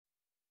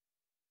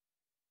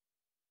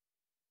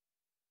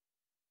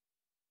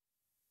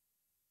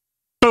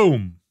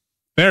Boom.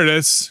 There it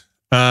is.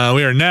 We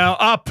are now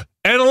up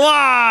and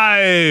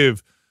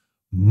live.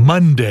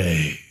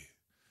 Monday.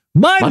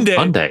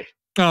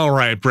 All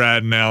right,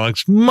 Brad and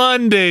Alex.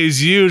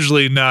 Monday's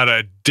usually not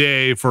a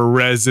day for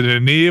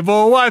Resident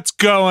Evil. What's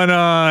going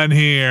on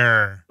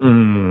here?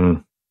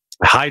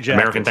 Hijack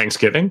American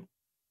Thanksgiving.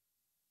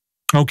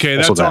 Okay,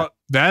 that's all.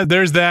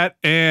 There's that.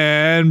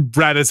 And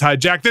Brad has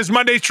hijacked this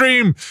Monday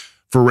stream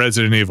for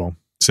Resident Evil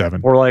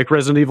 7. Or like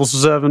Resident Evil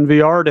 7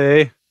 VR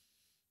Day.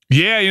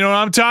 Yeah, you know what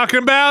I'm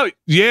talking about?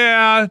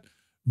 Yeah.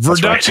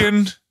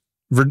 Verduction.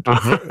 Do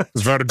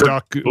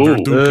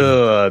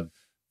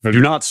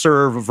not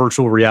serve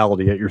virtual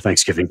reality at your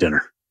Thanksgiving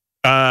dinner.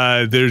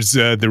 There's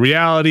the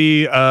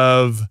reality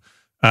of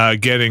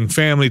getting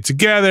family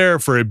together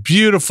for a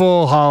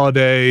beautiful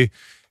holiday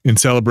in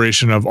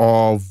celebration of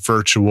all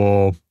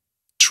virtual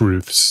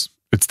truths.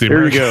 It's the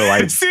American,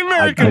 it's the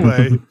American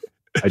way.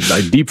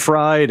 I deep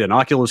fried an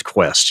Oculus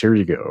Quest. Here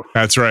you go.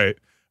 That's right.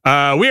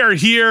 We are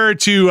here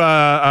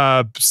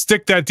to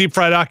stick that deep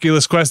fried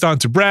Oculus Quest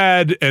onto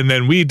Brad, and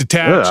then we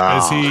detach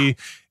as he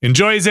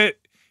enjoys it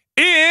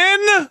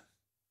in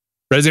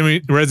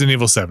Resident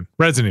Evil 7.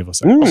 Resident Evil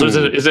 7. So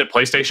is it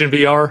PlayStation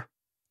VR?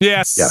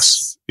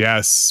 Yes.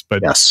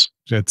 But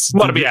it's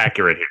want to be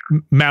accurate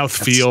here. Mouth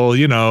feel,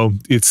 you know,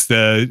 it's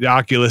the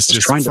Oculus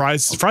just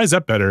fries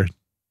up better.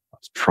 I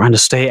was trying to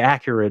stay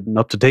accurate and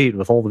up to date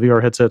with all the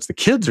VR headsets the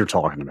kids are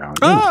talking about.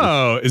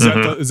 Oh, is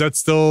that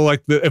still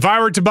like if I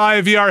were to buy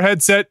a VR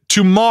headset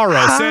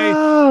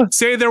tomorrow,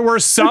 say there were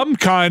some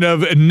kind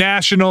of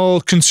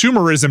national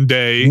consumerism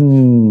day,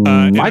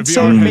 I'd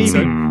say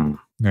maybe.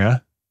 Yeah.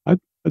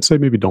 I'd say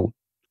maybe don't.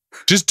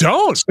 Just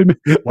don't.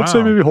 I'd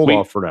say maybe hold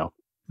off for now.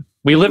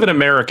 We live in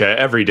America.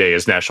 Every day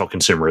is National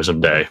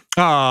Consumerism Day.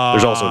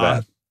 There's also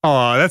that.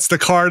 Oh, that's the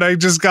card I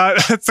just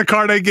got. That's the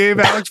card I gave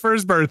Alex for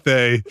his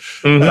birthday.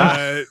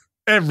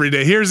 Every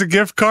day. Here's a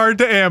gift card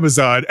to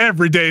Amazon.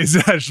 Every day is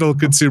National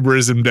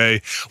Consumerism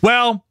Day.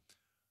 Well,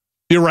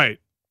 you're right.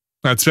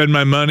 I'd spend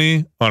my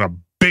money on a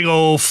big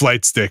old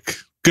flight stick.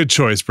 Good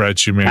choice, Brad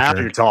Shoemaker. Now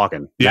you're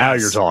talking. Yes. Now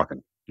you're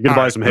talking. You're going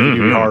to buy some heavy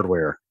duty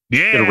hardware.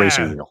 Yeah. Get a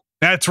racing wheel.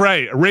 That's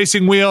right. A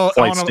racing wheel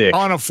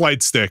on a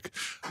flight stick.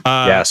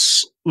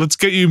 Yes. Let's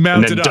get you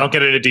mounted and then up. dunk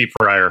it in a deep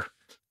fryer.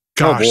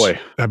 Gosh, oh boy.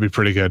 That'd be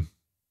pretty good.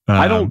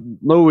 I don't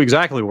know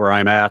exactly where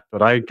I'm at,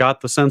 but I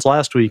got the sense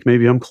last week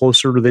maybe I'm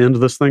closer to the end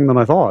of this thing than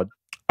I thought.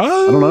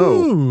 Oh. I don't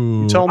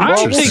know. You tell me.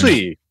 We'll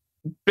see.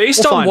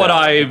 Based on what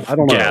I've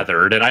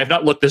gathered, and I have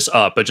not looked this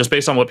up, but just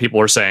based on what people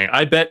are saying,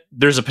 I bet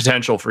there's a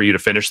potential for you to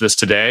finish this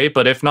today.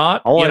 But if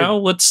not,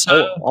 we'll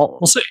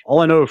see. All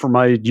I know from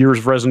my years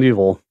of Resident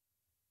Evil,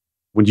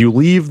 when you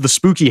leave the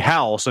spooky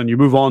house and you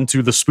move on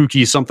to the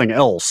spooky something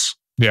else,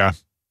 you're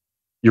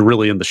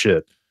really in the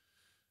shit.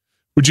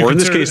 Or in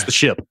this case, the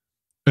ship.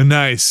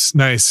 Nice.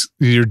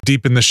 You're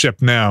deep in the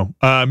ship now.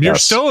 You're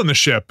still in the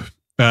ship.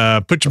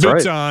 Put your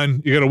boots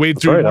on. You got to wade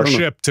through more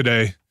ship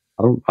today.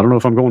 I don't know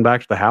if I'm going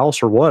back to the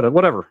house or what.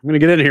 Whatever. I'm going to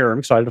get in here. I'm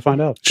excited to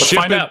find out. Let's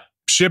find out.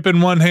 Ship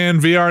in one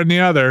hand, VR in the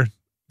other.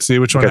 See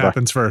which one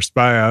happens first.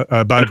 Bye.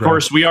 Of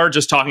course, we are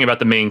just talking about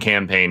the main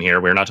campaign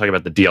here. We're not talking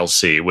about the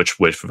DLC, which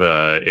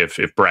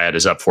if Brad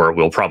is up for it,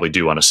 we'll probably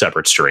do on a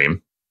separate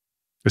stream.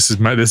 This is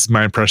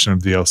my impression of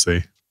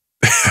DLC.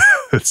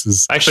 This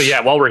is actually,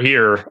 while we're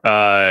here,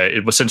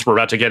 since we're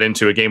about to get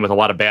into a game with a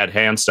lot of bad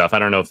hand stuff, I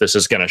don't know if this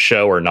is going to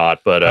show or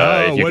not, but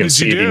if you can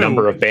see the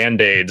number of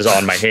band-aids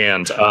on my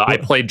hand, I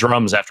played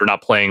drums after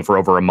not playing for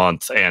over a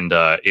month, and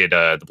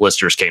the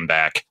blisters came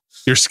back.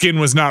 Your skin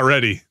was not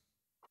ready.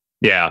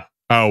 Yeah.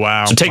 Oh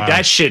wow. So take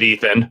that shit,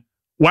 Ethan.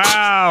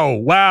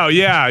 Wow.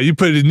 Yeah,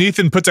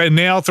 Ethan puts a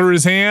nail through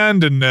his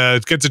hand and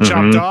gets it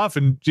chopped off,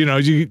 and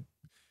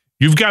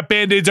you've got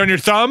band-aids on your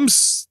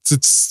thumbs.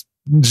 It's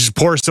just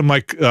pour some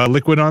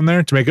liquid on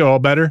there to make it all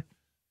better.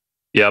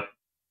 Yep.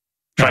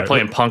 Try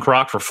playing punk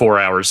rock for 4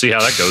 hours. See how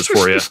that goes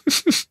for you.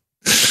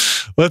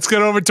 Let's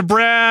get over to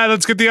Brad.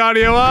 Let's get the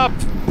audio up.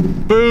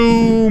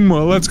 Boom.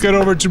 Let's get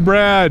over to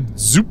Brad.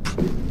 Zoop.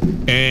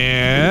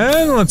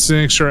 And let's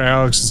make sure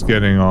Alex is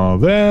getting all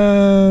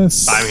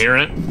this. I'm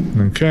hearing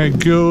it. Okay,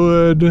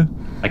 good.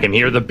 I can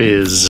hear the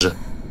biz.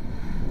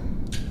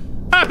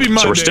 Happy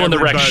Monday, so we're still in the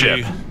wreck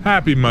ship.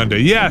 Happy Monday.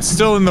 Yeah,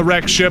 still in the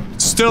wreck ship.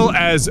 Still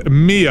as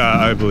Mia,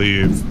 I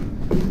believe.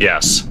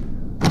 Yes.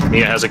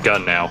 Mia has a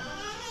gun now.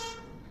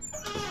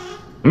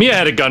 Mia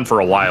had a gun for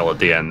a while at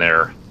the end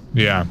there.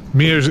 Yeah.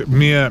 Mirrors.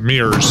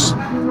 Mirrors?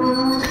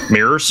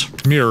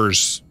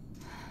 Mirrors.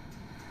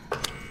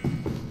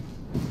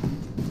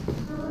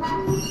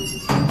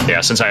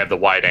 Yeah, since I have the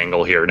wide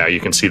angle here, now you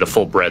can see the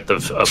full breadth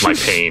of my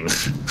pain.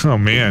 Oh,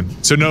 man.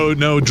 So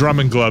no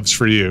drumming gloves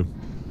for you.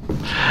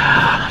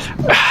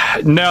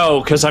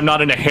 No, because I'm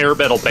not in a hair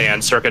metal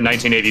band circa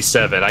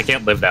 1987. I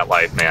can't live that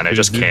life, man. I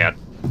just can't.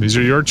 These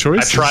are your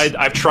choices.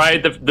 I've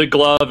tried the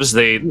gloves.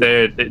 They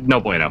no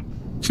bueno.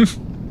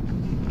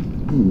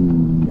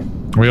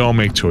 We all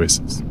make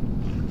choices.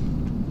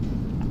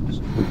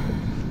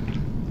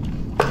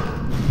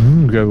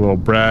 We got a little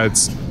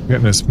Brad's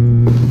getting this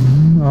on.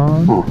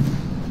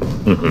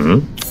 A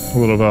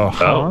little of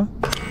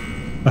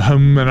a A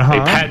hum and a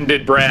ha. A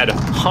patented Brad,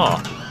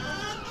 huh?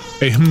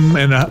 A hum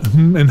and a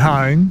hum and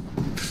hawing.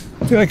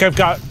 I feel like I've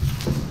got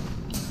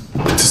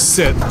to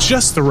sit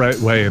just the right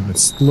way in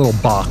this little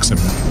box.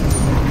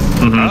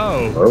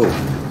 Oh.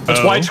 It's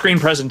widescreen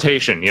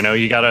presentation. You know,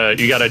 you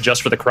gotta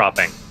adjust for the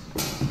cropping.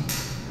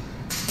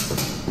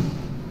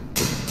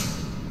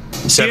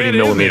 70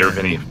 millimeter,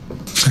 Vinny.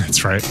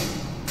 That's right.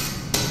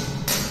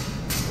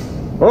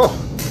 Oh.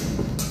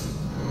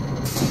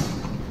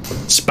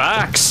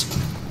 Sparks.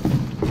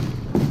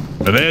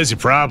 Well, there's your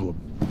problem.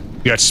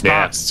 You got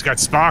sparks. Yeah. It's got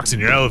sparks in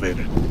your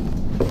elevator.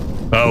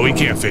 Oh, we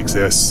can't fix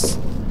this.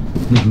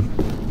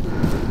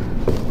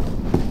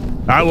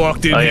 I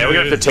walked in. Oh yeah, we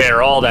have to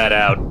tear all that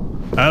out.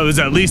 There was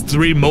at least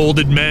 3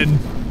 molded men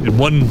and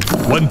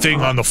one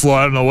thing on the floor.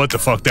 I don't know what the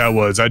fuck that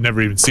was. I'd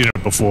never even seen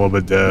it before,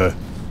 but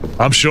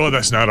I'm sure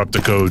that's not up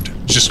to code.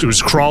 It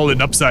was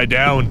crawling upside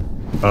down.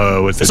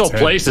 With this whole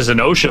place is an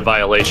OSHA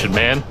violation,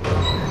 man.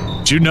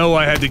 Do you know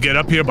I had to get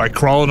up here by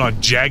crawling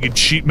on jagged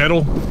sheet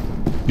metal?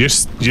 Your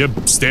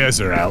stairs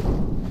are out.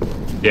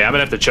 Yeah, I'm gonna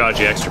have to charge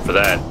you extra for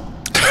that.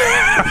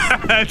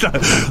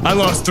 I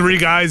lost 3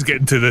 guys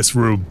getting to this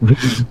room.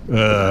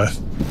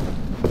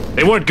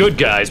 They weren't good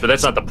guys, but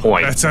that's not the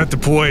point. That's not the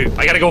point.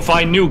 I gotta go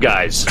find new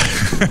guys.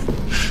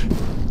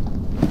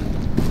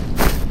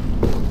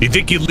 You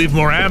think you'd leave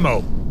more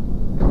ammo?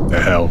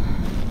 The hell?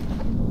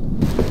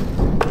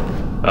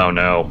 Oh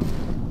no.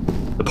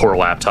 The poor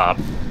laptop.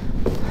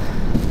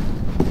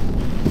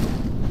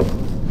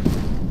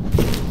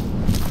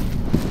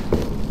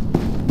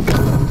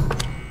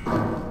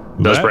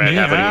 Does Brad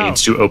have what he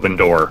needs to open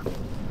door?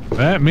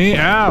 Let me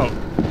out.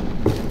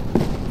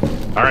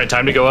 All right,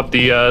 time to go up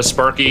the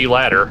Sparky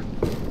ladder.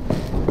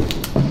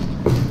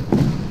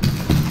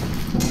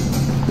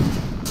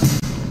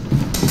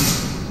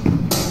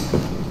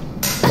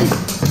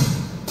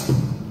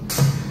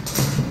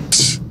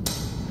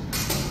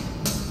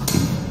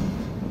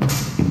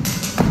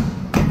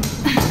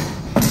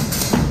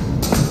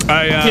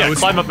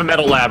 Climb up a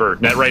metal ladder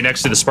right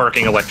next to the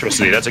sparking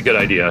electricity. That's a good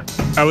idea.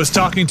 I was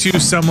talking to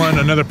someone,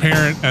 another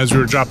parent, as we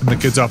were dropping the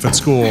kids off at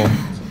school,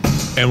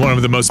 and one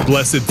of the most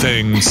blessed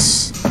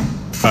things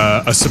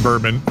a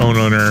suburban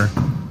owner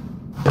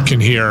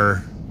can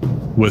hear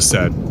was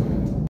said,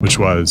 which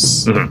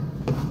was,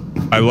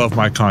 I love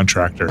my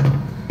contractor.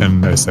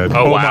 And I said,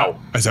 oh wow.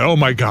 I said, oh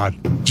my God,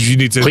 you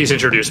need to... Please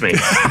introduce me.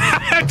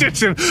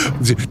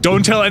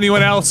 Don't tell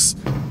anyone else,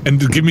 and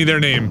give me their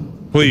name,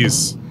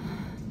 please.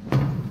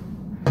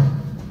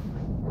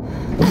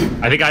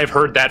 I think I've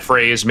heard that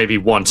phrase maybe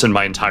once in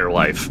my entire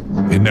life.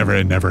 It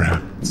never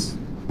happens.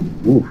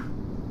 Ooh.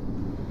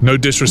 No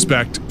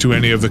disrespect to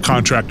any of the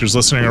contractors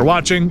listening or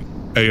watching.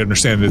 I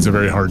understand it's a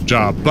very hard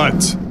job,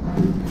 but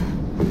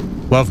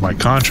love my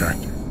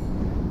contractor.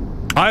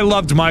 I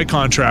loved my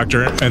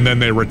contractor, and then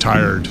they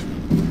retired. I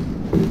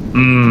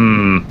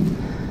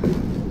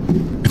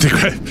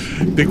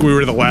think we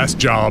were the last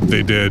job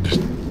they did.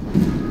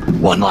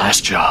 One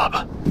last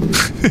job.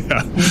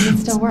 Yeah. Maybe it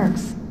still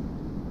works.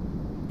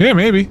 Yeah,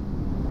 maybe.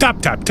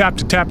 Tap, tap, tap,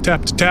 to tap,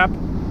 tap, to tap.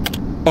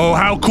 Oh,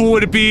 how cool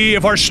would it be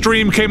if our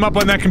stream came up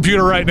on that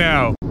computer right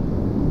now?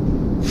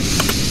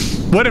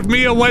 What if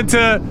Mia went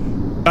to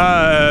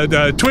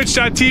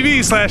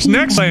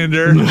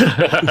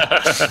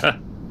twitch.tv/Nextlander?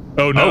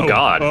 Oh no. Oh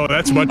God. Oh,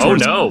 that's much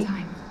worse. Oh no.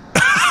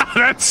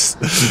 That's...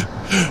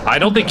 I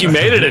don't think you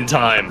made it in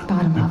time.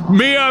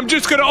 Mia, I'm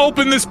just gonna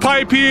open this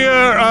pipe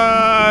here.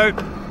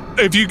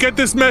 If you get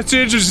this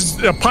message,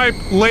 it's a pipe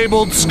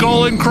labeled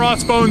Skull and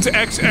Crossbones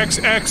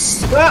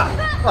XXX. Ah,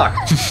 fuck.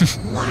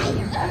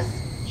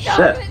 Stop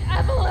it,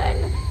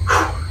 Evelyn.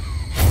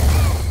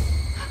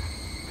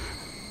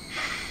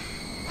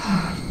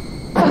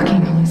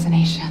 Fucking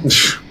hallucination.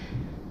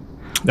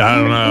 I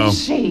don't know. Where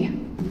is she?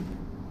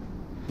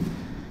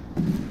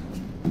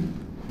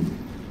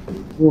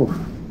 Ooh.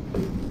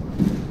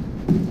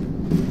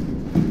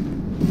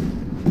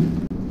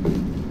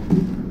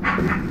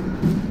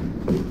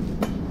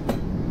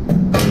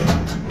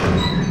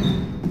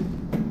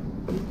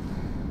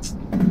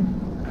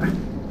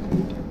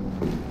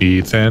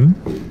 Ethan?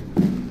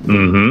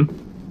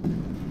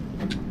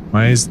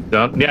 Why is...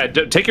 Yeah,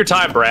 take your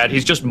time, Brad.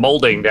 He's just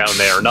molding down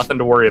there. Nothing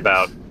to worry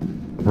about.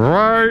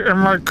 Why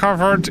am I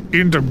covered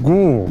in the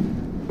goo?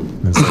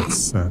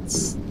 That's a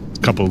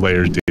couple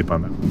layers deep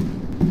on that.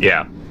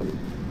 Yeah.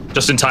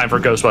 Just in time for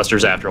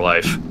Ghostbusters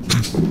Afterlife.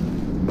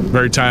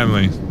 Very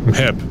timely. I'm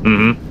hip.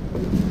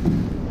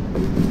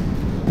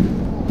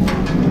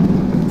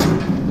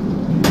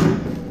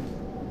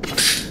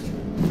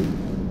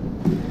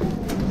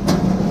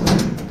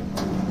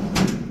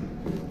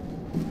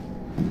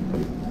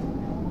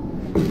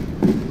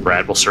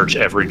 Brad will search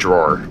every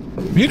drawer.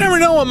 You never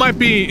know what might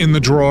be in the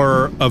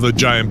drawer of a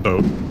giant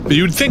boat.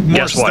 You'd think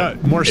more stuff.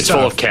 It's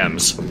full of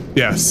chems.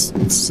 Yes,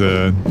 it's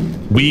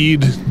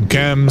weed,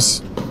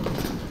 chems.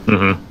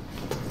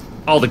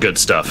 All the good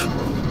stuff.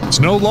 There's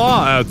no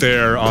law out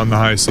there on the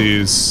high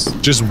seas.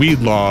 Just weed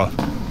law.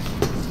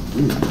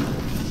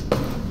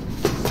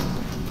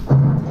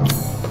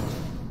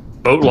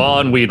 Boat law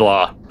and weed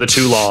law, the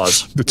two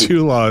laws. The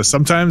two laws.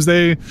 Sometimes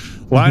they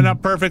line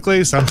up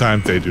perfectly,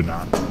 sometimes they do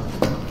not.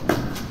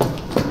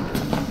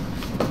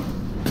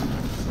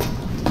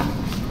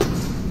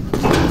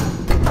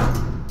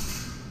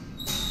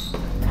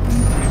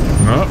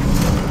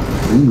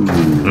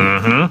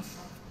 Mm-hmm.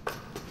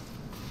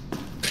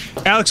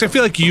 Alex, I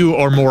feel like you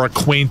are more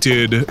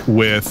acquainted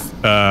with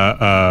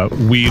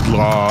weed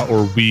law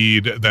or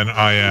weed than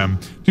I am.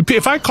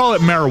 If I call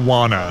it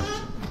marijuana,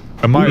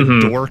 am I a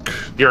dork?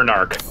 You're a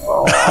narc.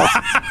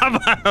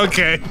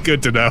 Okay,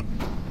 good to know.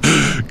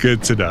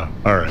 Good to know.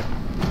 All right.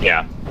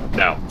 Yeah.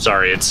 No,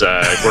 sorry. It's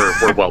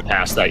we're well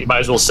past that. You might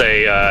as well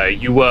say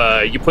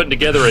you putting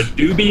together a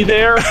doobie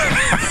there.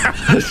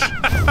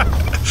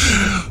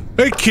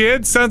 Hey,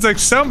 kid, sounds like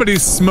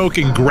somebody's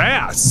smoking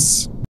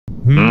grass.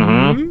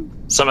 Mm-hmm.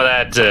 Some of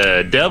that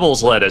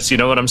devil's lettuce, you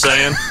know what I'm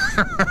saying?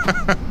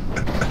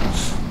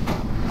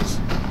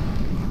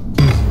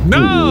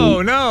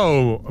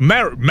 No.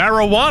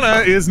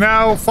 Marijuana is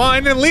now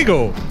fine and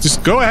legal.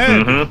 Just go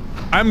ahead.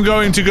 I'm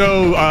going to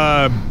go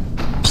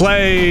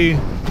play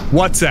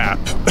WhatsApp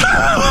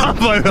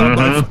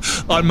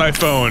on my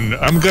phone.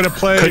 I'm going to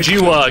play... Could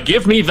you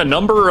give me the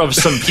number of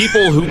some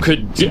people who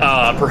could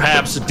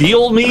perhaps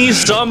deal me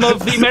some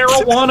of the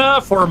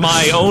marijuana for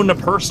my own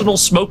personal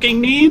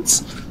smoking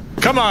needs?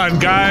 Come on,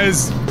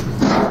 guys.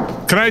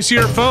 Can I see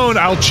your phone?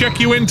 I'll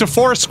check you into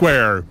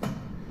Foursquare.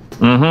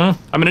 I'm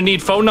gonna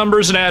need phone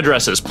numbers and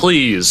addresses,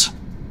 please.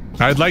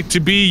 I'd like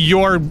to be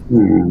your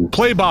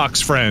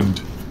Playbox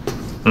friend.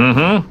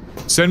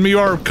 Send me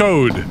your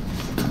code.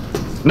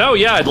 No,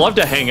 yeah, I'd love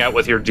to hang out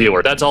with your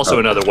dealer. That's also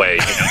another way.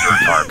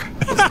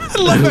 I'd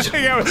love to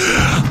hang out.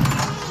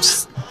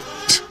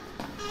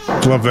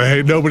 Love the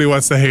hate. Nobody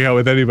wants to hang out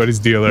with anybody's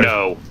dealer.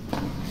 No.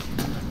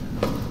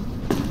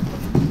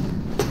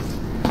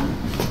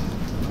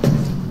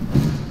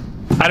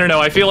 I don't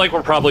know. I feel like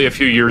we're probably a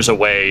few years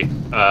away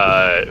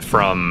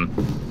from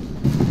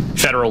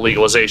federal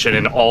legalization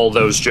and all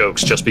those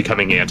jokes just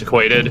becoming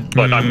antiquated,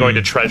 but I'm going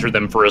to treasure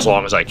them for as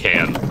long as I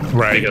can.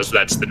 Right. Because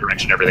that's the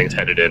direction everything's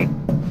headed in.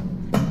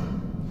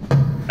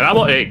 And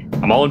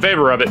I'm all in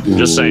favor of it.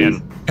 Just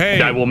saying.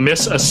 Hey. I will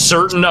miss a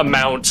certain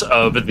amount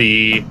of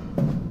the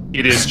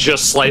it is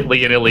just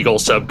slightly an illegal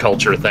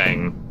subculture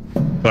thing.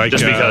 Like,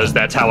 just because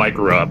that's how I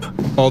grew up.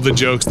 All the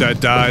jokes that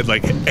died,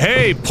 like,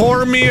 hey,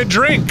 pour me a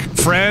drink,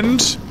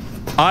 friend.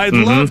 I'd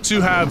love to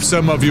have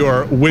some of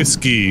your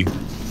whiskey.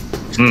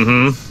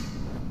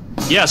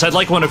 Yes, I'd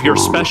like one of your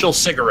special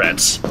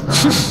cigarettes.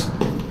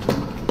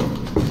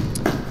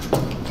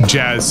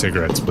 Jazz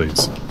cigarettes,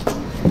 please.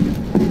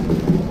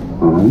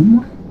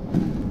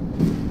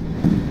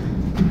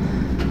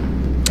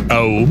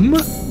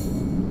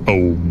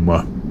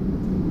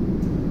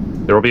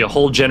 There will be a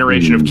whole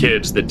generation of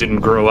kids that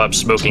didn't grow up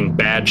smoking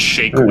bad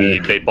shake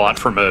weed they bought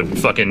from a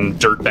fucking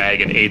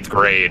dirtbag in 8th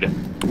grade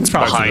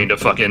behind a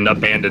fucking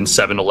abandoned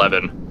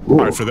 7-Eleven.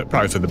 Probably for the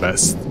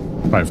best.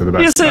 Probably for the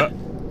best. Is it?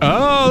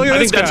 Oh, look at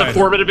this guy. I think that's a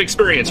formative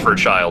experience for a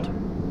child.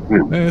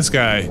 This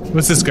guy.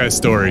 What's this guy's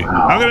story?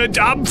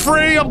 I'm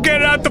free. I'm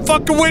getting out the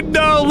fucking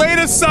window.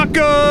 Later,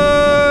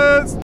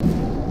 suckers.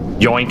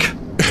 Yoink.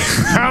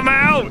 I'm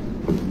out.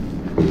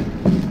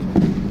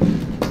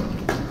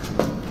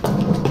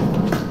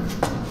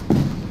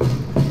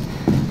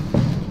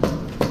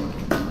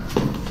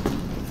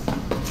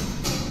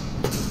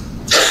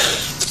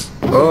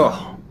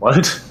 Oh,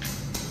 what?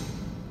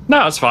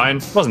 No, it's fine.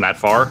 It wasn't that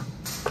far.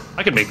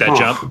 I could make that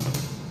jump.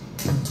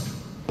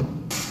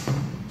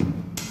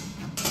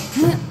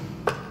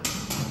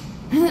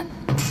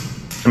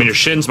 I mean, your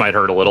shins might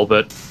hurt a little,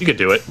 but you could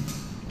do it.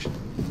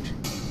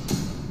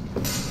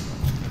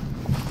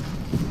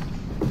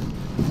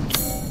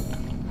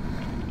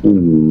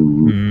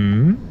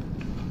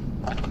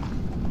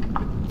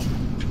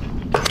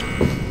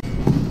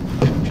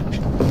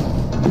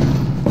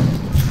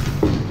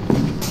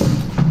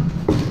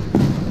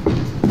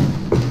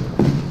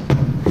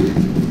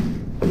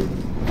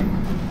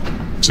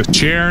 It's a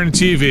chair and a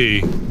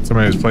TV.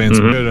 Somebody was playing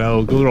some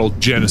good old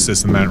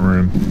Genesis in that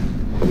room.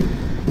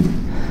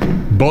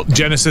 Both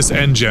Genesis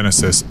and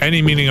Genesis.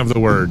 Any meaning of the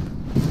word.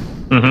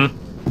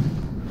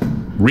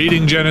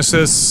 Reading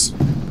Genesis.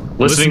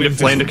 Listening to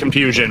Flame to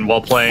Confusion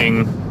while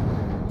playing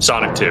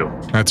Sonic 2.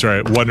 That's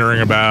right.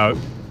 Wondering about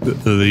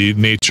the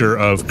nature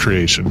of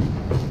creation.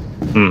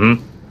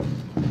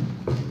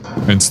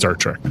 And Star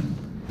Trek.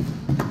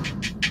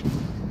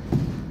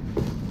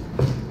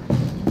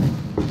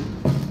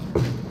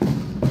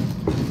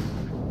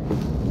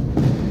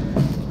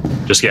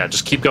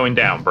 Just keep going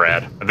down,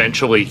 Brad.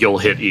 Eventually, you'll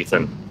hit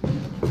Ethan.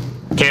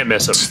 Can't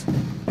miss him.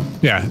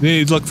 Yeah,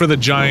 you look for the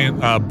giant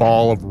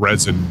ball of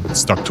resin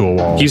stuck to a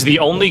wall. He's the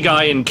only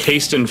guy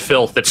encased in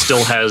filth that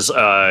still has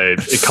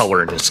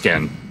color in his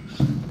skin.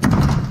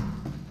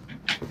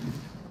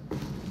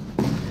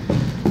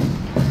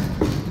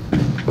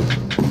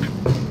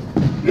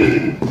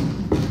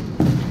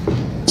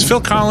 Is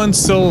Phil Collins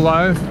still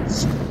alive?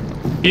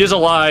 He is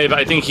alive.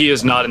 I think he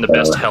is not in the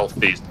best health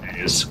these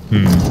days.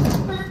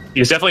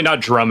 He's definitely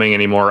not drumming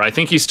anymore. I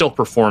think he still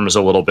performs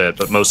a little bit,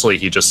 but mostly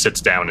he just sits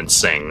down and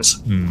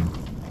sings. I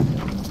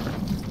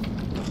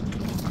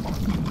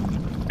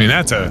mean,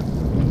 that's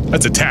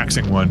a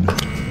taxing one,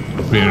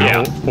 being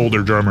an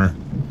older drummer.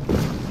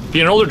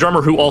 Being an older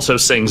drummer who also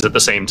sings at the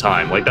same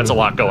time. Like, that's a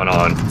lot going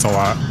on. It's a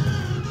lot.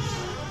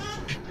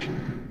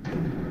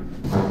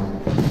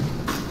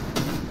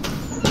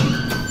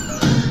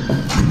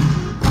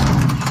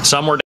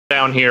 Somewhere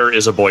down here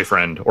is a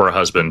boyfriend or a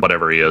husband,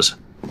 whatever he is.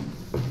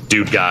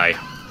 Dude guy. I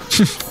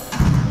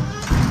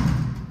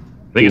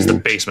think it's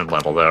the basement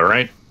level, though,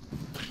 right?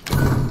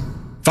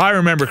 If I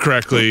remember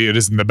correctly, it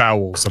is in the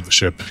bowels of the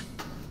ship.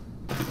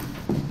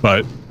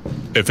 But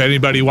if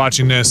anybody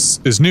watching this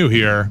is new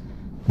here,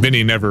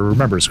 Vinny never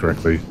remembers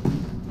correctly.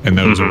 And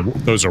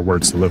those are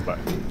words to live by.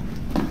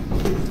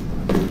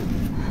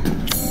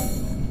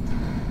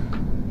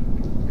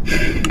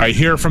 I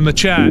hear from the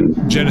chat,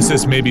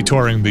 Genesis may be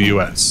touring the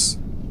US,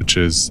 which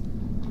is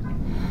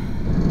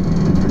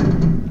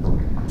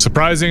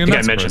surprising and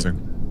not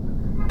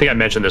surprising. I think I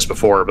mentioned this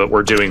before, but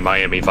we're doing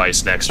Miami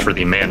Vice next for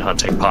the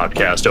Manhunting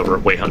podcast over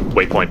at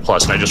Waypoint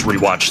Plus, and I just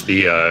rewatched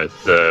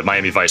the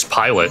Miami Vice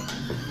pilot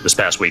this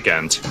past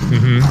weekend.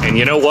 And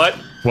you know what?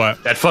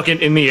 What? That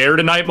fucking in the air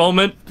tonight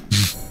moment,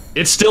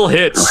 it still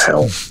hits.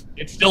 Oh, hell.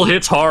 It still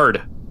hits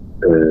hard.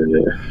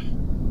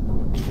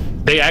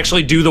 They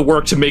actually do the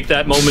work to make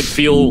that moment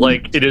feel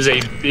like it is a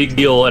big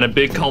deal and a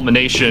big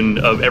culmination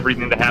of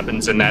everything that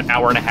happens in that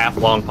hour-and-a-half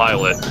long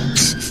pilot.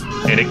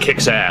 And it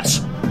kicks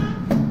ass.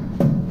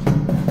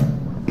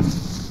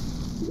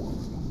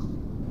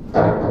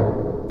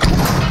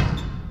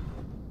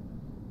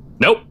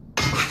 Nope.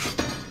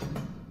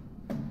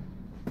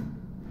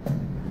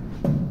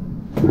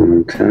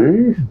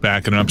 Okay.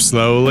 Backing up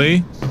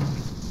slowly.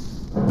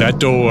 That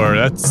door,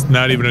 that's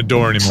not even a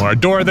door anymore. A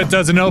door that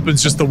doesn't open,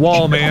 it's just the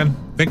wall, man.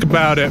 Think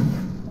about it.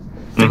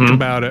 Think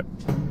about it.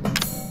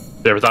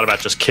 You ever thought about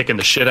just kicking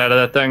the shit out of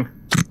that thing?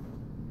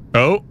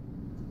 Oh.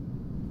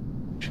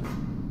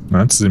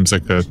 That seems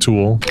like a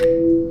tool.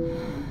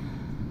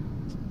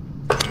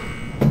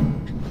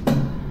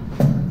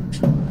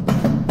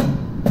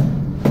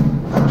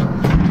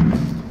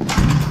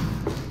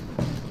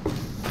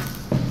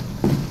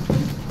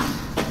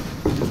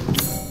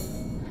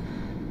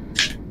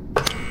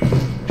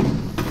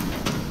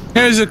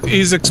 Yeah,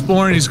 he's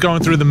exploring, he's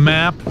going through the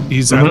map.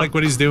 I like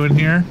what he's doing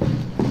here.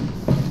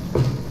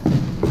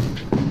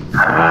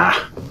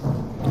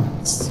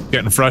 He's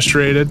getting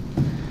frustrated.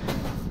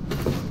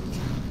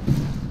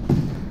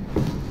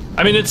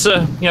 I mean, it's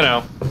a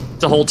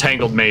whole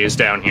tangled maze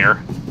down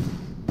here.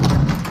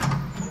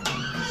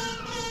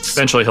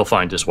 Eventually he'll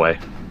find his way.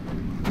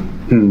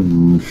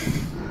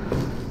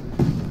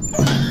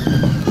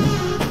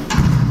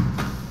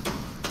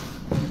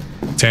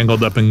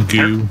 Tangled up in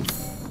goo.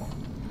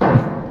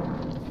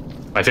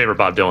 My favorite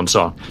Bob Dylan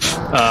song.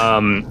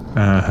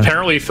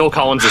 Apparently Phil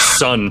Collins'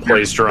 son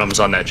plays drums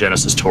on that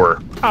Genesis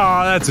tour.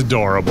 Oh, that's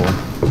adorable.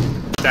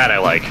 That I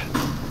like.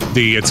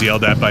 He gets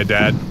yelled at by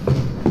dad.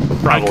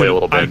 Probably a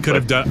little bit. I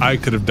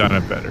could have done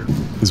it better.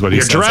 Is what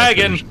he says.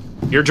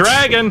 You're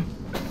dragging.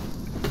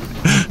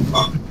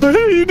 I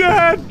hate you,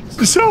 Dad,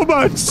 so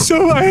much.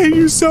 I hate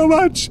you so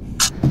much.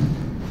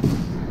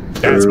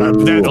 That's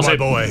my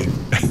boy.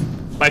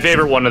 My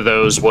favorite one of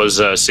those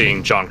was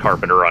seeing John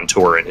Carpenter on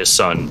tour, and his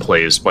son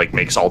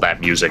makes all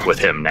that music with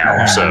him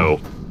now. So,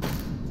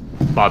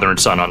 father and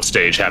son on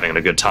stage having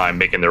a good time,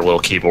 making their little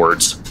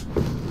keyboards.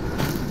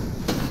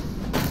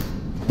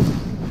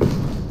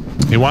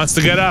 He wants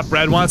to get up.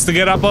 Red wants to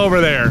get up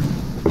over there.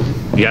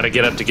 You got to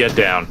get up to get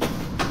down.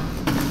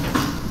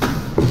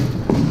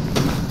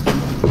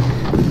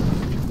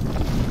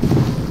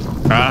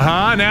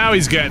 Now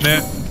he's getting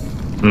it.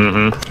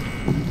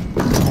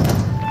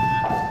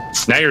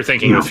 Now you're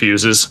thinking of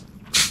fuses.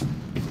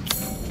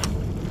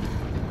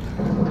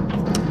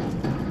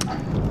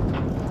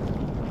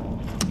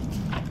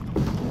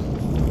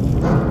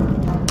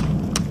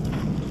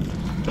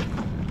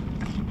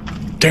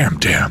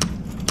 Damn.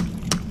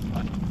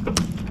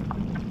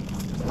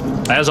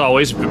 As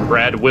always,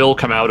 Brad will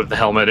come out of the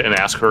helmet and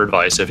ask for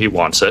advice if he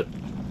wants it.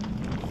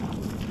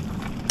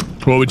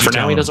 What would you tell him? For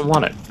now, he doesn't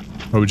want it.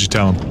 What would you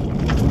tell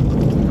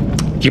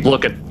him? Keep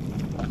looking.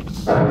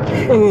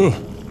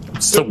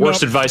 It's the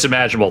worst advice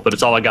imaginable, but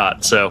it's all I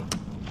got, so.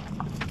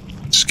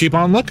 Just keep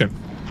on looking.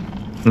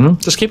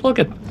 Just keep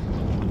looking.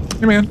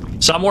 Hey,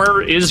 man.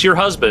 Somewhere is your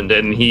husband,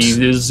 and he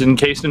is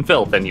encased in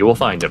filth, and you will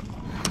find him.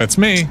 That's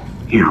me.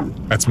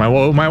 That's my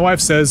wife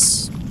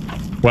says.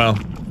 Well,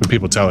 the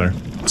people tell her.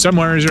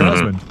 Somewhere is your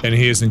husband, and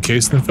he is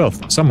encased in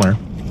filth. Somewhere.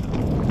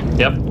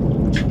 Yep.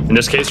 In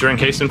this case, you're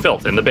encased in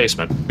filth, in the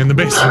basement. In the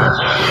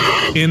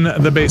basement. In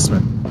the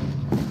basement.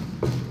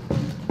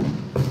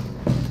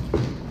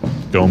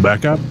 Going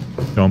back up.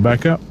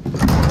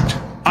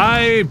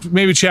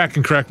 Maybe chat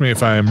can correct me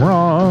if I am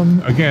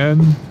wrong.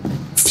 Again.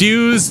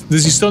 Fuse.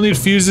 Does he still need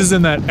fuses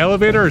in that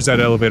elevator, or is that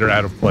elevator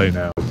out of play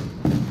now?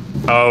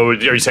 Oh, are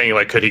you saying,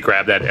 could he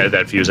grab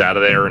that fuse out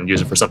of there and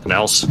use it for something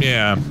else?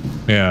 Yeah.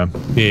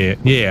 You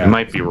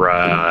might be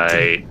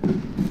right.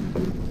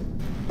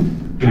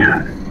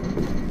 I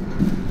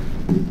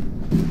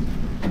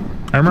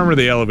remember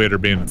the elevator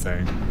being a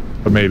thing,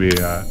 but maybe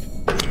I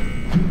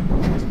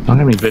don't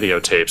have any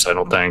videotapes, I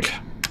don't think.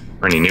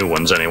 Or any new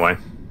ones, anyway.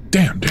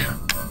 Damn.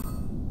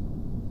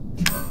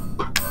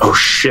 Oh,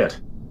 shit.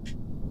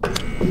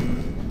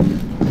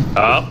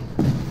 Oh.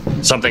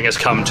 Something has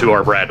come to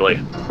our Bradley.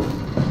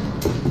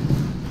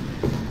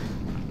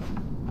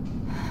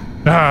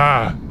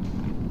 Ah.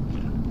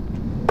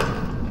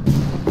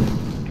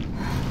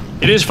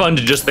 It is fun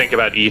to just think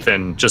about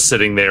Ethan just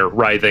sitting there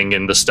writhing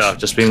in the stuff,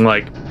 just being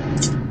like,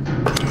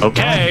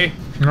 okay,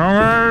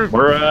 we're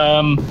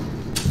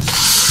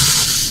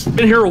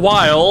been here a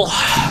while.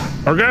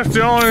 I guess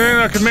the only thing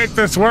that could make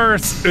this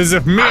worse is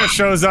if Mia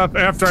shows up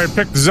after I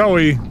picked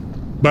Zoe.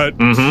 But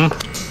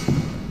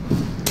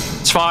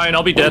it's fine.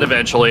 I'll be dead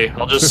eventually.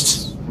 I'll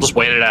just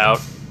wait it out.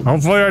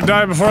 Hopefully, I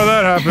die before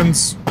that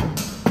happens.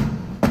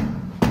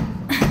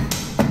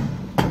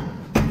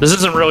 This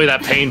isn't really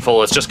that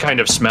painful. It's just kind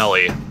of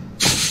smelly.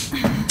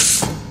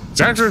 It's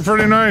actually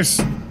pretty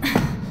nice.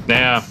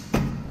 Yeah.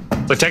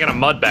 It's like taking a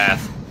mud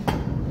bath.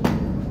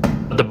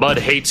 But the mud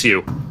hates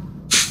you.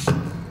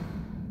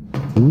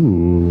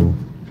 Ooh.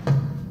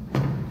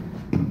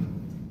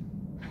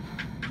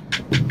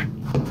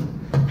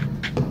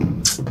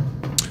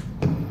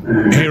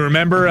 Hey,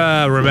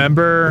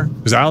 remember,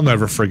 because I'll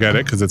never forget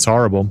it because it's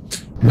horrible.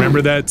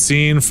 Remember that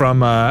scene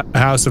from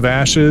House of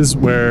Ashes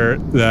where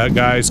that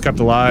guy's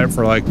kept alive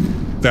for like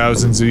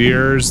thousands of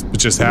years, but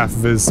just half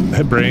of his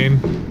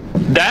brain?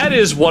 That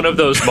is one of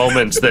those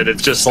moments that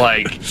it's just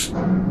like,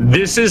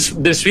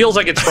 this feels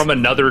like it's from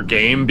another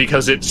game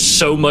because it's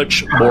so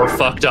much more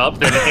fucked up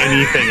than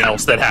anything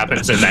else that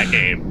happens in that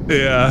game.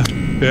 Yeah,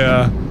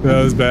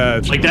 that was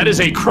bad. Like, that is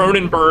a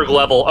Cronenberg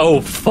level.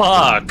 Oh,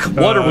 fuck.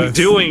 What are we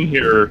doing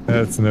here?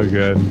 That's no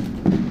good.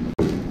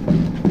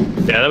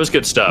 Yeah, that was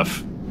good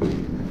stuff.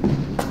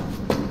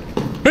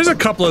 There's a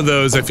couple of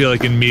those I feel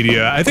like in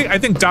media. I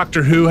think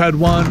Doctor Who had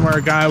one where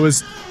a guy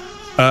was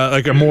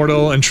like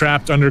immortal and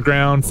trapped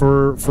underground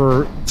for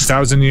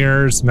 1,000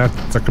 years, and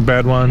that's like a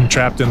bad one.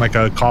 Trapped in like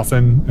a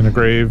coffin in a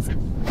grave.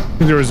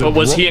 There was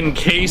was he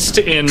encased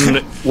in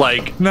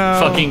like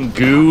fucking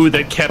goo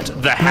that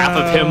kept the half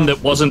of him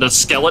that wasn't a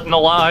skeleton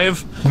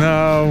alive?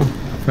 No.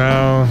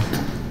 All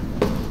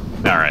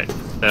right,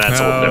 then that's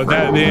a little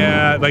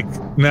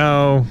different.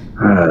 No.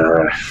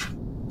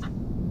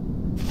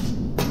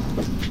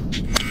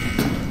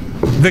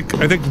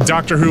 I think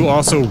Doctor Who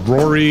also,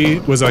 Rory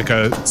was like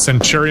a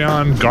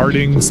centurion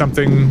guarding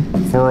something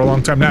for a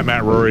long time. Not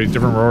Matt Rory,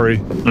 different Rory.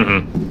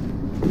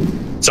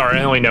 Sorry,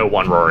 I only know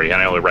one Rory,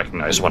 and I only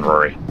recognize one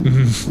Rory.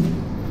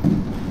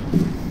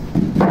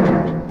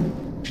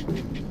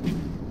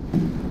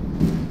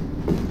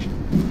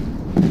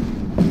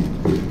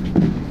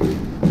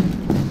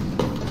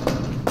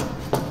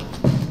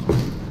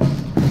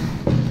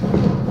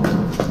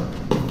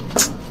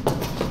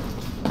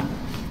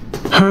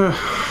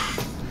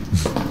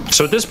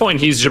 So at this point,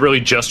 he's really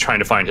just trying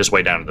to find his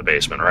way down to the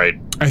basement, right?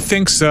 I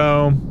think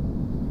so.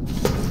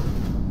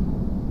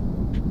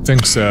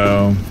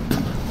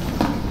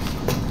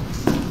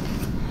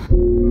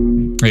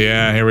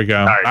 Yeah, here we go.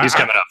 All right, he's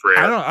coming up for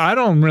air. I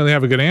don't really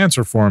have a good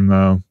answer for him,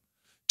 though.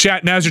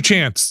 Chat, now's your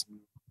chance.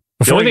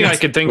 The only thing I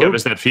could think of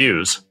is that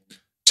fuse.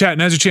 Chat,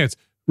 now's your chance.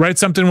 Write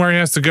something where he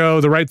has to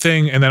go, the right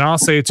thing, and then I'll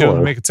say it to him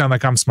and make it sound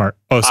like I'm smart.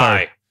 Oh,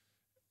 sorry.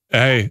 Hi.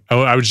 Hey,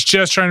 I was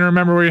just trying to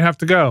remember where you have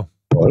to go.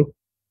 Hello?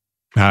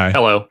 Hi.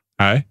 Hello.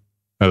 Hi.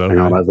 Hello. Hang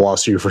on, I've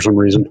lost you for some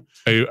reason.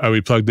 Are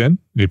we plugged in?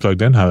 Are you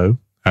plugged in? Hello.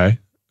 Hi.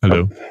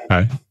 Hello.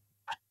 Hi.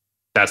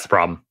 That's the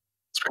problem.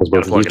 It's because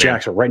both of these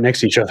jacks are right next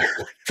to each other.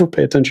 Never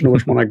pay attention to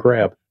which one I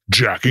grab.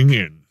 Jacking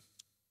in.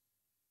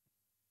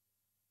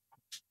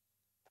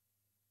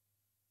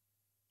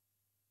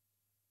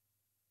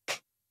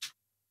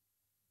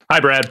 Hi,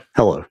 Brad.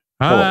 Hello.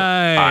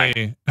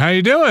 Hi. How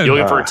you doing? You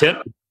looking for a tip?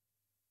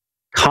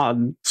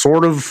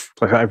 Sort of.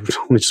 Let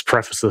me just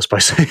preface this by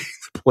saying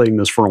playing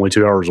this for only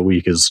 2 hours a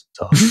week is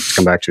tough to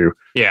come back to.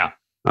 Yeah.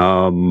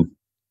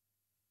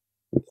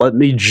 Let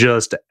me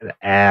just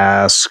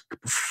ask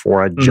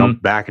before I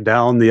jump back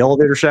down the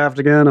elevator shaft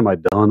again. Am I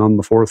done on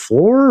the 4th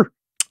floor?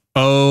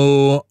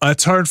 Oh,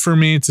 it's hard for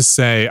me to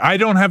say. I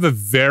don't have a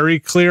very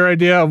clear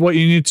idea of what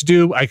you need to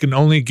do. I can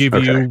only give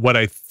you what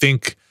I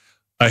think,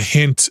 a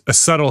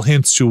subtle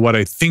hint to what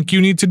I think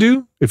you need to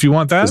do, if you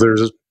want that.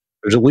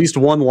 There's at least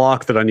one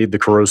lock that I need the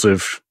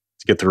corrosive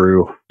to get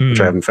through,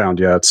 which I haven't found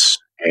yet.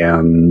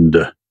 And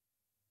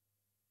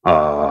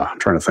I'm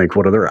trying to think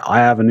what other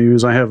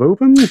avenues I have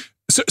open.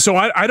 So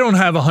I don't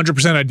have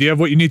 100% idea of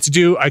what you need to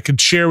do. I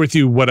could share with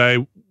you what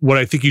I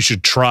think you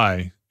should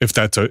try if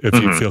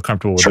you feel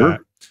comfortable with that.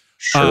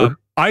 Sure.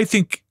 I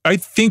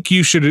think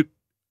you should,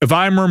 if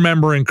I'm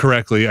remembering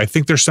correctly, I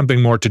think there's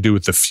something more to do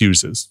with the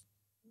fuses.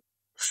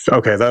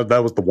 Okay,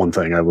 that was the one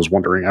thing I was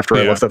wondering after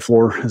I left that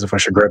floor, is if I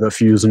should grab that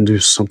fuse and do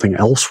something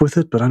else with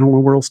it, but I don't know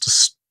where else to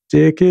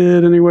stick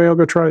it. Anyway, I'll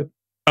go try it.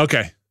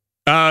 Okay.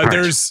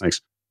 There's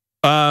thanks.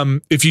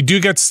 If you do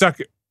get stuck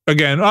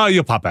again,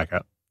 you'll pop back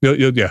out.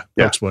 You'll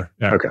explore.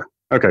 Yeah.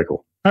 Okay,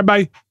 cool. All right,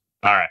 bye.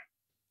 All right.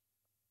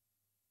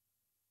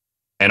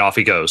 And off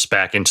he goes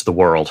back into the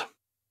world.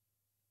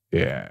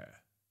 Yeah.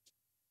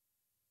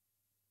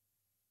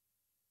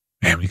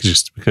 Man, we could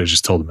have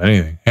just told him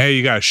anything. Hey,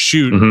 you gotta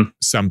shoot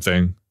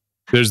something.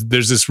 There's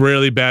this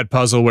really bad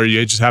puzzle where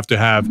you just have to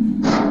have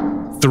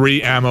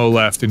 3 ammo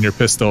left in your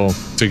pistol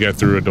to get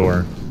through a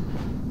door.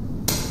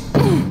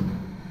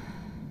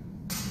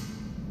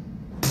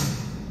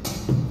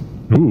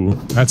 Ooh,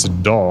 that's a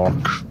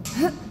dog.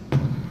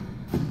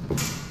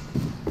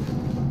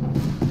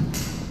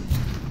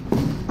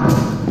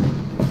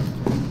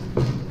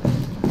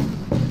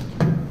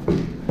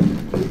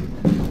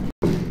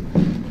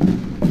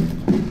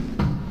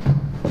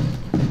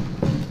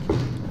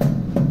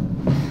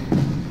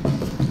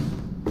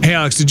 Hey,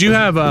 Alex, did you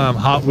have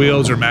Hot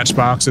Wheels or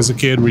Matchbox as a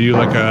kid? Were you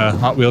like a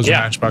Hot Wheels or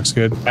Matchbox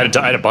kid? I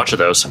had a bunch of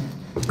those.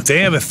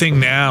 They have a thing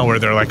now where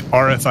they're like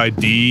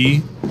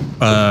RFID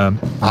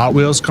Hot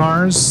Wheels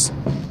cars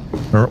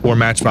or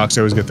Matchbox.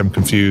 I always get them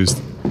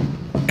confused.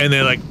 And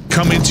they like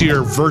come into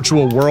your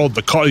virtual world.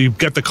 The car, you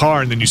get the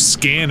car, and then you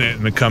scan it,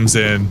 and it comes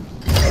in.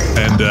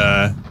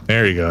 And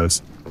there he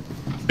goes.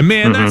 And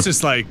man, that's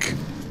just like.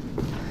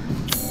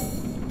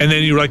 And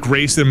then you like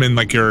race them in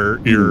like your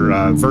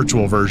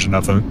virtual version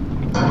of them.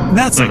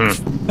 That's like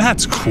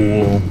that's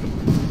cool.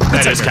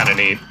 That is kind of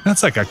neat.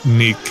 That's like a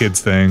neat kids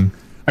thing.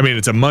 I mean,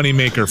 it's a money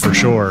maker for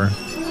sure,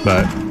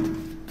 but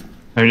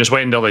I mean, just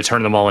wait until they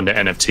turn them all into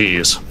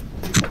NFTs.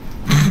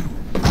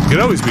 It could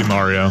always be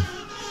Mario,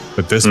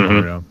 but this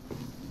Mario.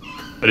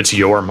 But it's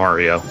your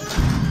Mario.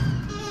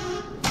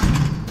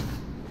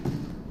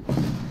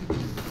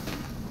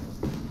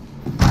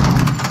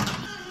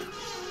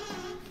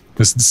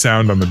 This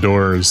sound on the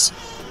doors.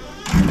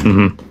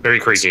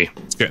 Very creaky.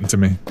 It's getting to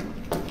me.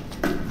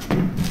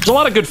 There's a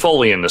lot of good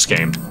Foley in this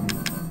game.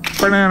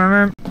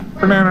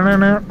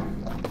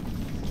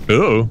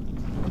 Ooh.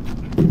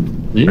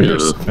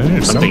 There's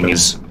Something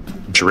is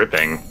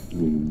dripping.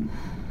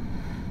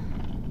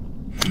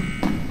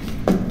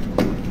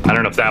 I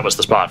don't know if that was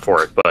the spot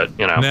for it, but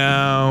you know.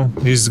 No,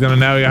 he's gonna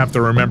now. You have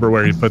to remember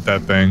where he put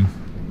that thing.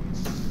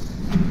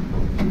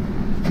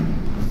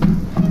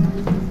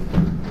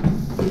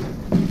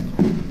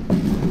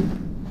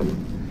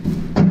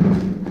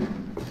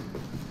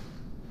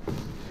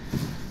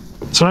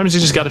 Sometimes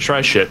you just gotta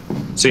try shit,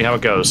 see how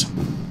it goes.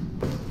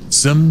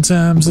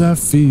 Sometimes I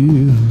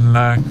feel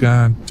like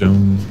I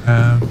don't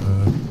have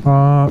a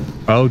part.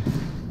 Oh,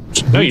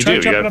 no, you do.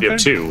 You have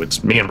 2.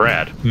 It's me and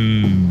Brad.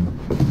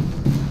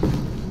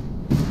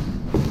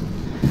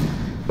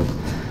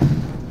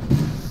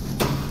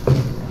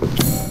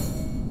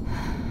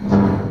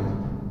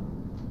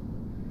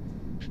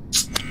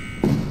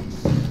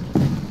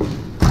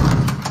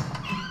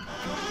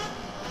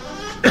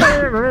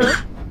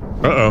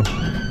 Uh-oh.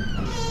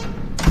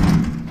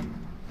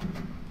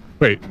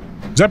 Wait,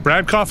 is that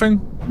Brad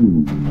coughing?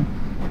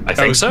 I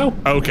think so.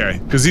 Okay,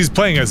 because he's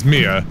playing as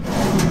Mia,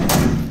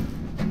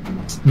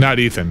 not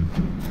Ethan.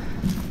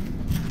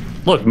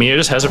 Look, Mia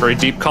just has a very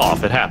deep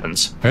cough. It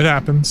happens. It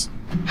happens.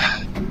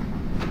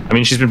 I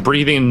mean, she's been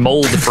breathing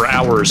mold for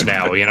hours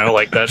now, you know?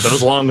 Like,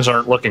 those lungs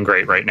aren't looking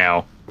great right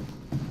now.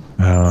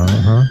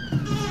 Uh-huh.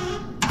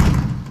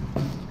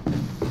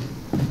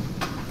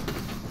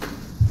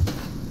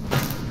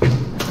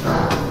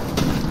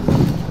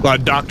 A lot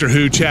of Doctor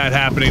Who chat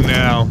happening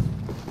now.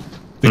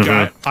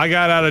 I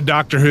got out of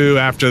Doctor Who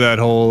after that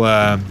whole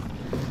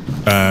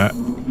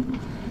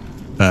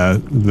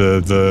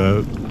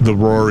the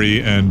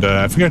Rory and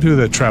I forgot who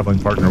the traveling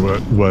partner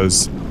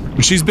was,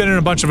 but she's been in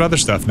a bunch of other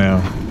stuff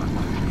now.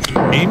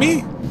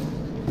 Amy?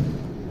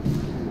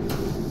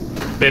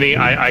 Benny,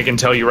 I can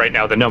tell you right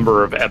now the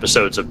number of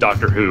episodes of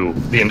Doctor Who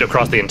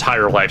across the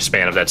entire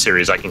lifespan of that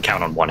series I can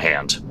count on one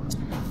hand.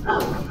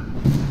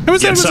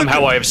 Yet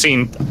somehow I have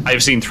seen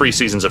 3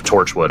 seasons of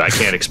Torchwood. I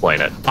can't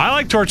explain it. I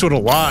like Torchwood a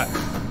lot.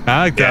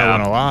 I like that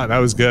one a lot. That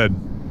was good.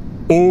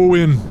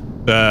 Owen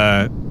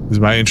is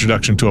my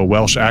introduction to a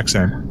Welsh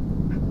accent.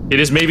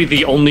 It is maybe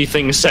the only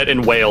thing set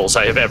in Wales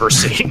I have ever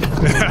seen.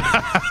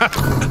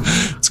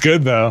 It's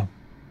good though.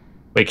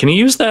 Wait, can he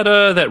use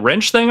that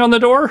wrench thing on the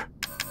door?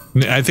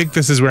 I think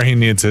this is where he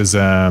needs his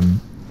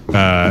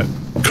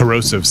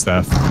corrosive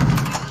stuff.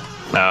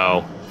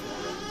 No.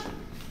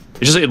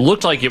 It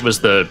looked like it was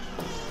the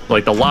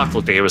lock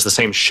looked like it was the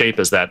same shape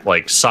as that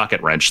like socket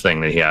wrench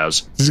thing that he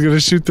has. Is he gonna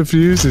shoot the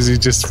fuse? Is he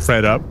just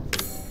fed up?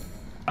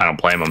 I don't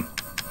blame him.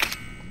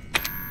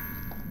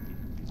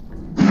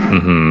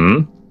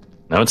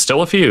 No, it's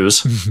still a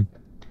fuse.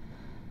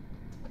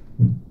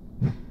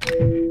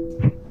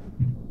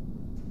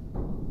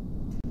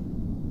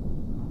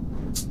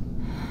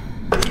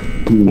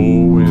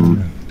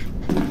 Owen.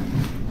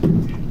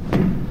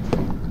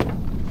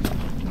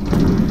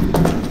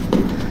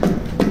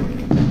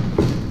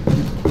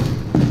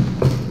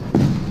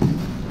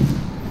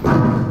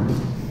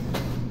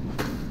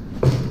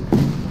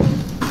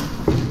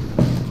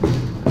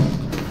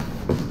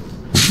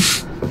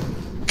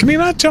 Can he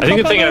not jump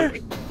up there?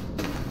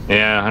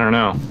 Yeah, I don't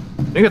know.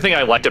 I think the thing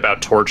I liked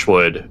about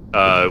Torchwood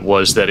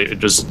was that it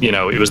just, you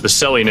know, it was the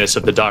silliness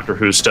of the Doctor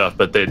Who stuff,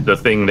 but the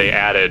thing they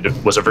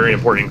added was a very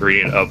important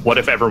ingredient of what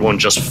if everyone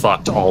just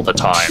fucked all the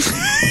time?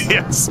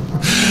 Yes.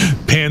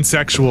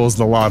 Pansexuals,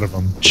 the lot of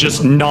them.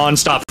 Just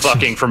nonstop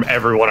fucking from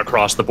everyone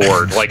across the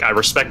board. Like, I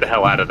respect the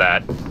hell out of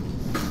that.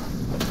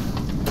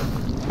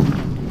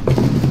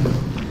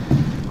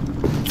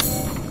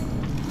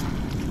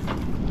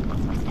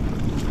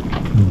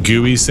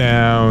 Gooey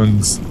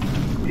sounds.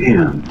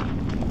 Yeah.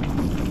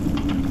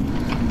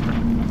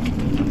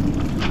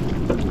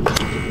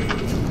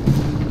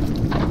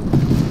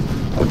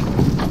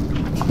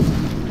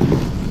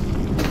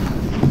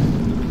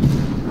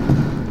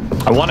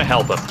 I want to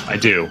help him. I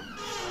do.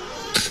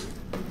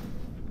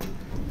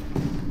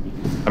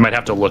 I might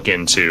have to look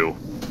into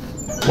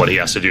what he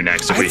has to do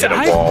next if we hit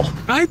a wall.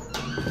 I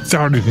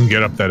doubt he can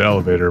get up that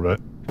elevator, but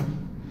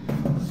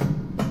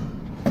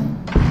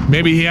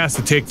maybe he has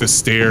to take the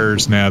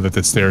stairs now that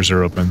the stairs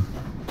are open.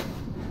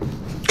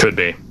 Could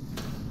be.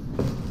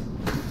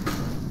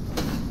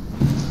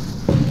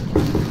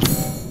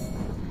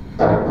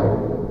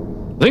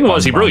 The thing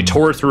was, he really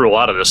tore through a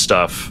lot of this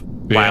stuff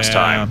last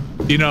time.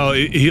 You know,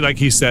 he like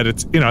he said,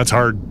 it's, you know, it's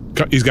hard.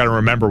 He's got to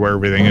remember where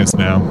everything is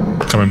now,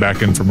 coming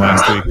back in from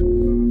last week.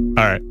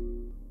 All right.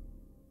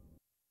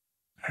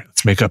 All right,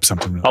 let's make up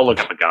something real I'll look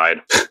up a guide,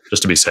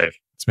 just to be safe.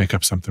 Let's make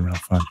up something real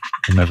fun.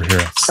 You'll never hear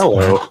us.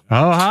 Hello. Oh,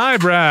 hi,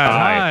 Brad.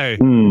 Hi.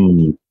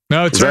 Hmm.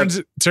 No, it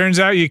turns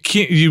out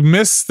you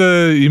missed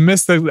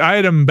the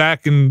item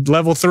back in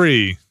level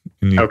 3.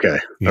 Okay.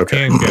 You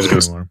can't get it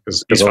anymore.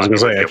 Because I was going to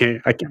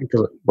say, I can't.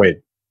 Wait.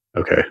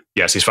 Okay.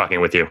 Yes, he's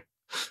fucking with you.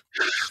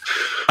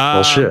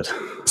 Well, shit.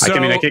 So,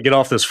 I can't get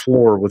off this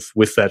floor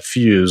with that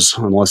fuse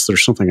unless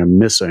there's something I'm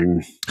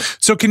missing.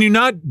 So can you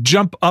not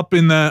jump up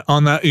on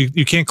that?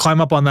 You can't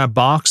climb up on that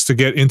box to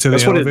get into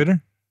the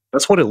elevator?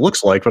 That's what it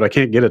looks like, but I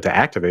can't get it to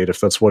activate if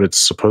that's what it's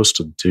supposed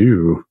to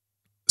do.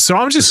 So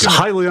I'm just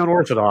highly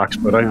unorthodox,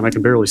 but I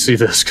can barely see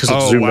this because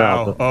it's zoomed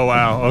out. Oh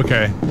wow!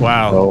 Okay,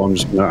 wow. So I'm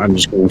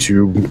just going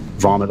to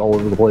vomit all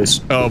over the place.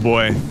 Oh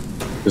boy!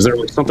 Is there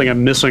like something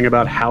I'm missing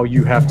about how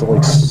you have to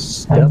like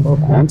step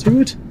up onto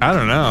it? I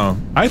don't know.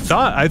 I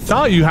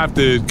thought you have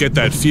to get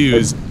that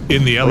fuse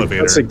in the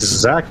elevator. That's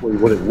exactly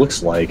what it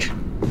looks like.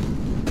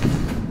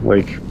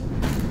 Like,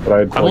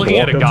 but I'm looking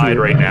at a guide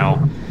right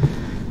now.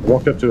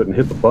 Walk up to it and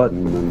hit the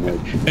button, and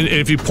like. And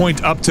if you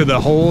point up to the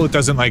hole, it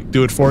doesn't like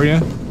do it for you.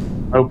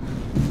 Oh.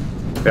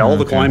 Yeah, all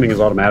the climbing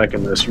is automatic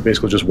in this. You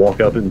basically just walk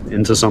up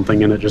into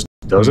something and it just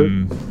does it.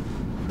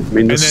 I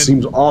mean, this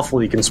seems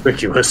awfully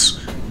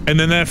conspicuous. And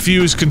then that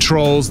fuse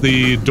controls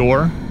the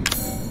door.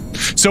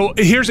 So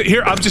here,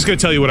 I'm just going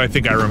to tell you what I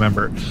think I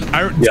remember.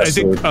 I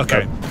think,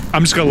 okay,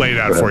 I'm just going to lay it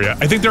out for you.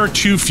 I think there are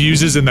 2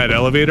 fuses in that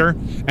elevator,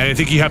 and I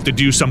think you have to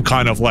do some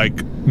kind of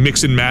like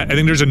mix and match. I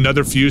think there's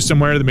another fuse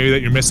somewhere that maybe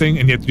that you're missing,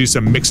 and you have to do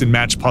some mix and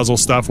match puzzle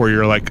stuff where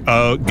you're like,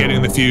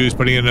 getting the fuse,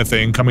 putting it in a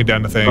thing, coming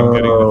down the thing,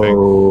 getting in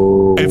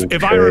the thing.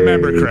 If I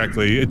remember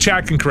correctly,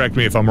 chat can correct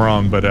me if I'm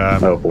wrong, but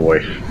oh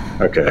boy.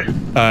 Okay.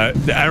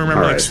 I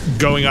remember like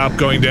going up,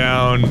 going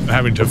down,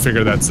 having to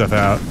figure that stuff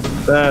out.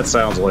 That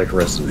sounds like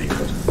Resident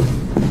Evil.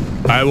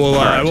 I will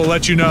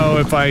let you know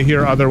if I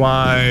hear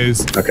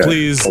otherwise. Okay.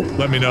 Please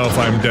let me know if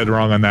I'm dead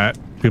wrong on that.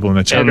 People in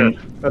the chat. And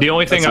the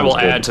only thing I will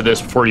add to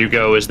this before you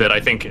go is that I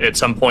think at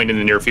some point in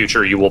the near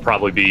future you will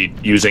probably be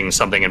using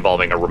something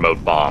involving a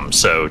remote bomb.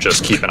 So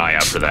just keep an eye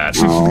out for that.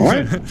 All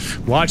right.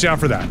 Watch out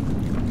for that.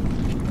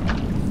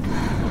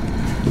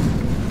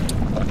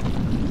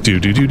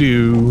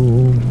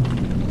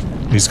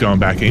 He's going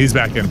back in. He's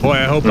back in. Boy,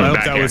 I hope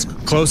that was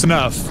close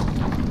enough.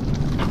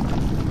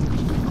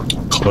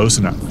 Close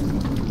enough.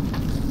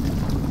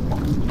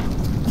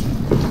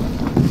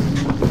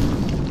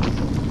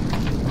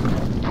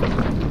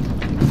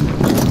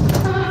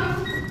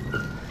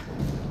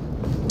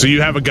 So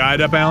you have a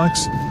guide up,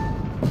 Alex?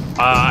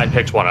 I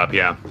picked one up,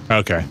 yeah.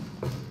 Okay.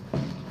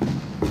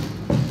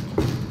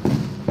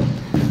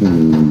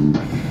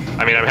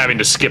 I mean, I'm having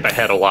to skip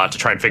ahead a lot to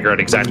try and figure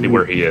out exactly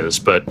where he is,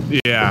 but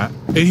yeah.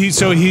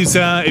 He's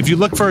if you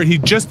look for, he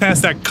just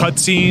passed that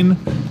cutscene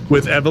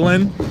with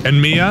Evelyn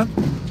and Mia,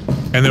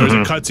 and there was a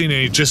cutscene,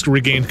 and he just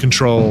regained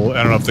control.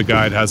 I don't know if the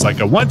guide has like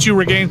once you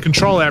regain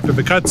control after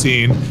the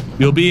cutscene,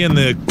 you'll be in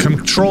the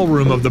control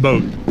room of the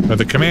boat, or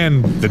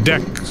the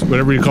deck,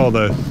 whatever you call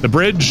the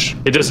bridge.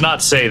 It does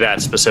not say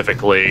that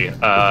specifically.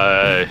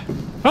 Oh,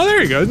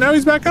 there you go. Now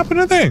he's back up in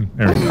the thing.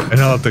 There we go. And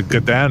he'll have to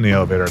get down the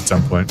elevator at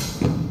some point.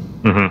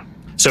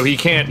 So he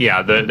can't.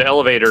 Yeah, the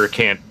elevator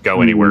can't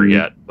go anywhere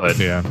yet. But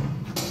yeah.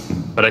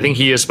 But I think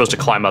he is supposed to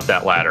climb up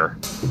that ladder.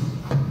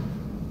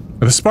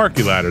 The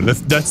Sparky ladder.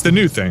 That's the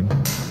new thing.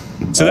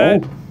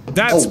 So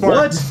that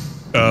spark. What?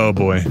 Oh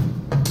boy.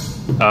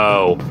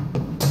 Oh.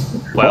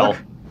 Well.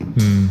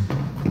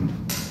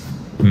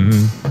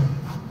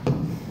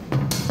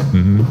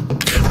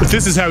 But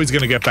this is how he's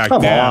going to get back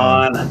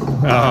down.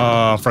 Come on.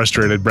 Oh,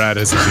 frustrated Brad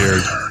has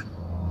appeared.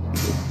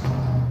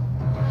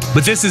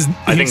 But this is.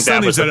 I think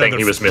that was the thing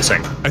he was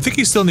missing. I think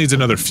he still needs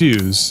another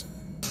fuse.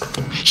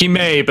 He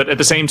may, but at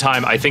the same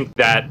time, I think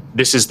that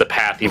this is the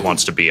path he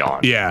wants to be on.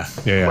 Yeah.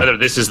 Whether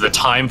this is the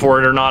time for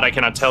it or not, I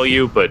cannot tell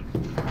you, but...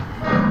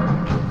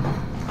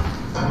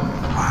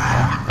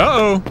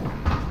 Uh-oh.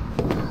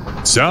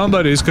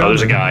 Somebody's coming. Oh,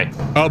 there's a guy.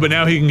 Oh, but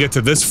now he can get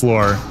to this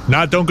floor.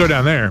 Don't go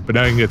down there, but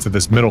now he can get to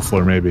this middle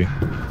floor, maybe.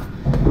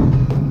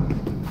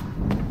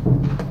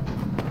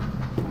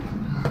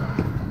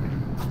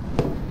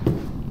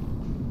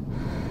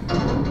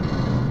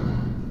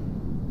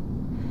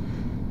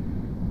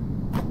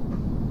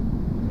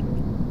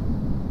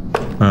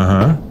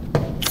 Uh-huh.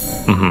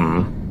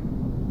 Mm-hmm.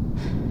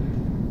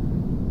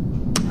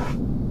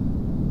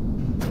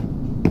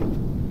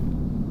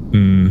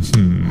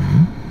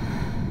 Mm-hmm.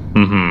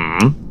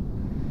 Mm-hmm.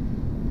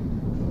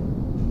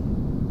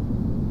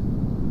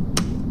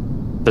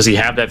 Does he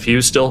have that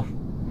fuse still?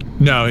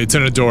 No, it's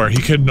in a door. He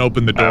couldn't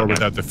open the door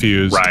without the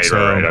fuse. Right,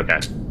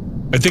 okay.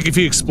 I think if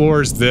he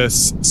explores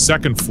this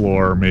second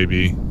floor,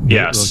 maybe.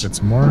 Yes. We'll get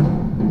some more.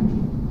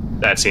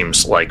 That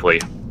seems likely.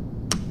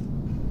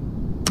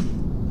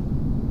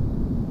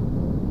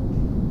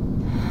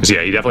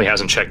 Yeah, he definitely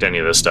hasn't checked any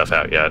of this stuff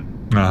out yet.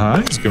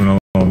 Uh-huh. He's giving a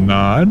little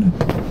nod.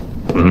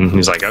 Mm-hmm.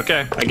 He's like,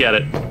 okay, I get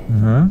it.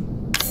 Uh-huh.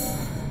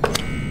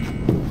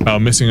 Oh,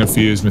 missing a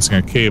fuse, missing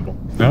a cable.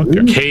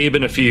 Okay. Cable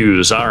and a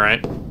fuse, all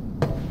right.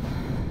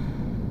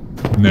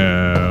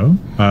 No.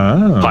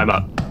 Oh. Climb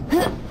up.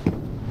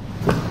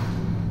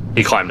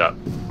 He climbed up.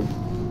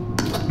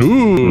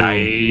 Ooh.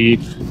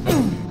 Knife.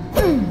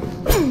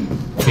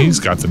 He's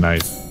got the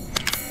knife.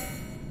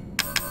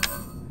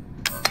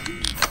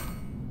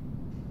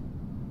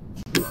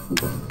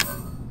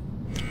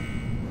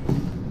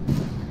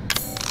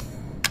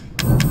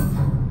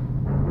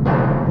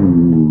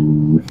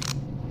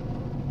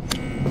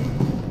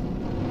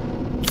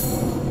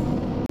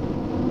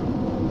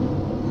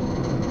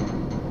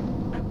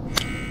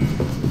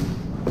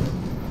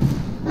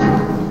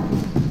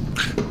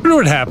 I wonder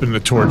what happened to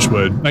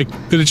Torchwood. Like,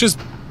 did it just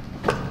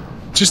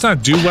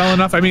not do well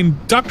enough? I mean,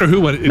 Doctor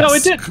Who,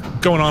 it did.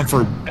 Going on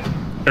for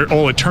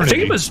all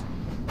eternity.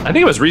 I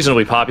think it was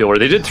reasonably popular.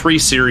 They did 3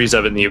 series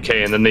of it in the UK,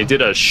 and then they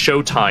did a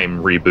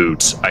Showtime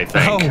reboot, I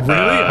think. Oh, really?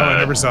 I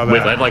never saw that.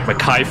 With like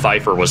Mekhi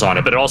Phifer was on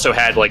it, but it also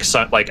had like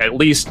at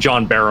least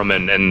John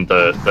Barrowman and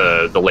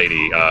the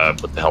lady.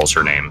 What the hell's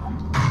her name?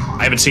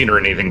 I haven't seen her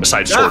in anything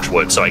besides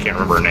Torchwood, so I can't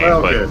remember her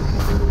name. But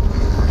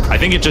I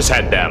think it just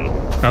had them.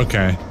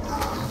 Okay.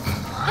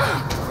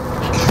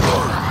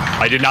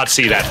 I did not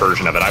see that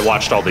version of it. I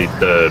watched all the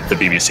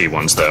BBC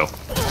ones though.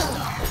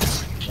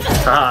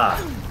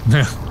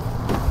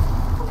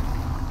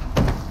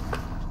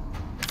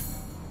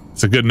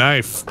 It's a good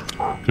knife.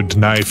 Good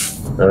knife.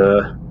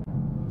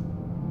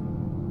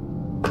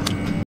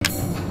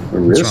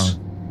 What's wrong?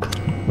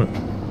 What?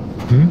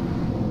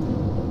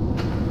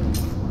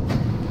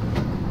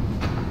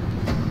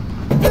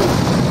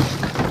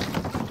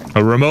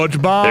 A remote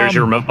bomb. There's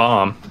your remote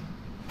bomb.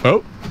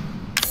 Oh.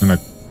 And a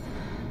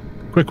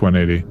quick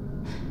 180.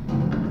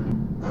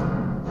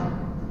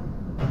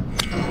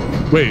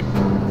 Wait.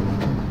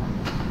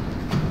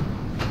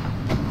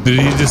 Did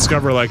he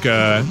discover like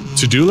a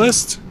to-do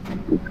list?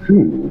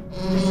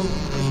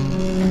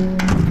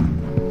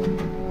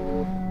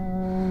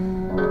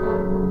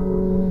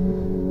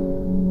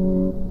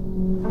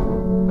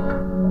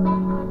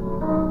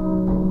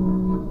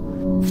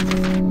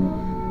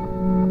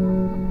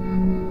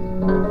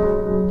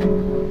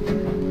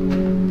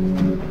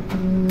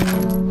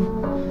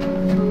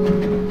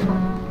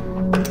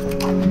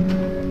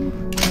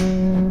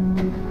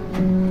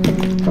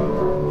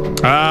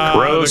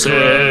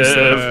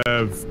 Corrosive.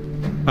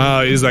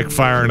 Oh, he's like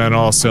firing on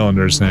all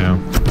cylinders now.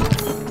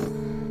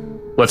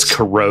 Let's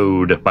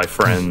corrode, my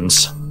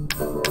friends.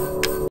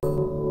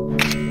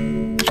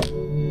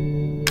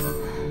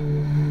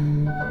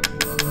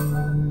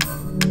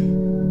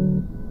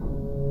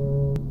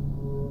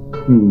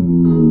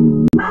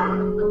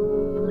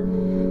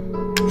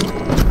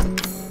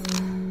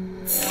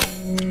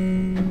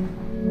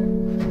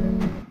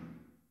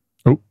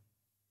 Oh.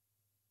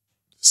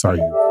 Saw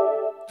you.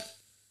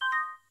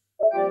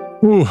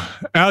 Ooh,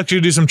 Alex, you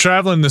do some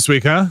traveling this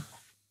week, huh?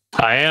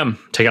 I am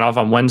taking off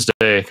on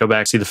Wednesday. Go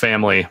back, see the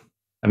family. I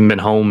haven't been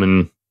home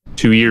in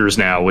 2 years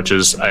now, which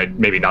is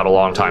maybe not a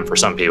long time for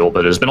some people,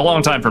 but it's been a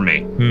long time for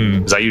me.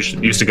 Because I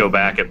used to go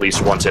back at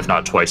least once, if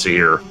not twice a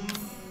year.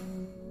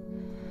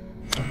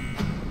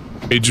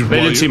 They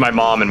did see my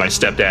mom and my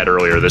stepdad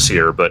earlier this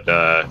year, but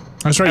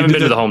that's right, I haven't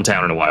been to the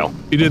hometown in a while.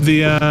 You did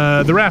the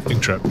rafting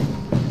trip.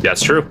 Yeah,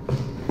 that's true.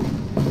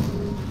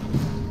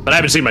 But I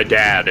haven't seen my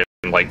dad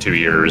in like 2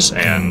 years,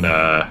 and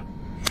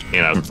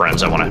you know,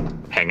 friends I want to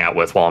hang out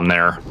with while I'm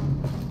there.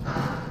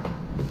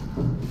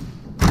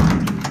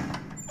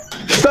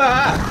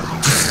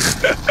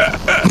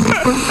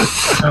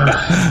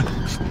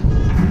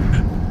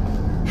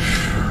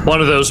 One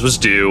of those was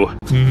due.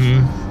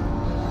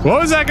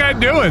 What was that guy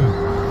doing?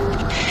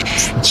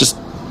 Just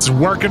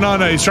working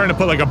on he's trying to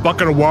put like a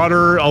bucket of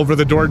water over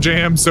the door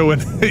jamb so when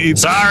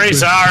sorry,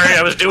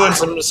 I was doing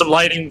some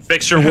lighting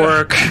fixture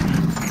work.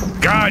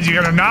 God, you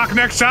gonna knock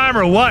next time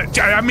or what?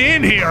 I'm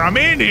in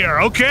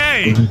here.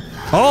 Okay.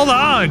 Hold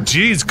on.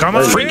 Jeez, come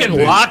on.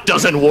 Freaking lock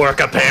doesn't work,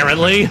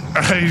 apparently.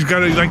 He's got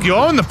to, like, you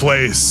own the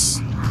place.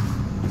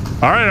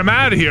 All right, I'm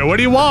out of here. What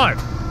do you want?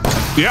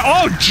 Yeah.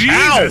 Oh,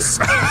 Jesus.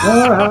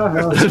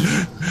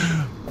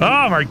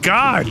 Oh, my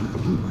God.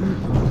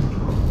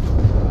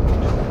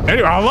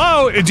 Anyway,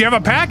 hello? Do you have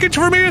a package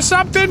for me or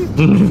something?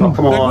 Oh,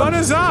 come on. Like, what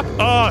is up?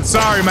 Oh,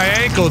 sorry, my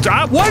ankle.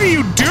 What are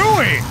you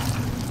doing?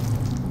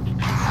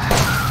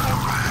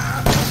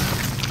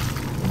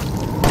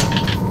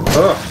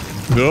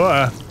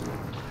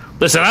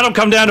 Listen, I don't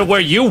come down to where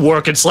you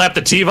work and slap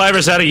the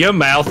T-virus out of your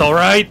mouth, all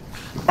right?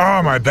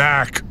 Oh, my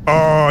back.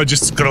 Oh,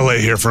 just gonna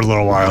lay here for a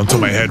little while until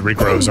my head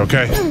regrows,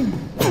 okay?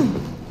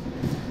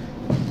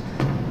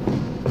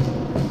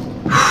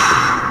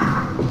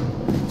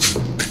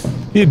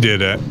 You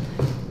did it.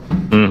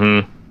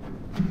 Mm-hmm.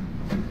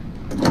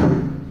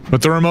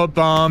 Put the remote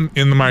bomb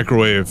in the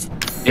microwave.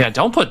 Yeah,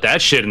 don't put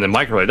that shit in the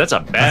microwave. That's a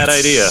bad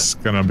idea. It's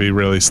gonna be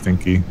really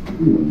stinky.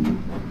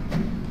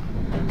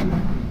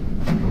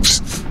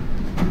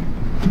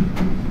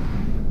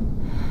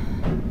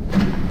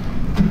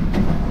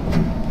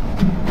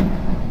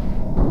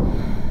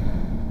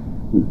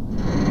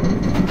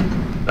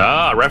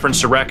 Ah,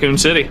 reference to Raccoon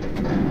City.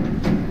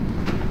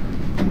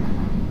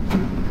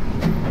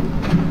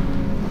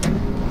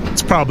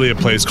 It's probably a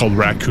place called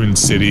Raccoon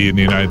City in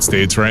the United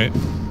States, right?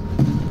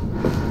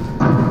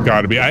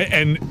 Gotta be.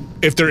 And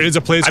if there is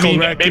a place called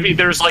Raccoon, maybe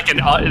there's like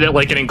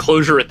an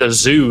enclosure at the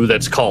zoo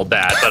that's called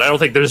that, but I don't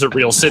think there's a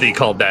real city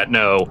called that.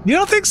 No. You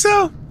don't think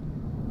so?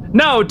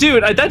 No,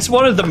 dude. That's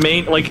one of the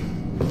main, like,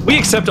 we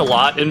accept a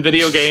lot in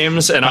video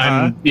games, and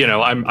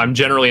I'm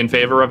generally in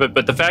favor of it.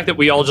 But the fact that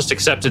we all just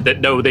accepted that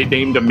no, they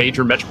named a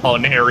major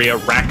metropolitan area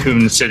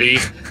Raccoon City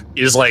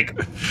is like,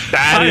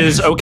 that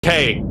is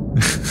okay.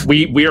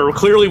 We are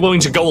clearly willing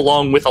to go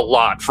along with a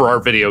lot for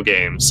our video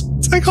games.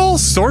 It's like all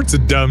sorts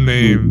of dumb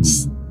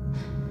names.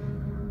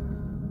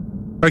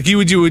 Like you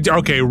would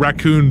okay,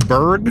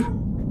 Raccoonburg,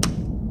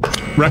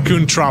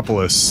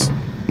 Raccoontropolis.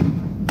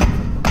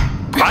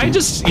 I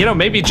just,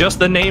 maybe just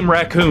the name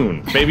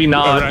Raccoon. Maybe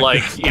not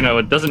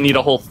it doesn't need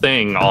a whole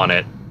thing on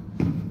it.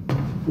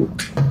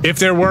 If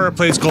there were a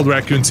place called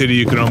Raccoon City,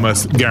 you can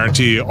almost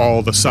guarantee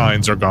all the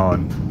signs are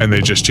gone and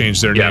they just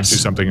changed their name to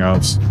something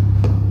else.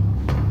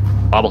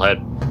 Bobblehead.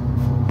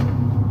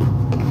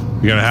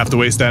 You're gonna have to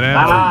waste that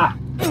ammo.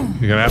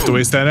 You're gonna have to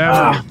waste that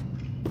ammo.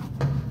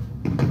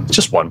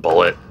 Just one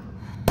bullet.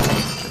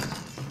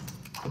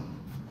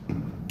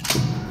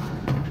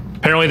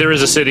 Apparently there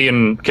is a city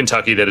in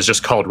Kentucky that is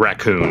just called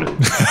Raccoon.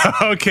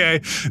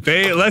 Okay.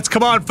 Let's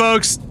come on,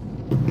 folks.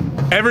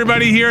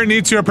 Everybody here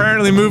needs to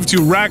apparently move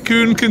to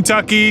Raccoon,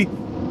 Kentucky.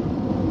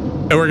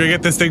 And we're gonna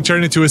get this thing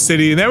turned into a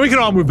city, and then we can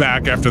all move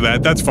back after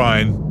that. That's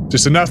fine.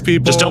 Just enough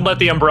people. Just don't let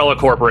the Umbrella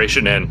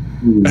Corporation in.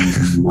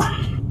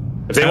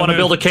 If they want to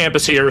build a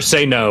campus here,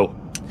 say no.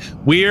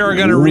 We are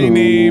going to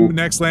rename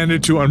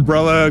Nextlander to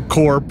Umbrella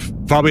Corp.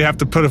 Probably have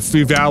to put a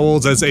few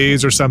vowels as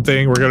A's or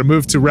something. We're going to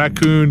move to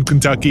Raccoon,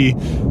 Kentucky.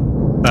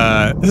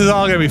 This is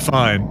all going to be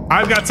fine.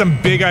 I've got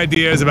some big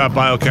ideas about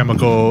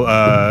biochemical,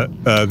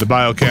 the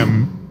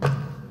biochem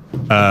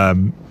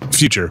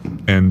future.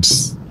 And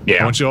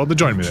I want you all to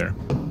join me there.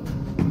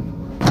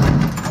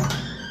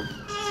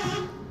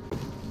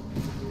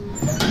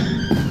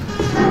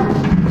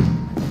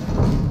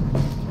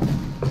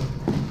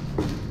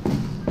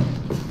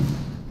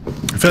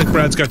 I feel like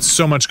Brad's got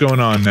so much going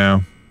on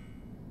now.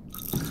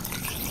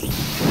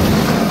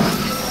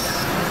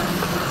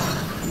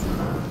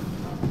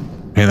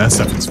 Man, that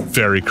stuff is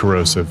very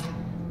corrosive.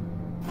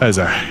 That is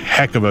a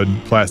heck of a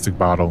plastic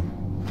bottle.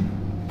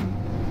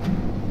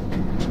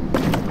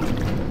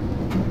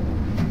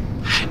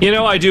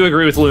 I do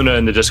agree with Luna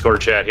in the Discord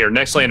chat here.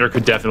 Nextlander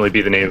could definitely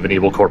be the name of an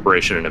evil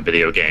corporation in a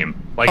video game.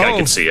 Like, I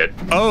can see it.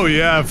 Oh,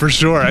 yeah, for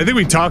sure. I think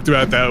we talked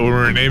about that when we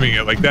were naming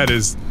it. Like, that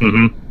is...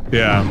 Mm-hmm.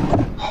 Yeah.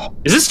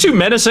 Is this too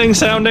menacing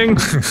sounding?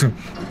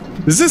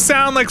 Does this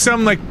sound like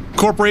some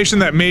corporation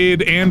that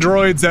made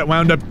androids that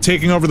wound up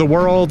taking over the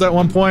world at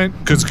one point?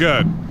 Because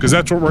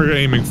that's what we're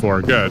aiming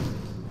for. Good.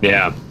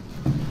 Yeah.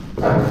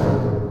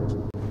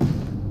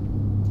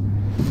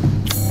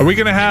 Are we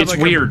gonna have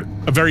weird.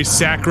 A very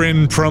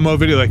saccharine promo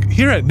video like,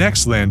 here at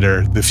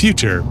Nextlander, the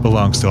future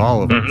belongs to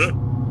all of us?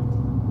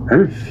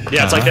 Mm-hmm.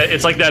 Yeah,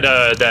 it's like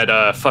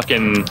that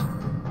fucking.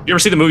 You ever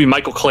see the movie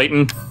Michael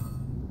Clayton?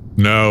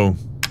 No.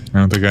 I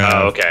don't think I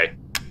have. Oh, okay.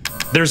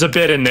 There's a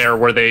bit in there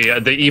where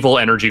the evil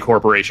energy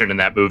corporation in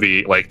that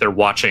movie, like, they're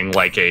watching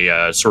like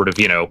a sort of,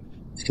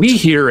 we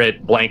here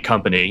at blank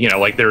company,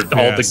 like they're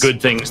all the good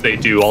things they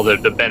do, all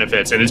the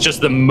benefits, and it's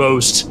just the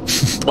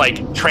most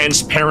like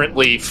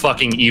transparently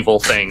fucking evil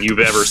thing you've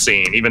ever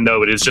seen, even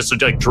though it is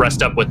just like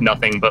dressed up with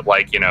nothing but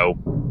like,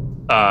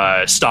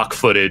 stock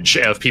footage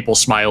of people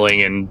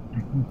smiling and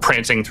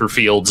prancing through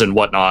fields and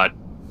whatnot,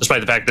 despite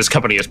the fact this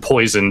company has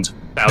poisoned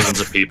thousands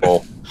of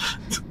people.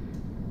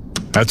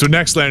 That's what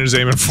Nextlander's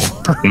aiming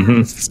for.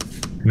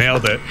 Mm-hmm.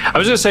 Nailed it. I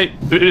was going to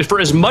say, for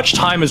as much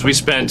time as we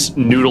spent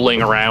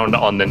noodling around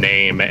on the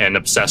name and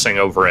obsessing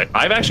over it,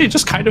 I've actually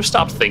just kind of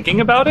stopped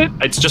thinking about it.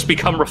 It's just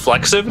become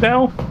reflexive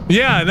now.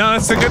 Yeah, no,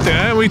 that's a good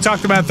thing. We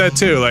talked about that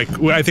too. Like,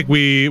 I think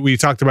we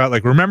talked about,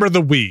 like, remember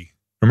the Wii.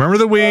 Remember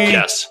the Wii?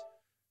 Yes.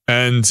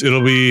 And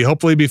it'll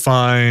hopefully be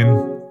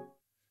fine.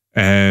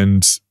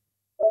 And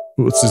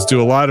let's just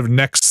do a lot of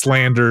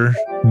Nextlander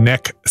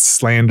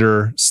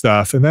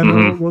stuff, and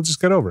then we'll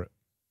just get over it.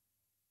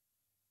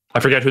 I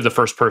forget who the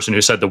first person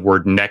who said the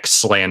word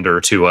Nextlander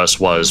to us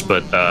was,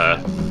 but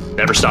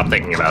never stopped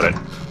thinking about it.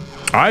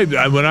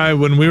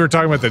 When we were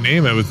talking about the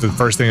name, it was the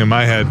first thing in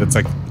my head. That's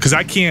like, because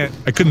I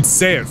couldn't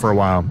say it for a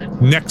while.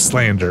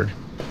 Nextlander.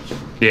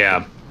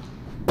 Yeah.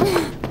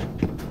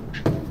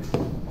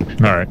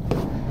 All right.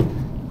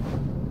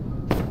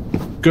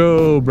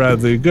 Go,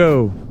 Bradley,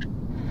 go.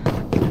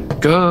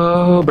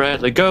 Go,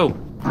 Bradley, go.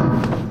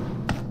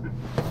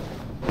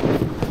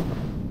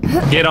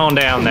 Get on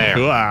down there.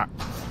 Uah.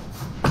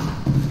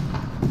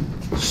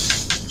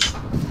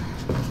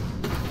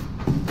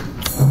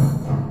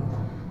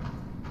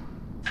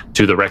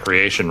 To the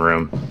recreation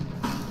room.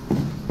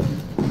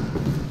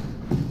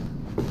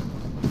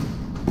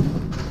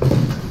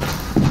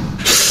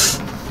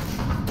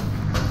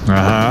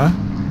 Uh-huh.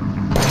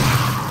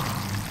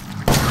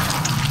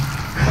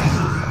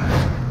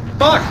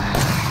 Fuck!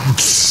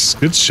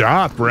 Good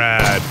shot,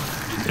 Brad.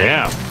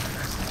 Yeah.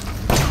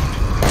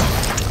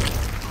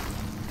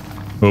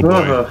 Oh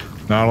boy.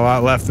 Not a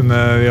lot left in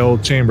the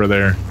old chamber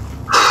there.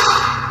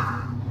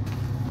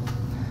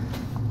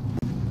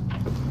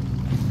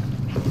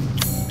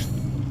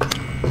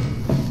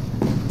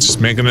 Just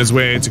making his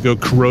way to go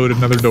corrode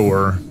another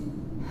door.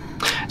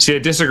 See, I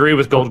disagree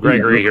with Gold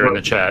Gregory here in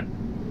the chat.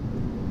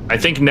 I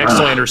think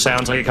Nextlander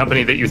sounds like a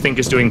company that you think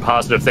is doing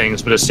positive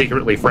things, but is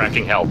secretly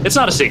fracking hell. It's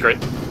not a secret.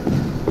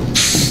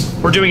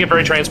 We're doing it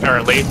very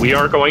transparently. We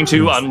are going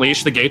to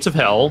unleash the gates of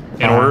hell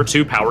in order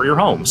to power your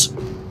homes.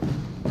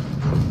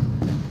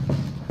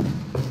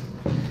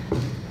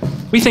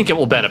 We think it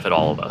will benefit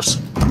all of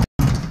us.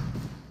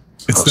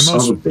 It's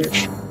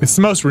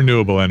the most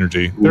renewable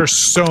energy. There are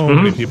so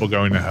many people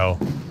going to hell.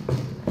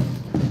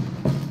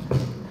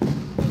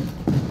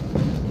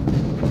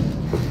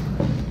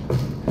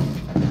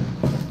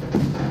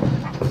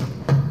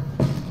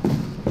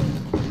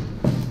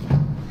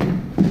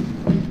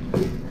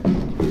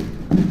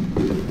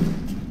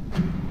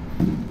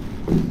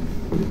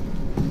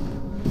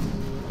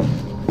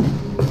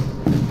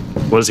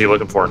 What is he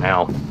looking for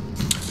now?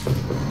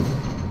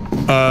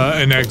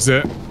 An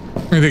exit.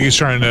 I think he's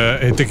trying to.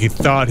 I think he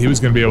thought he was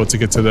going to be able to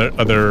get to the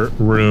other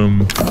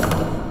room.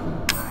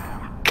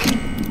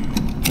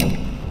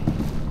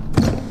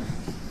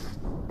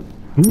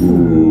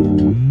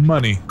 Ooh,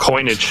 money.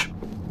 Coinage.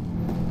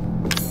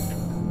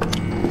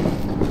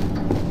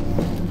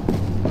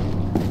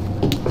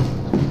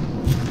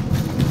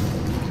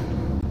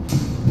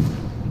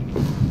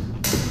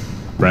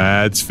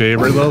 Brad's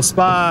favorite little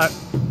spot.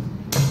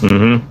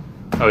 Mm-hmm.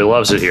 Oh, he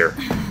loves it here.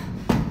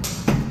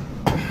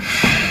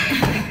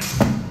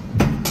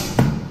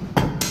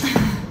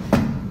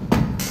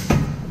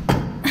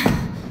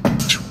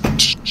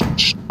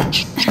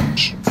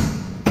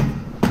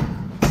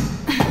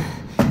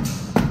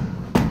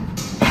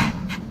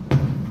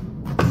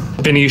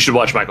 Vinny, you should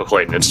watch Michael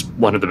Clayton. It's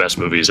one of the best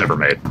movies ever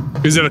made.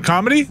 Is it a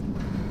comedy?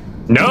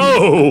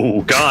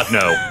 No! God,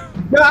 no.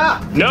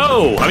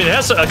 No! I mean, it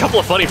has a couple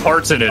of funny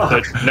parts in it,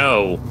 but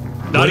no.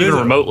 Not even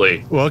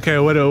remotely. Well, okay,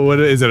 what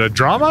is it, a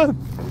drama?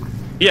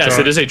 Yes,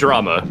 it is a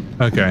drama.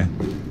 Okay.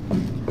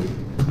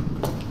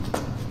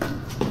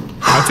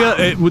 I feel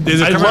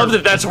I love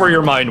that that's where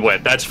your mind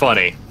went. That's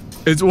funny.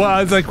 It's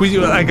I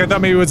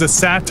thought maybe it was a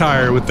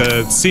satire with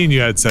the scene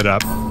you had set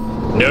up.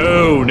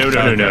 No.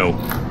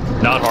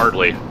 Not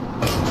hardly.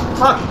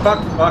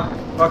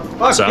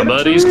 Fuck.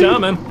 Somebody's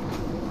coming.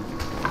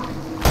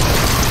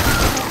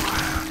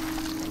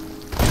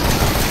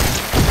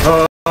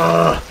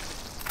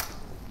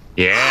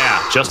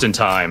 Yeah, just in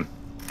time.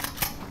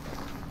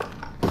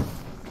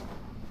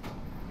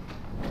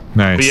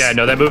 Nice. But yeah,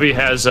 no, that movie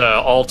has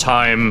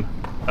all-time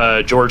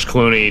George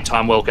Clooney,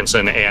 Tom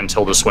Wilkinson, and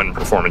Tilda Swinton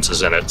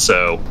performances in it,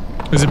 so...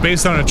 Is it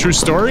based on a true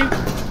story?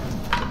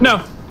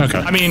 No. Okay.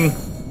 I mean,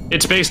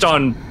 it's based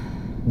on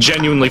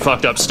genuinely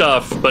fucked up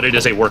stuff, but it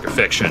is a work of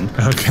fiction.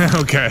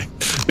 Okay.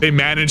 They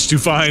managed to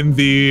find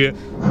the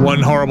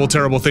one horrible,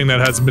 terrible thing that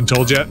hasn't been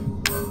told yet?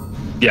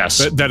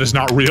 Yes. That is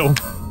not real?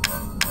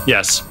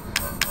 Yes.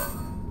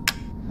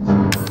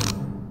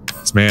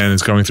 This man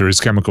is going through his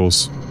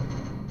chemicals.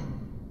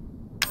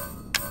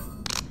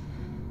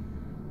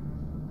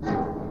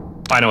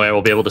 Finally, I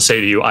will be able to say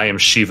to you, I am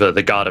Shiva,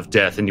 the god of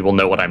death, and you will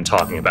know what I'm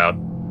talking about.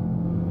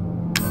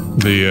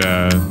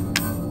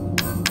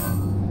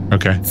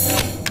 Okay.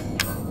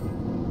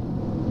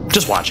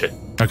 Just watch it.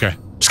 Okay.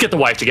 Just get the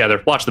wife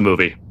together. Watch the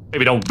movie.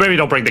 Maybe don't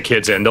bring the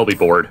kids in. They'll be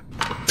bored.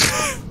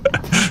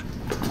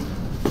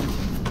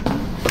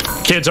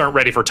 Kids aren't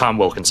ready for Tom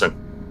Wilkinson.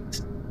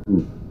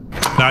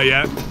 Not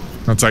yet.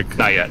 That's like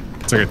not yet.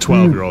 It's like a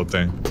 12-year-old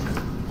thing.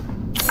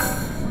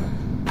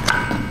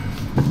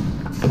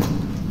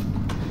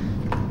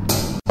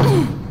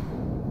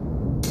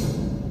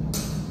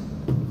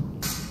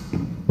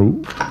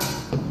 Ooh.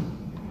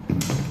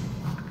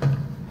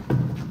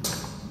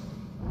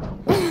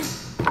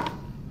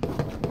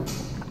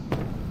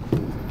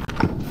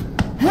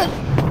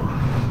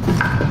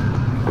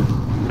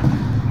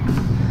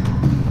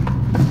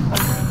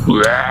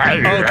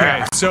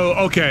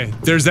 Okay,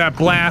 there's that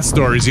blast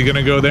door. Is he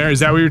gonna go there? Is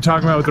that what you're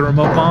talking about with the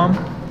remote bomb?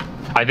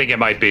 I think it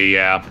might be,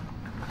 yeah.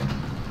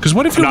 Because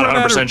what if you not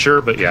 100%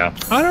 sure, but yeah.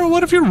 I don't know.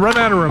 What if you run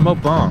out of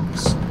remote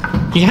bombs?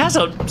 He has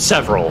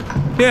several.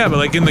 Yeah, but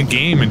like in the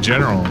game in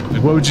general,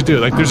 like what would you do?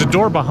 Like there's a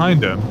door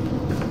behind him.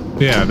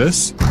 Yeah,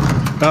 this.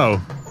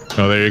 Oh,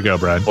 there you go,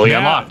 Brad. Well, he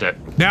unlocked it.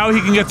 Now he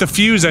can get the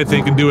fuse, I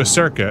think, and do a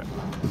circuit.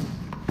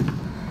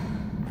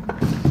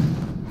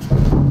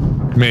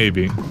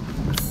 Maybe.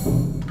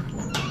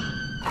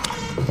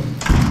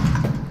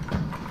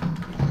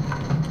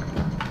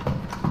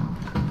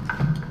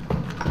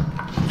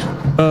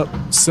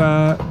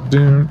 Upside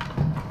down.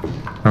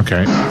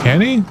 Okay, can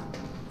he?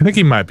 I think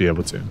he might be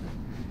able to.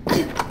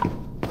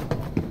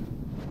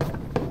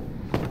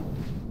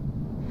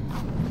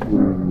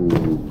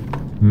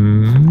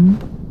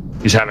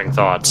 He's having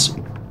thoughts.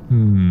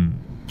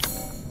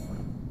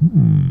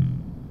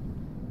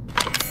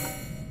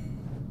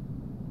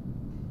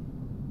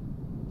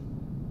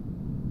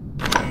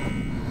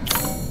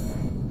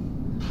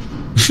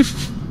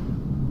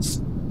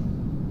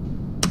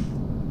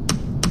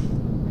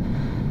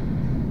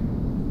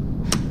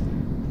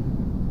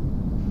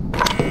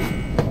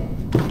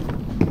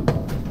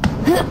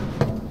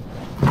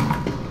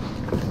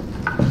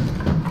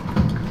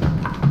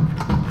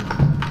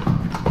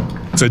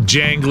 It's a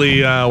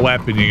jangly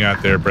weapon you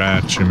got there,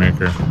 Brad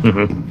Shoemaker.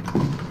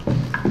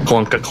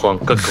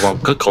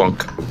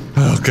 Clunk-a-clunk-a-clunk-a-clunk.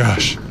 Oh,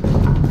 gosh.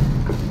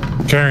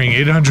 Carrying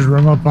 800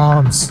 remote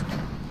bombs.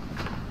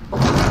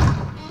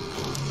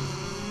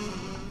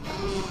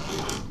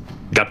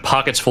 Got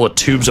pockets full of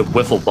tubes of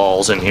wiffle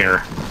balls in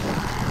here.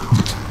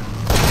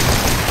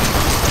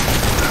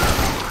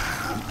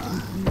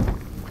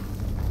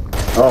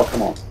 Oh,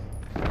 come on.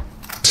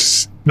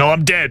 No,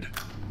 I'm dead.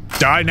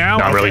 Die now?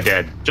 Not really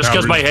dead. Just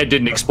because my head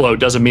didn't explode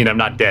doesn't mean I'm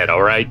not dead,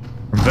 all right?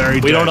 I'm very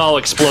dead. We don't all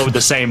explode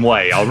the same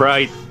way, all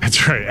right?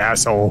 That's right,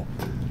 asshole.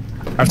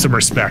 Have some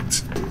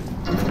respect.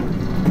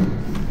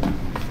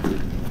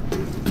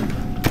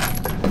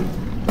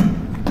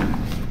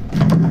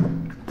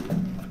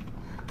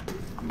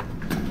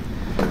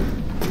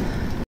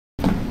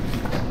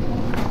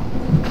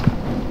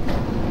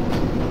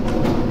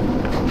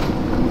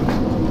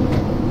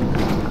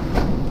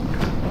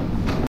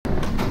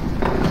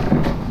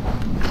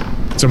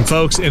 Some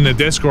folks in the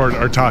Discord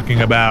are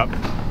talking about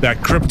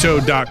that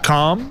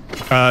crypto.com,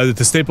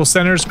 the Staples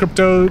Center's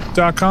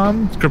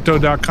crypto.com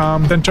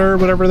center,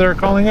 whatever they're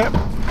calling it.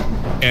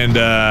 And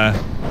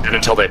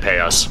until they pay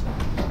us.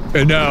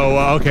 No,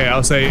 okay,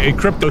 I'll say a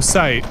crypto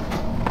site.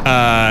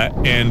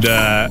 And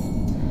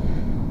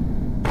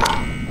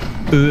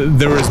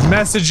there was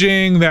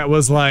messaging that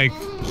was like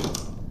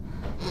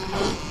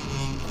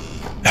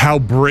how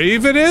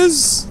brave it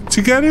is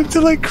to get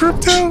into like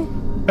crypto.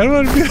 I don't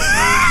want to be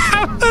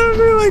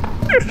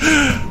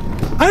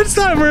that's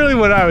not really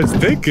what I was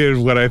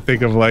thinking when I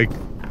think of like,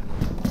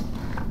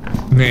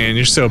 man,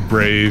 you're so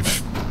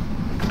brave.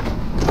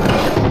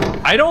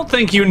 I don't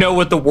think you know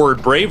what the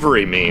word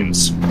bravery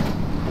means.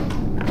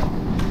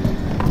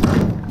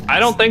 I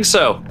don't think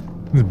so.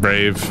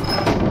 Brave.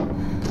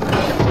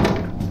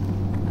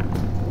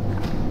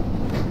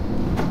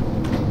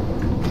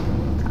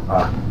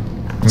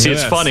 See,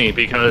 it's funny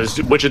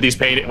because which of these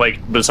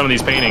some of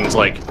these paintings,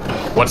 like,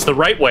 what's the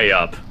right way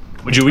up?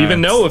 Would you even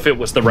know if it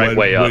was the right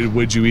way up?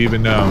 Would you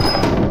even know?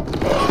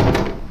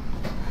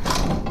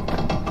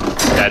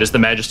 That is the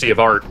majesty of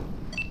art.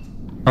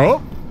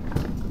 Oh,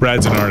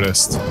 Brad's an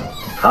artist.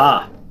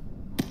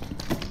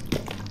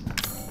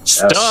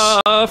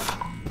 Stuff.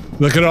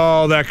 Look at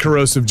all that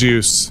corrosive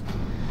juice.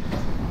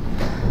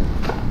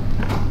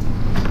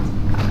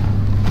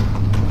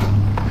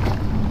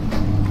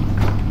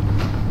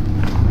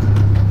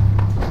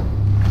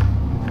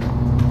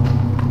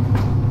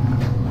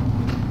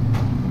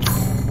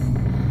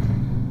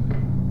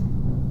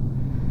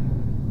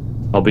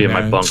 I'll be in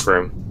my bunk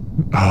room.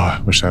 Oh,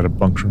 I wish I had a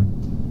bunk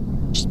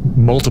room. Just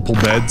multiple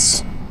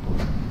beds.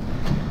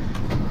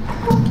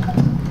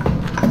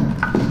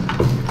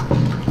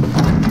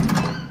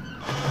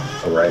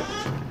 All right.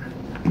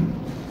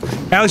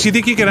 Alex, you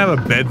think you can have a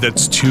bed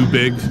that's too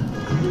big? Is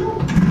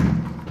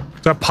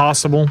that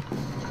possible?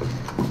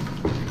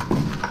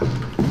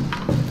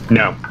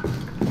 No.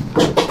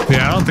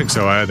 Yeah, I don't think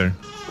so either.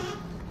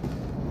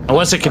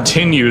 Unless it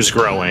continues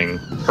growing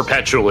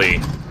perpetually,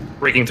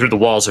 breaking through the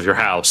walls of your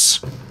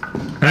house.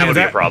 That would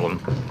be a problem.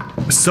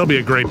 It'd still be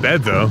a great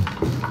bed, though.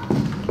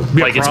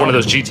 Like it's one of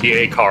those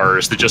GTA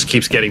cars that just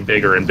keeps getting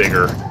bigger and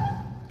bigger.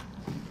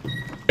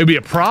 It'd be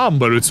a problem,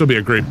 but it would still be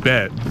a great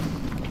bed.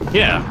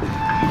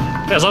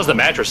 Yeah. As long as the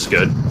mattress is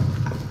good.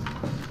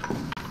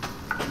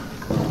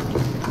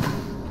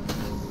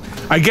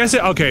 I guess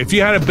okay, if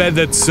you had a bed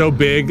that's so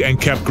big and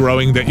kept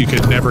growing that you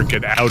could never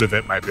get out of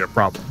it, might be a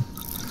problem.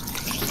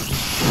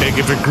 like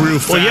if it grew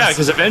fast. Well, yeah,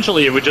 because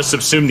eventually it would just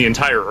subsume the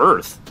entire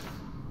Earth.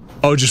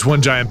 Oh, just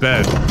one giant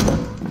bed.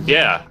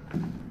 Yeah.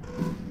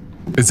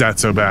 Is that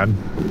so bad?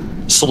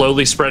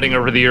 Slowly spreading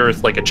over the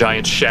Earth like a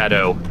giant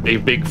shadow, a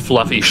big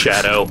fluffy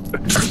shadow.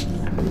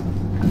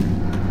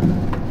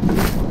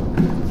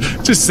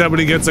 Just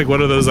somebody gets like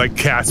one of those like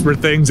Casper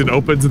things and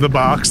opens the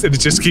box and it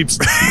just keeps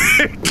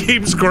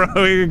keeps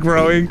growing and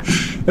growing.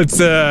 It's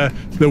the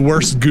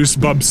worst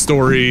Goosebumps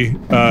story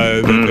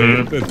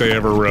that they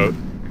ever wrote.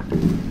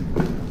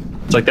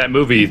 It's like that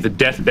movie, The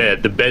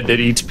Deathbed, the bed that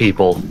eats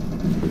people.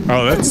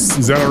 Oh,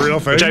 is that a real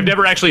thing? Which I've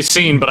never actually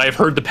seen, but I've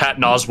heard the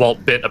Patton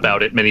Oswalt bit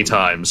about it many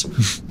times.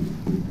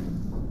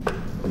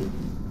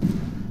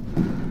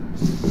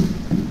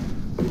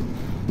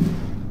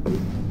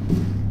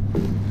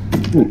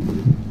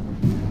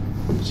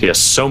 He has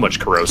so much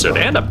corrosive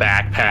and a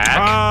backpack.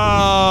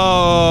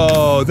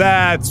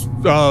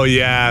 Oh,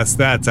 yes,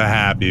 that's a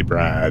happy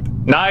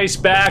Brad. Nice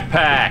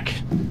backpack.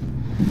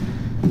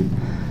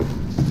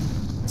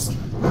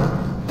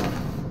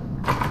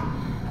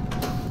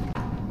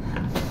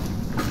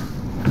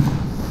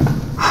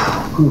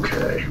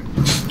 Okay.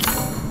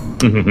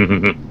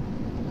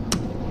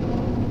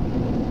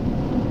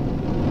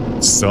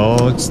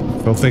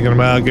 Still thinking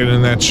about getting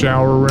in that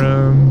shower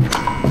room.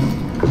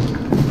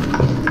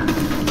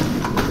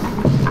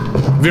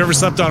 Have you ever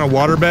slept on a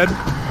waterbed?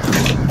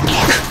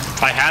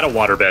 I had a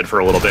waterbed for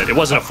a little bit. It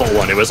wasn't a full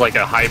one. It was like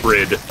a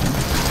hybrid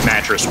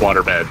mattress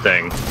waterbed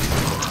thing.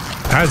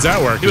 How does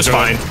that work? It was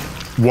fine.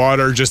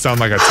 Water just on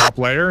like a top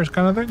layer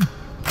kind of thing?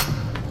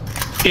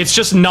 It's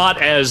just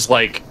not as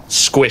like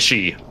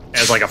squishy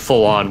as like a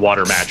full-on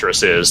water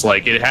mattress is.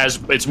 Like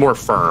it's more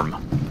firm.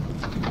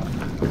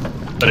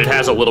 But it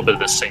has a little bit of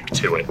the sink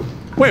to it.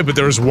 Wait, but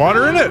there was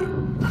water in it?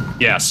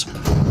 Yes.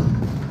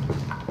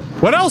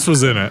 What else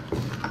was in it?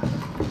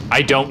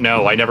 I don't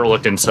know. I never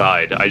looked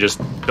inside. I just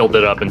filled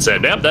it up and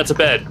said, yep, that's a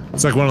bed.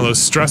 It's like one of those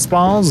stress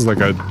balls, like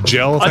a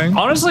gel thing?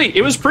 Honestly,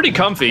 it was pretty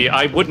comfy.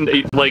 I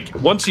wouldn't, like,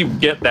 once you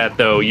get that,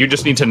 though, you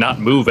just need to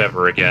not move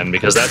ever again,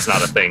 because that's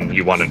not a thing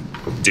you want to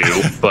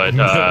do. But,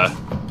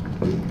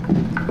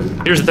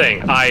 here's the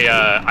thing.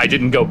 I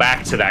didn't go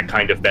back to that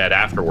kind of bed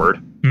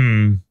afterward.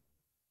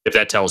 If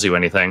that tells you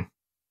anything.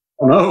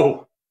 Oh,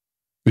 no.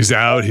 He's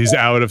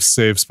out of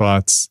save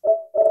spots.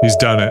 He's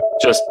done it.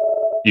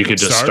 You could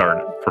just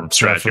start from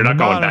scratch. You're not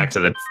going back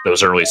to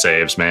those early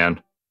saves, man.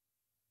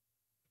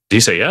 Did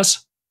you say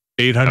yes?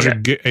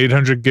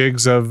 800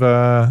 gigs of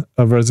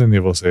Resident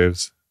Evil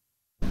saves.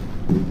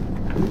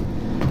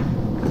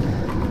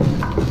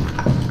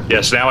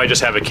 Yes, now I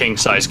just have a king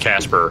size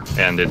Casper,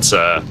 and it's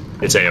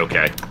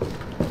a-okay.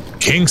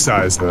 King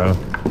size though.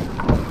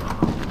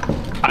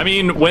 I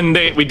mean, when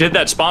we did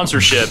that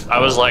sponsorship, I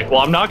was like,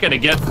 well, I'm not going to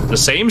get the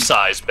same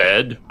size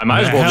bed. I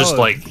might as well just,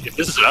 like, if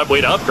this is a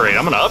way to upgrade,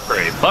 I'm going to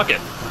upgrade. Fuck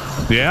it.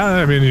 Yeah,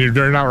 I mean,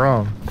 you're not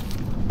wrong.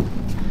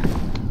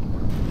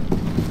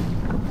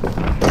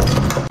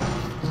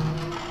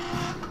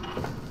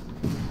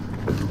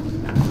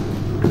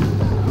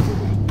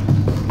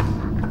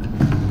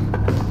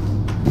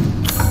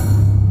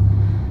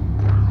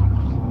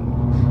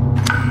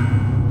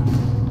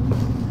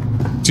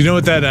 Do you know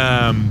what that,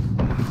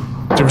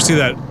 did you ever see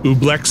that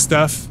Oobleck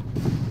stuff?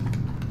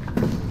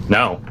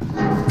 No.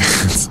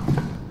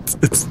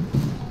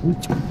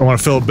 I want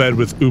to fill a bed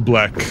with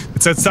Oobleck.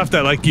 It's that stuff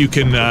that like you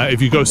can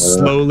if you go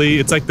slowly.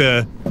 It's like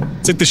the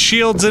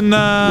shields in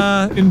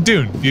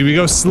Dune. You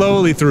go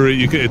slowly through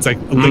it. It's like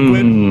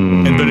liquid.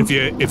 But if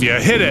you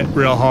hit it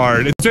real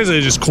hard, it's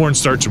basically just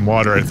cornstarch and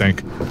water. I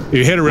think if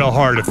you hit it real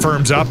hard, it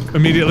firms up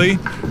immediately.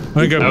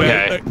 Make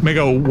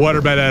a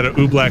water bed out of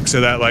Oobleck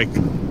so that like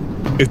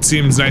it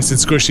seems nice and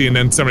squishy, and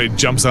then somebody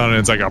jumps on it and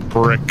it's like a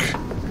brick.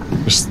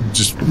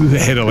 Just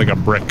hit it like a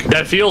brick.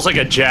 That feels like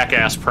a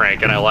jackass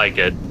prank, and I like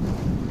it.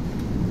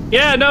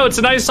 Yeah, no, it's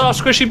a nice,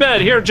 soft, squishy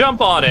bed. Here, jump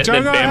on it.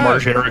 Then Bam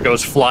Margera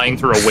goes flying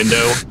through a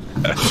window.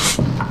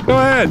 Go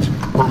ahead.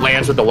 Or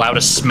lands with the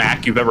loudest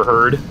smack you've ever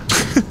heard.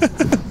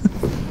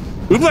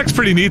 Oobleck's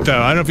pretty neat,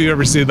 though. I don't know if you've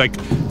ever seen, like,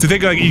 to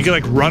think, like, you can,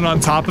 like, run on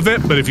top of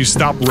it, but if you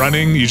stop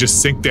running, you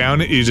just sink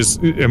down, you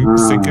just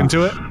sink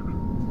into it.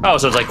 Oh,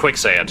 so it's like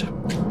quicksand.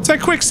 It's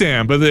like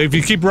quicksand, but if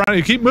you keep running,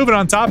 you keep moving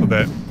on top of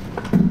it.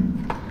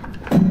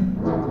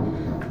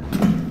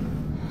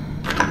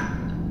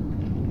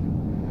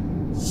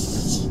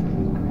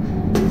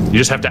 You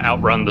just have to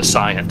outrun the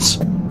science.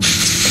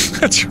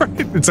 That's right.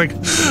 It's like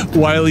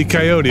Wile E.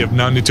 Coyote of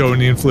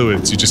non-Newtonian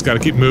fluids. You just got to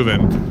keep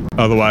moving.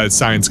 Otherwise,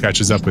 science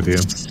catches up with you.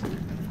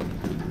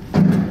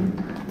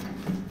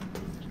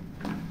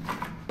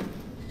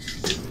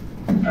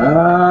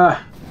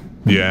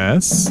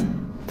 Yes?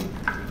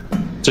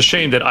 It's a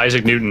shame that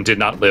Isaac Newton did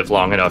not live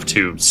long enough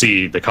to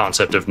see the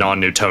concept of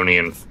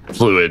non-Newtonian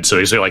fluid. So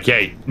he's like,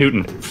 hey,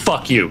 Newton,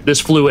 fuck you.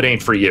 This fluid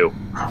ain't for you.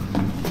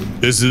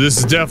 This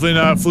is definitely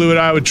not fluid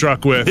I would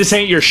truck with. This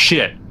ain't your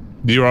shit.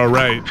 You are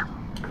right.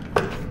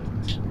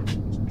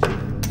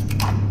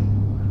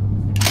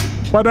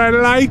 But I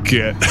like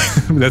it.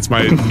 That's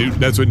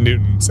what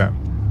Newton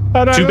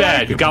sounds. Too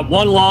bad. You've got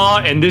one law,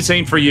 and this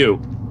ain't for you.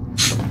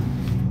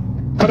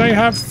 But I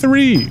have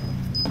 3.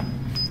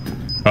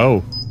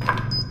 Oh.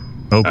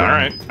 All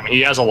right. I mean,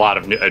 he has a lot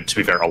of, to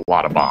be fair, a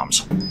lot of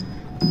bombs.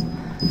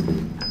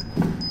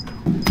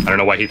 I don't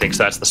know why he thinks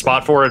that's the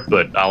spot for it,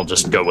 but I'll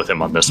just go with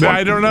him on this one.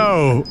 I don't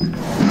know.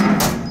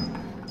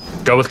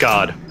 Go with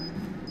God.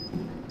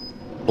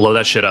 Blow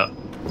that shit up.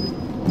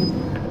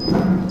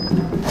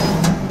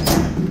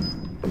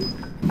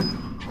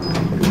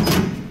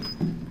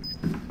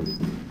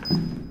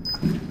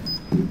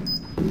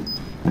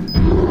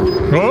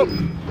 Oh.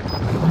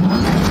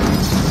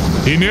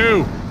 He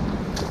knew.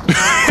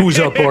 Who's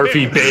a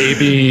barfy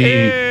baby?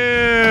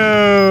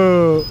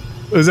 Ew.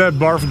 Is that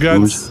barf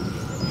guts?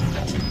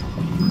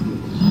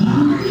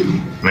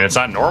 I mean, it's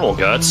not normal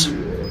guts.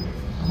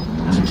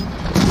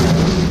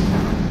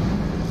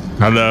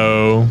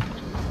 Hello.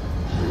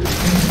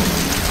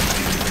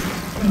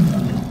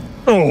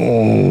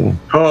 Oh.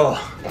 Oh.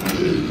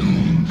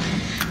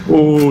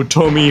 Oh,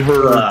 tummy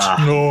hurt.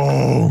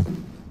 No.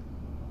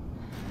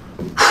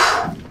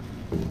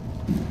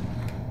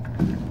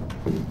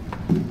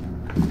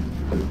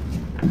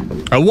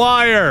 A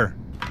wire.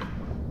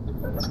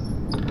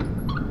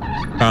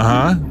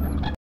 Uh-huh.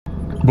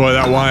 Boy,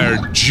 that wire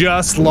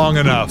just long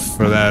enough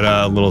for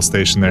that little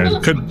station there.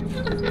 Could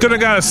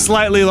have got a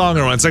slightly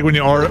longer one. It's like when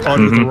you order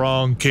the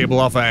wrong cable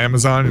off of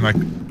Amazon. You're like,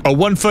 a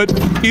 1-foot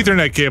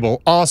Ethernet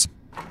cable. Awesome.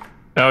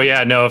 Oh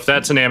yeah, no, if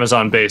that's an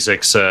Amazon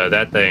Basics,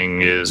 that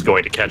thing is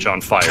going to catch on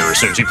fire as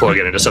soon as you plug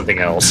it into something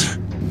else.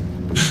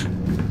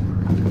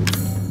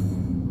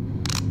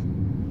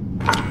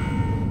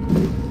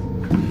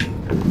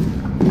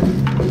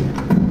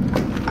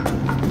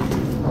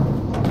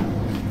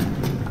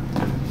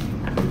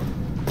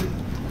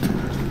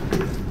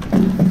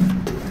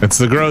 It's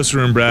the gross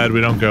room, Brad.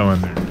 We don't go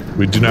in there.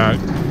 We do not.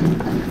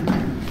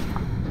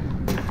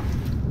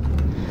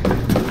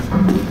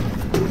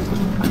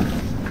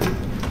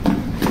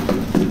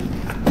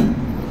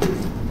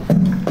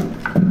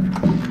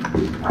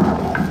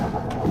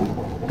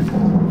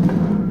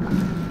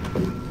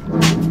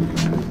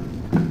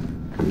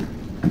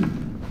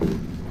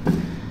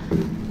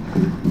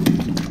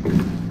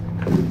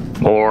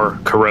 More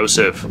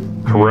corrosive.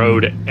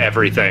 Corrode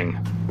everything.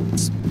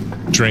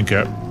 Drink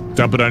it.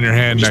 Dump it on your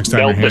hand next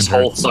time your hand melt this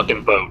whole hurts.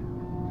 fucking boat.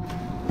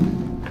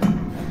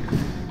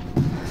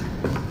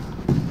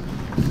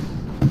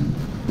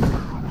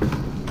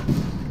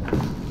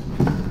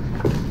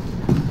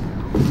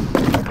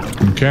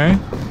 Okay.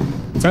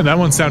 That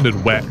one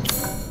sounded wet.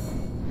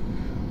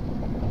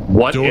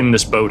 What in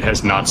this boat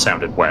has not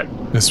sounded wet?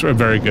 That's a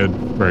very good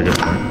point.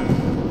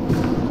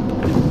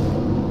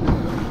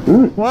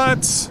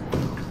 What?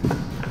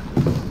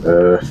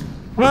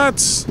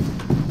 What?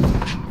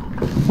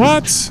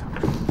 What?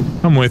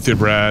 I'm with you,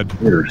 Brad.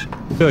 Weird.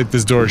 I feel like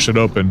this door should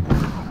open.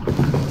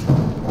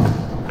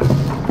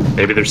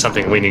 Maybe there's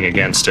something leaning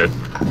against it.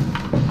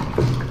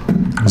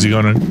 Is he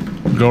gonna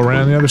go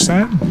around the other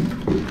side?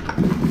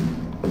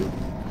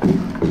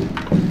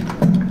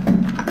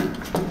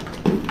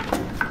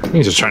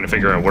 He's just trying to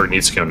figure out where it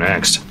needs to go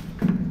next.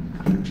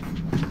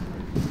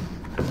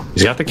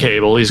 He's got the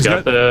cable. He's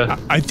got the.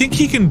 I think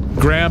he can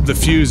grab the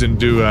fuse and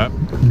do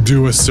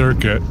a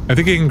circuit. I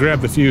think he can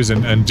grab the fuse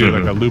and do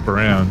like a loop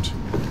around.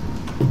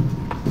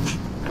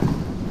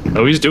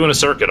 Oh, he's doing a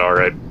circuit, all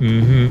right.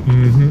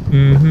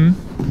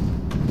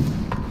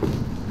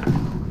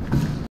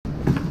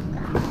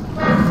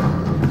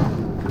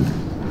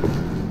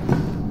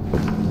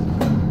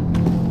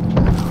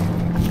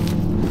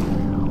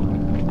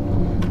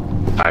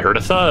 I heard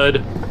a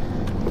thud.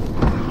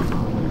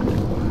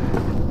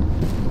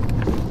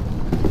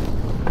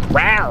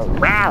 Wow,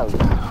 wow.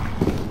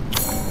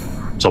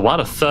 There's a lot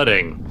of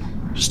thudding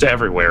just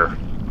everywhere.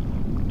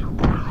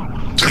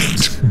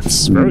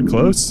 It's very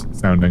close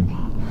sounding.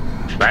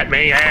 Let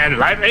me in!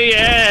 Let me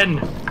in!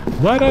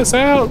 Let us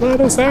out! Let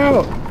us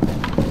out!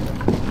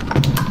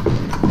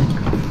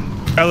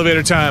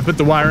 Elevator time. Put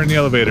the wire in the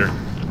elevator.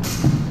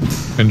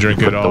 And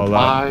drink it all up. Put the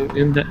wire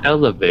in the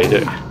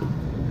elevator.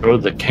 Throw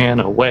the can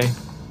away.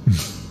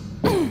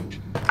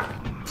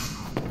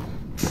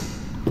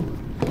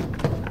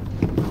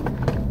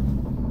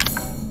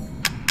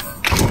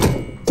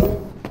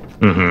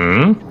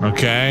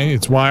 Okay,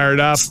 it's wired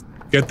up.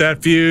 Get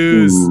that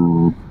fuse.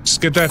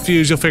 Just get that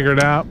fuse. You'll figure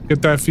it out.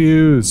 Get that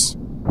fuse.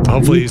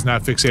 Hopefully he's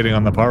not fixating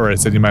on the part where I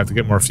said you might have to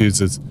get more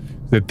fuses.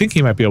 I think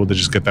he might be able to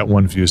just get that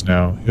one fuse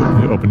now. He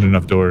opened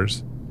enough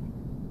doors.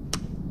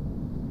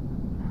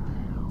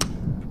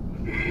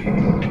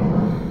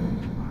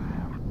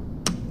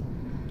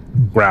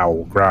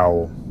 Growl,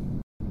 growl.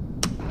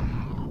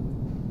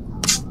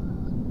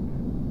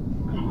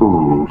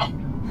 Ooh.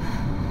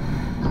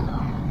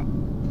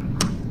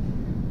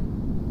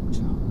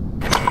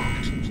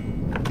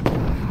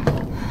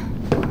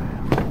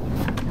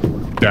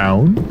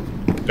 Down,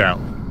 down,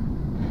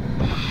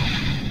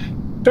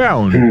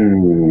 down,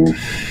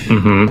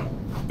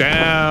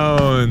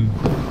 down,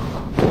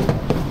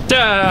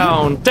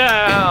 down,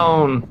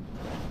 down.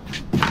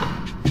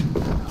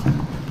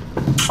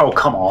 Oh,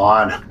 come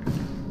on.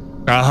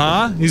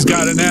 He's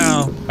got it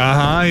now.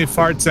 He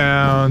fart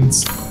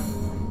sounds.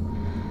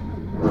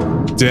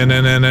 Down,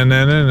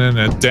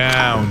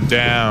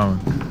 down.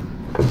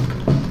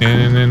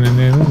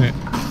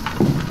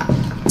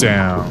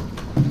 Down.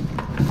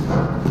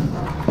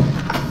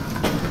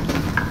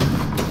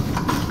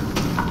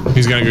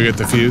 He's gonna go get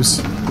the fuse.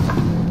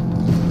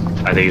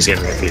 I think he's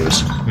getting the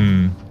fuse.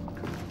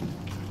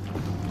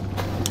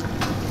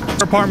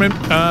 Apartment,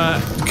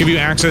 give you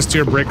access to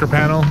your breaker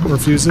panel or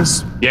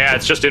fuses? Yeah,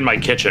 it's just in my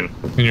kitchen.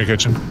 In your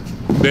kitchen.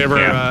 They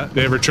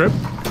ever trip?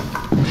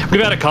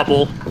 We've had a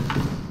couple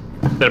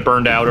that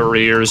burned out over the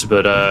years,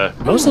 but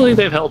mostly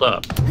they've held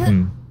up.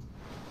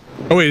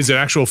 Oh wait, is it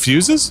actual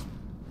fuses?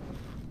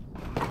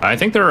 I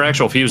think there are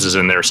actual fuses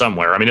in there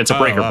somewhere. I mean, it's a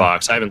breaker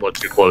box. I haven't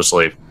looked too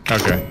closely.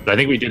 Okay. But I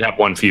think we did have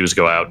one fuse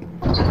go out.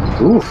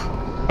 Oof.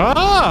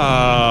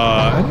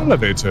 Ah, an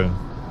elevator.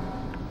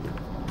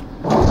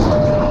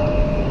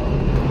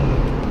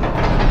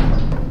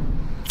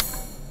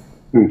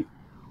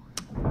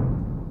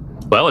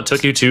 Well, it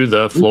took you to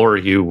the floor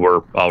you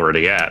were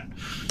already at.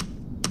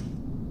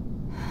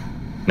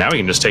 Now we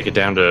can just take it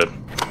down,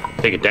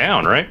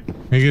 right?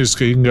 You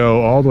can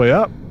go all the way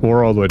up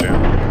or all the way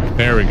down.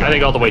 There we go. I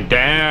think all the way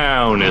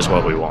down is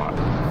what we want.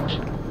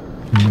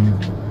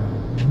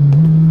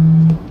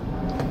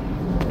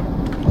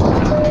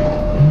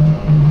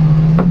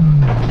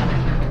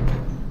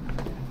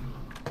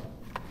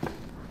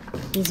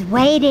 He's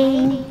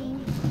waiting.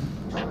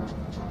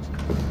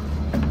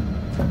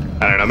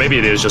 I don't know, maybe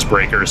it is just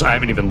breakers. I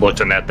haven't even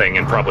looked in that thing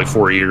in probably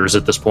 4 years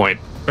at this point.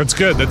 That's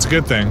good. That's a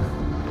good thing.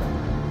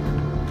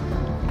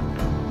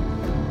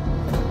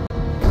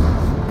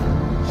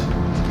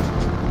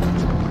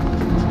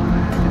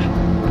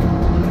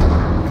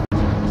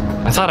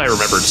 I thought I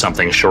remembered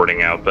something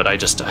shorting out, but I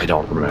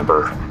don't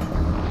remember.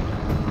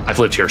 I've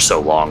lived here so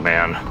long,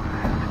 man.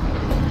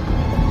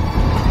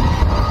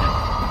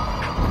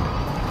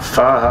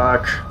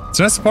 Fuck. It's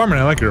a nice apartment.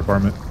 I like your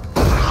apartment.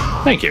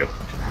 Thank you.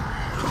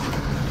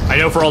 I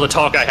know for all the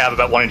talk I have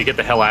about wanting to get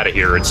the hell out of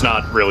here, it's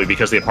not really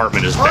because the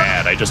apartment is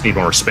bad. I just need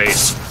more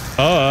space.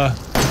 Ah.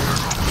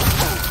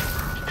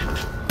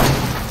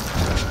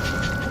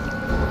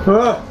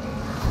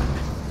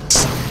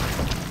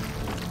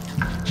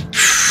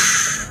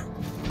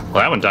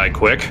 Well, that one died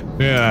quick.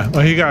 Yeah,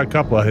 well, he got a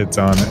couple of hits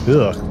on it.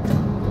 Ugh.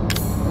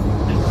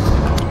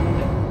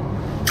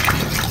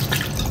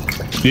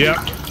 Yep.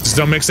 Just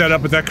don't mix that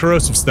up with that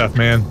corrosive stuff,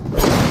 man.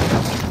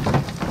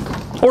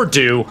 Or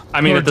do.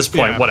 I mean, at this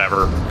point,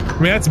 whatever. I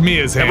mean, that's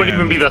Mia's hand. That would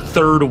even be the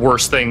third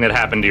worst thing that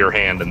happened to your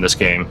hand in this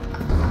game.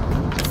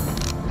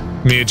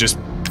 Mia just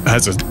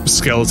has a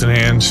skeleton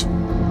hand.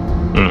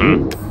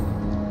 Mm-hmm.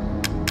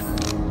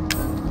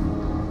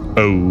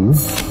 Oh.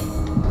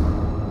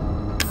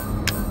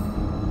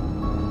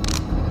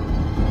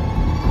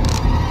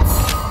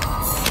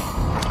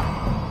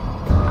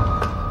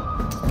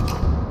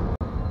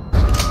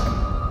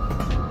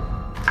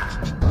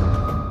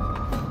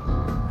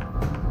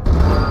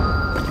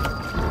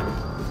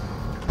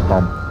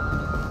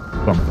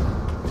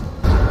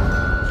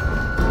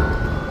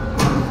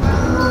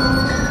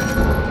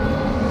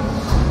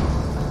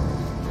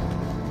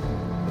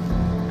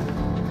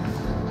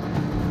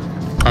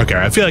 Okay,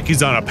 I feel like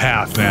he's on a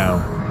path now.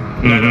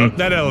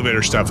 That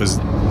elevator stuff is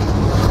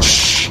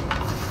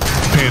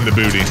paying the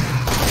booty.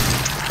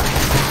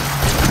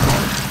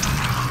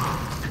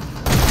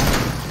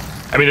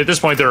 I mean, at this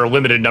point, there are a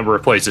limited number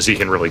of places he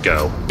can really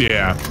go.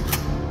 Yeah.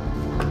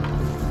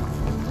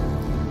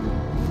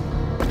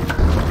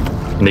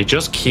 And they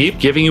just keep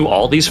giving you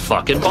all these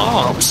fucking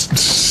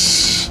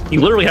bombs. He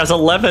literally has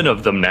 11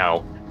 of them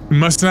now.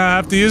 Must not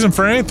have to use them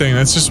for anything.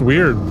 That's just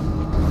weird.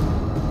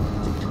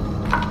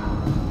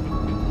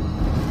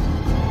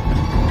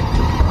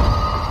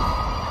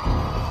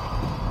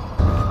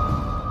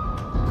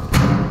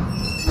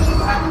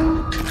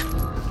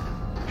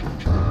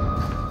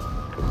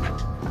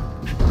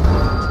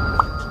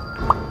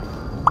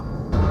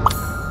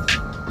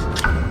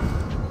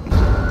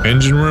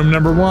 Engine room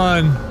number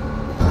 1.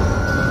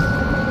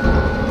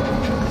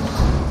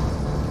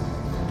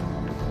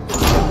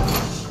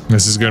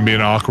 This is going to be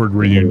an awkward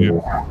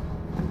reunion.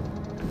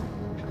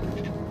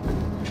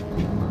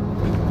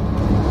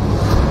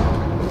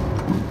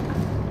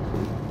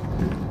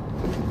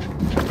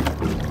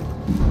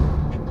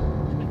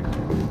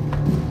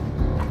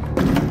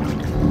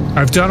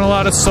 I've done a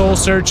lot of soul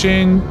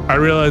searching. I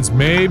realize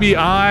maybe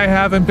I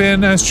haven't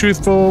been as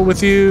truthful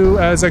with you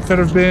as I could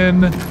have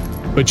been,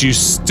 but you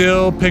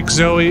still picked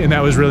Zoe, and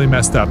that was really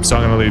messed up, so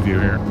I'm going to leave you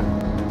here.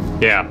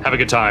 Yeah, have a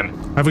good time.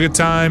 Have a good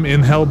time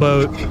in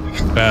Hellboat.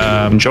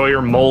 Enjoy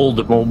your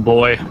mold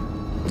boy.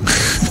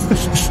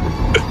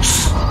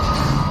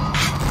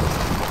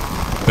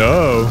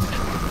 Oh.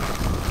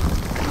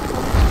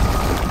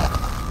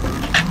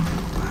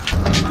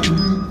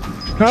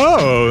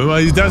 Oh, well,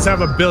 he does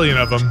have a billion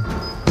of them.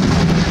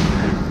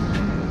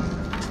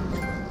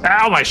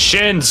 Ow, my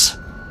shins!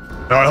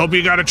 Oh, I hope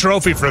you got a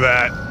trophy for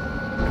that.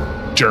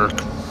 Jerk.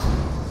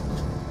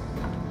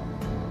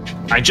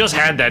 I just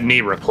had that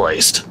knee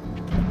replaced.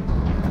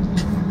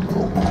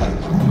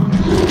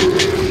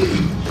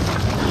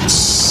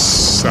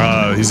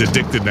 He's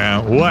addicted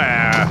now.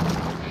 Wow.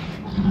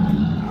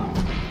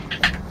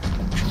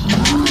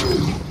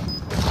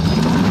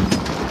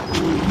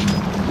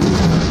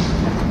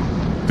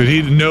 Did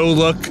he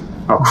no-look?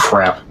 Oh,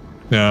 crap.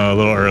 No, a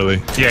little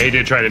early. Yeah, he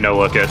did try to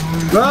no-look it.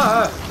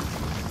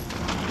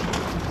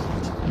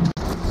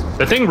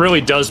 The thing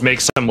really does make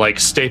some, like,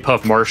 Stay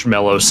Puft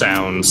Marshmallow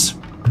sounds.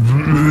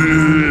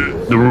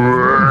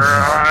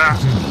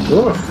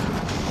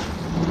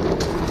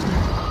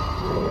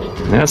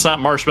 That's not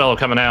marshmallow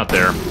coming out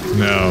there.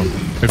 No.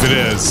 If it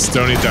is,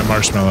 don't eat that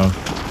marshmallow.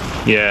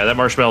 Yeah, that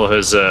marshmallow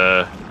has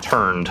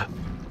turned.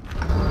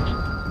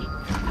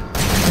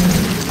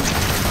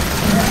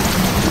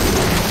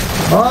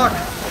 Fuck!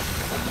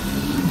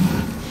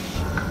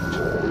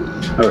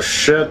 Oh,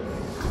 shit.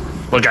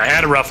 Look, I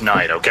had a rough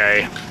night,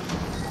 okay?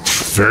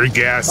 Very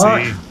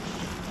gassy.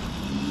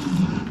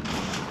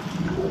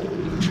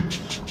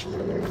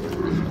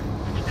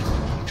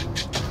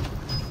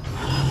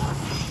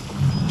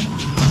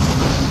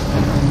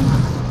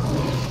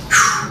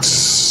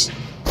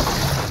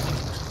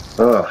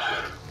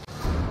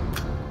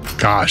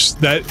 Gosh,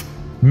 that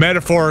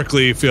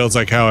metaphorically feels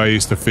like how I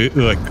used to feel.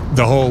 Like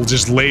the whole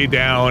just lay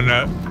down,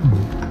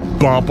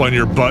 bump on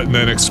your butt and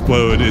then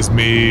explode is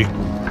me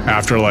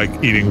after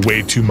like eating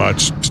way too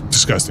much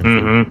disgusting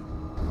food.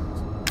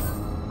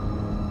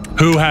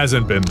 Who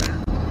hasn't been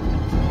there?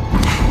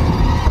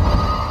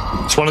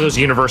 It's one of those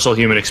universal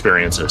human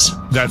experiences.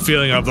 That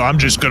feeling of I'm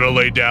just gonna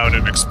lay down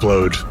and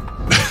explode.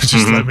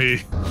 Just let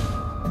me.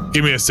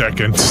 Give me a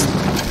second.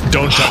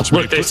 Don't touch me.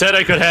 Look, they said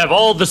I could have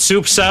all the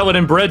soup, salad,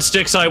 and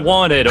breadsticks I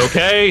wanted,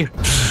 okay?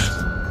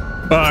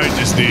 I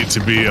just need to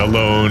be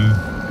alone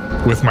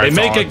with my thoughts.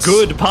 They make a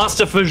good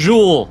pasta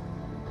fajoule.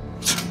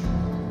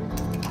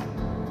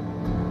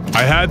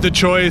 I had the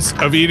choice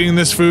of eating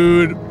this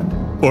food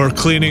or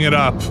cleaning it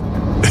up.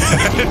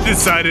 I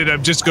decided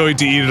I'm just going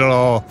to eat it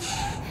all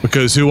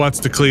because who wants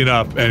to clean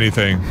up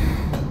anything?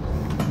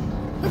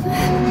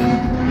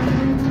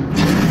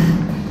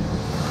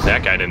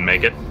 That guy didn't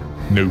make it.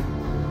 Nope.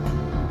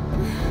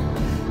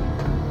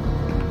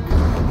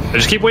 I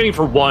just keep waiting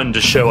for one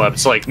to show up.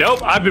 It's like,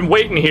 nope, I've been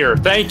waiting here.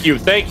 Thank you,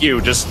 thank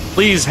you. Just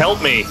please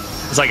help me.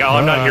 It's like, oh,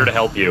 I'm not here to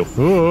help you.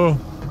 Ooh.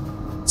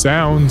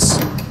 Sounds.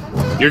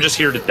 You're just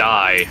here to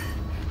die.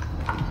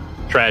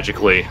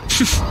 Tragically.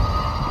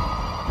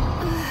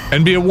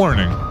 And be a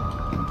warning.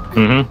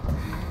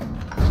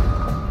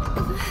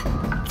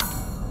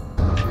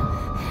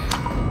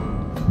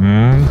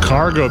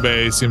 Cargo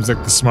bay seems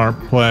like the smart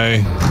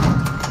play.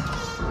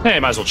 Hey,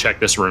 might as well check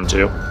this room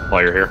too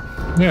while you're here.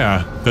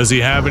 Yeah. Does he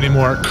have any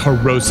more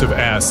corrosive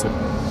acid?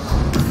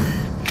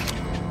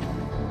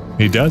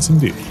 He does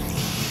indeed.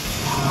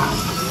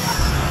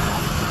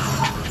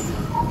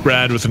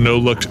 Brad with a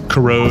no-look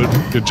corrode.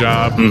 Good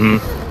job.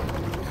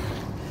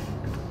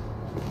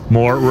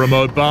 More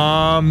remote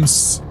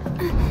bombs.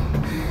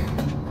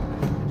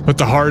 Put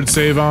the hard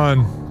save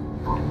on.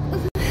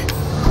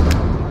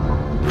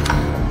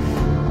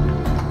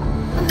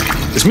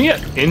 Is Mia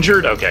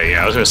injured? Okay,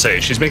 yeah, I was gonna say,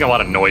 she's making a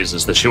lot of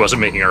noises that she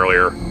wasn't making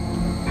earlier.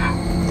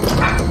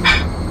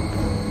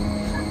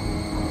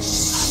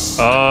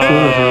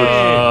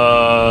 Oh.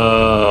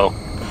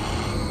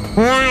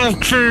 Oil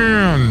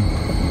can!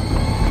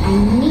 I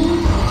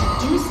need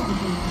to do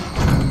something.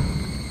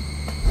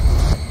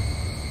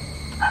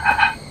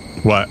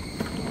 What?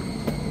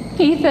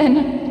 Ethan.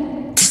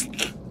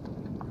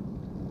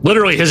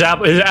 Literally, his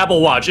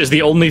Apple Watch is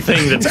the only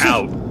thing that's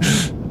out.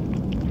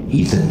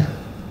 Ethan.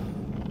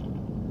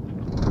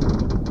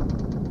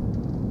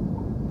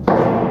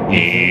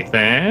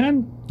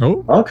 Ethan?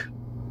 Oh. Fuck.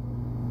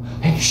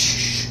 Hey,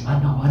 shh. I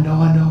know.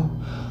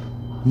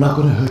 I'm not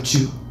gonna hurt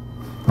you.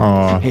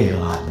 Aw.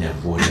 Hell, I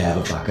never would have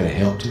if I could have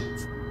helped you.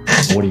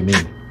 What do you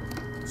mean?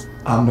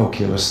 I'm no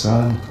killer,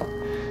 son.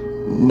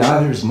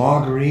 Neither is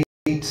Marguerite,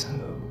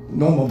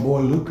 nor my boy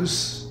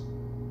Lucas,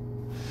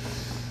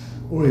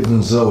 or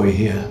even Zoe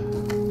here.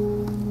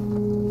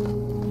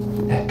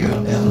 That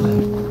girl,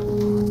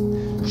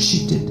 Evelyn,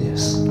 she did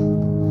this.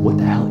 What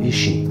the hell is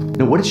she?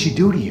 Now, what did she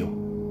do to you?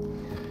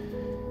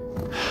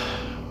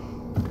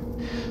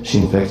 She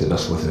infected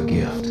us with her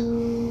gift.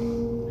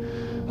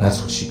 That's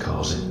what she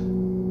calls it.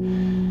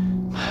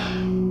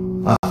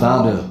 I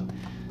found her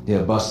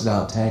near a busted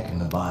out tank in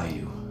the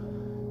bayou.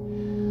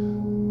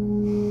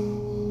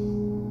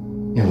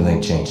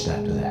 Everything changed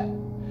after that.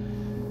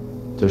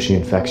 So she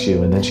infects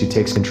you and then she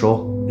takes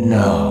control?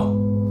 No.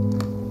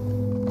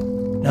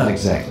 Not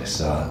exactly,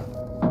 son.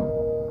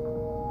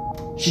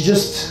 She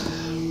just...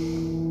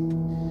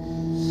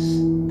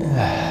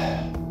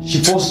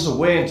 she forces her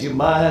way into your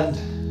mind,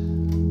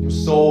 your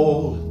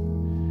soul.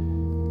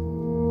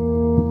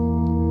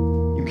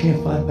 You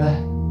can't fight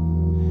back.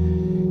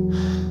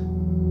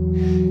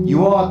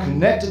 You are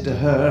connected to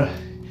her,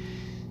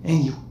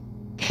 and you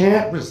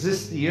can't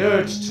resist the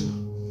urge to...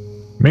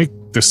 Make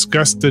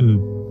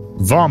disgusting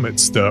vomit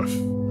stuff.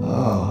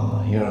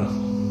 Oh,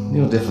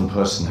 you're a different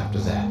person after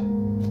that.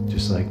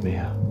 Just like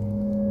Mia.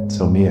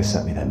 So Mia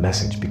sent me that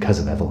message because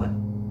of Evelyn.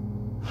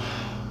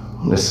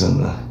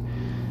 Listen,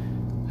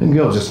 The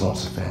girl just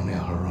wants a family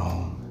of her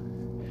own.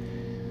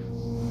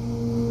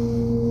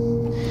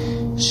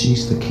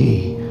 She's the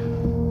key.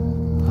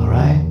 All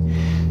right?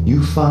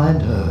 You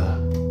find her,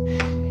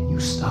 and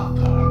you stop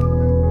her.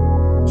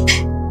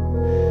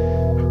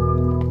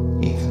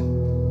 Ethan.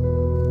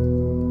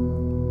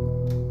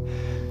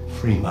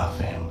 Free my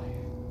family.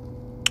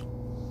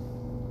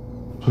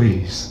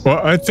 Please.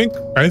 Well, I think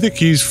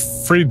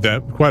he's freed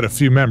quite a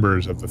few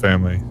members of the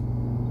family.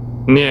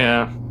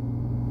 Yeah.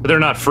 But they're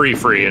not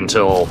free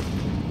until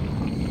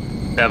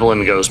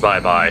Evelyn goes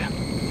bye-bye.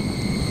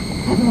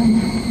 Evelyn,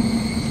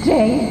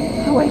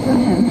 stay away from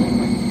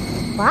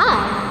him.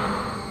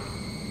 Why?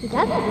 He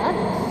doesn't love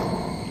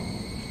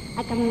us.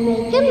 I can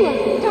make him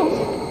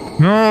love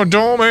me. No,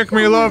 don't make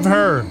me love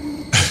her.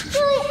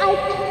 Really, I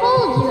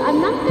told you,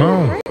 I'm not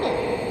gonna hurt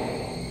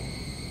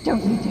him.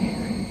 Don't you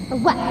dare.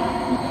 What?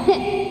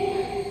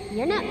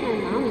 You're not my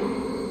mommy.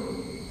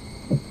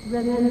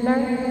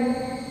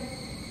 Remember?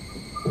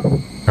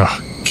 Oh,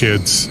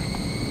 kids.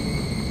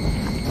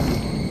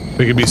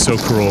 They can be so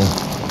cruel.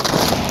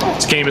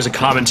 This game is a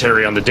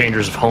commentary on the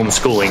dangers of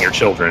homeschooling your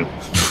children.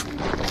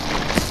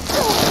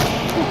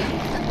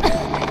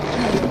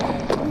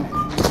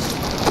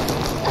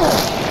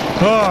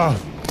 Oh.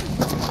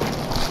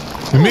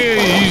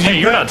 Hey,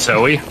 you're not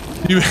Zoe.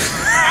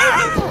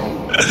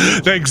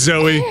 Thanks,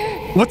 Zoe.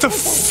 What the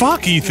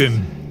fuck,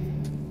 Ethan?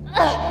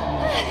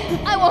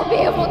 I won't be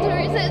able to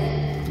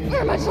resist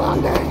for much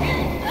longer.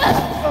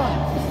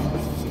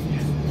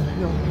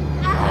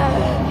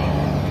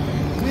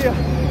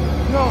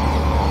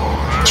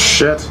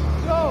 Shit.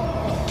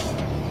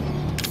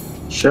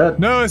 Shit.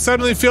 No, I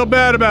suddenly feel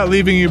bad about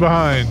leaving you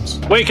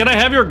behind. Wait, can I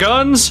have your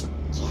guns?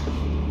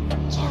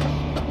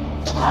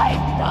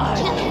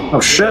 Oh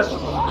shit.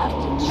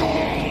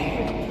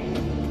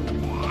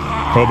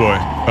 Oh boy.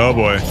 Oh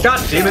boy. God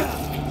damn it.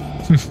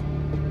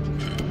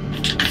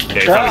 Yeah,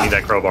 you probably need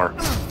that crowbar.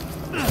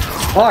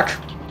 Fuck.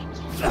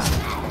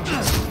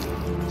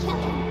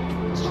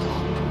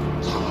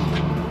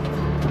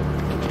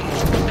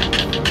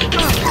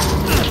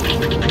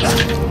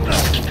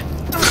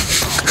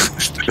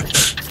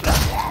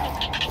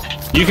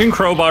 You can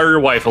crowbar your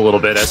wife a little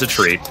bit as a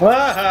treat. Oh,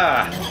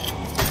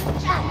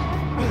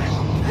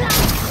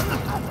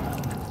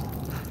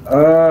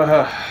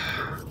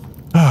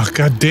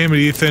 god damn it,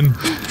 Ethan.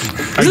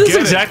 Isn't this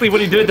exactly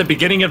what he did at the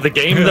beginning of the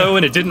game, though,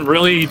 and it didn't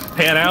really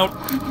pan out?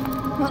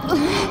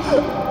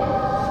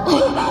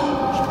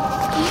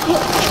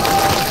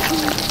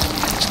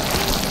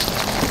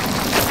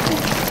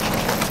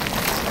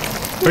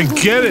 I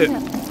get it.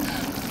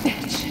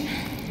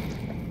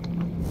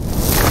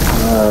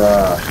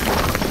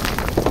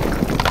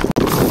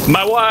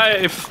 My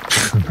wife!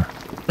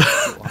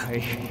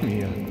 Why,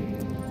 Mia?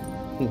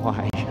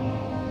 Why?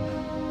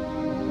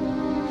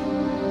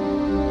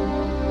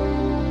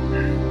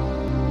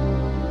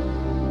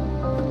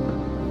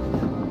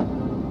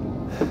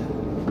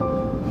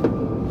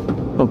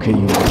 Okay,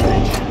 you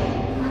bitch.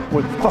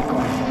 What the fuck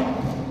are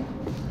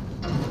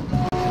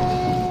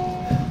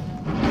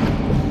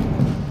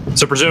you?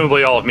 So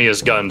presumably all of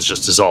Mia's guns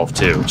just dissolved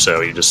too,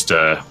 so you just,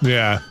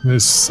 Yeah,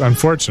 it's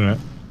unfortunate.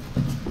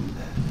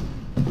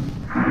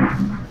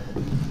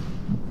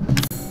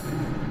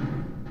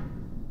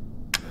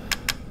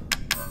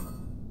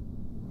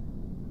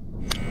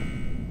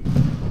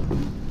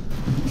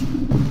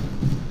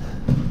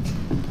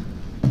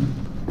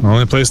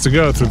 Only place to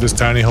go through this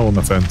tiny hole in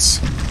the fence.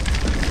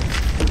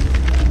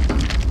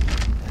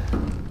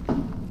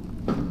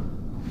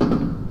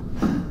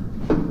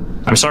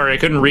 I'm sorry, I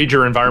couldn't read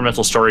your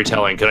environmental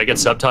storytelling. Could I get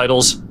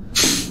subtitles?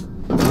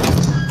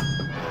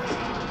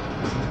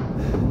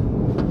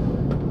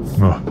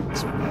 Oh,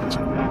 it's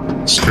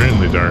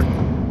extremely dark.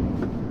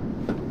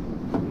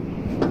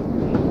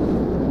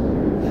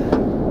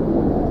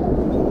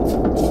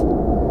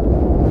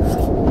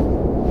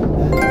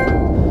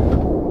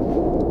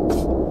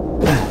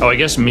 Oh, I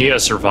guess Mia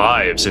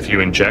survives if you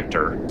inject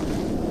her.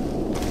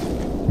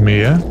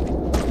 Mia?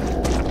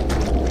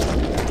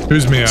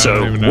 Who's Mia? So, I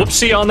don't even know.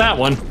 whoopsie on that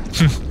one.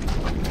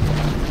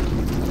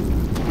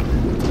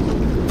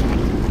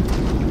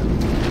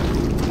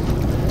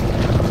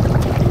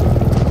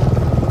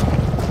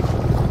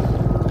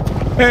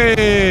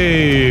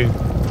 Hey!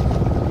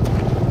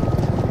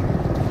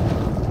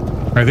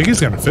 I think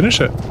he's gonna finish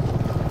it.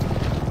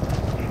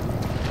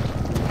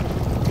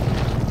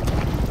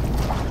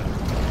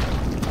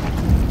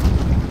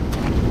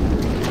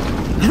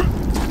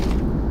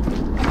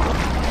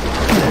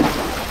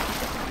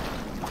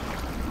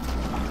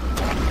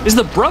 Is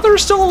the brother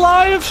still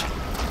alive?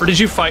 Or did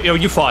you fight? Oh,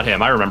 you fought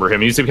him. I remember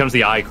him. He becomes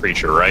the eye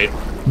creature, right?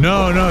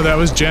 No, that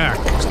was Jack.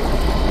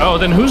 Oh,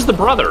 then who's the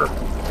brother?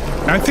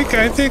 I think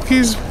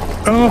he's...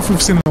 I don't know if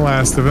we've seen the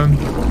last of him.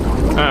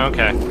 Oh,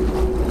 okay.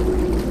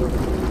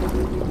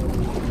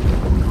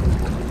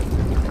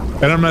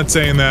 And I'm not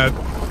saying that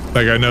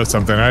like I know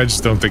something. I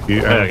just don't think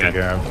I don't think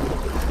I have.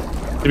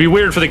 It'd be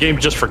weird for the game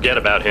to just forget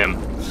about him.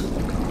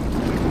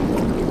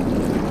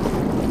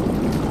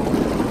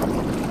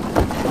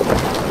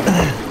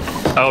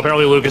 Oh,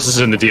 apparently Lucas is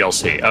in the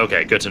DLC.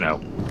 Okay, good to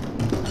know.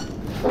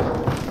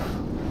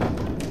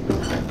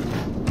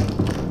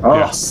 Oh.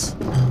 Yes.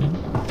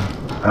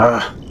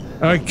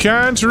 I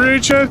can't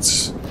reach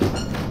it.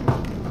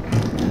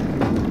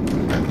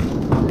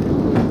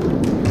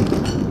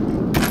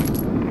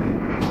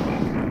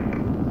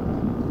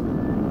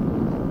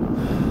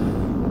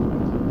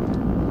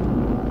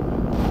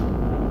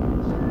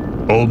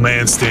 Old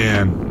man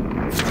Stan.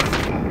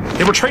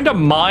 They were trying to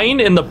mine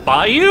in the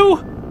bayou?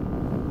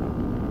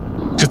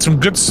 Get some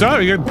good stuff.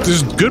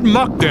 There's good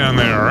muck down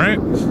there, all right?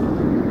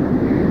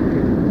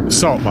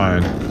 Salt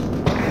mine.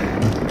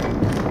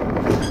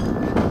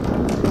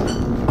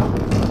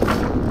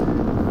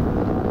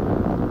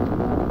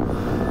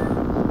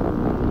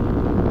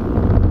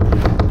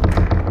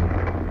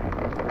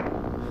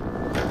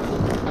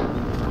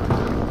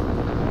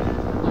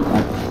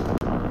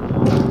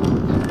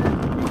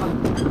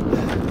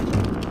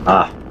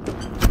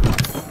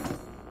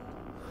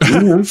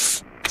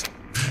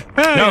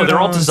 Hey, no, they're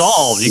all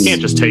dissolved. You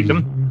can't just take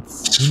them.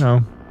 You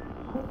know.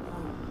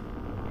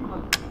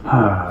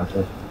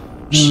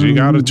 She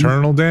got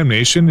eternal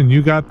damnation, and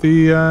you got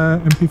the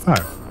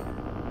MP5.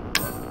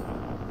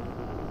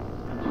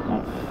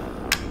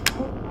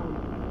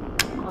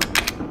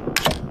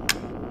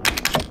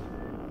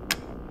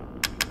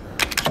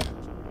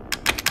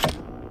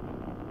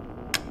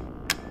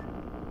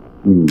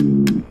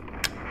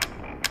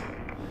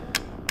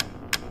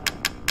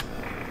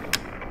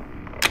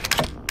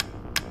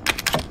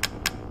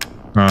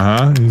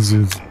 He's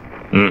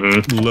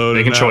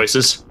making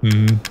choices.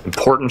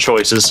 Important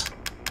choices.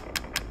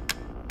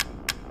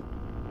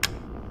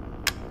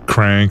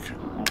 Crank.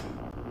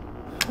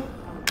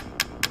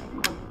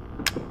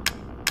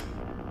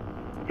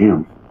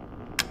 Damn.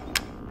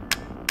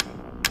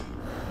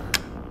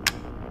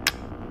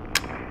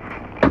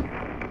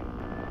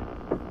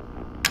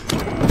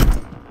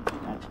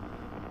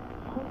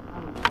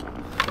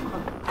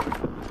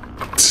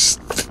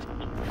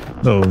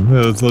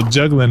 It's a little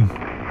juggling.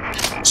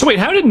 So wait,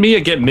 how did Mia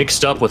get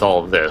mixed up with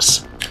all of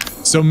this?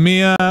 So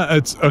Mia,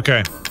 it's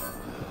okay.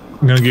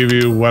 I'm gonna give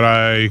you what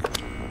I'm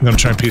gonna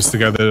try and piece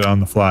together on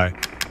the fly.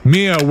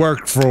 Mia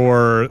worked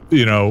for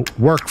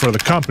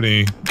the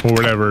company or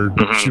whatever.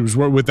 She was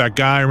with that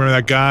guy. Remember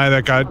that guy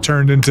that got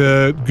turned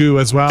into goo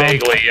as well?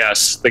 Vaguely,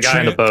 yes. The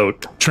guy in the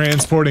boat.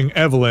 Transporting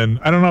Evelyn.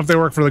 I don't know if they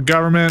work for the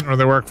government or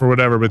they work for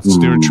whatever, but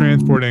they were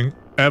transporting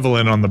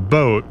Evelyn on the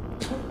boat.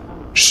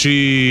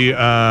 She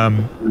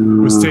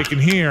was taken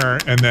here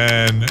and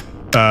then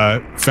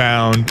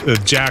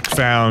Jack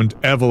found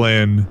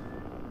Evelyn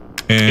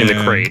in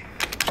the crate.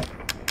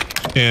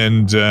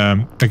 And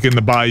like in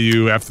the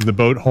bayou after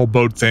the whole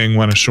boat thing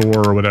went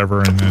ashore or whatever,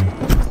 and then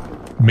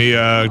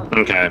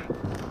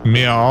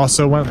Mia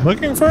also went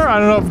looking for her. I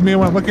don't know if Mia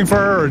went looking for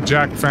her or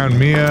Jack found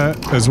Mia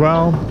as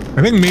well.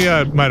 I think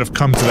Mia might have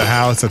come to the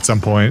house at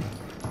some point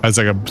as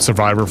like a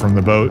survivor from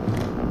the boat.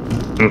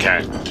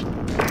 Okay.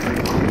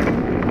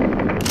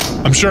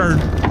 I'm sure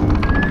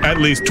at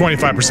least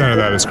 25% of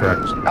that is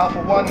correct.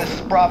 Alpha 1, this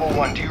is Bravo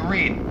 1. Do you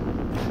read?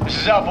 This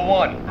is Alpha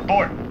 1.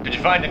 Report. Did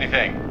you find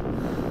anything?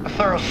 A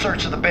thorough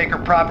search of the Baker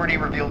property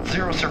revealed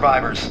 0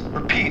 survivors.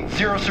 Repeat,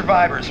 0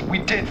 survivors. We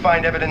did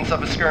find evidence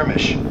of a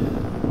skirmish.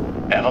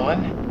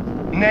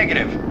 Evelyn?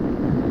 Negative.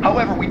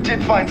 However, we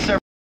did find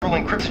several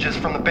encryptages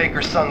from the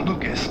Baker's son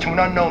Lucas to an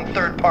unknown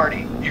third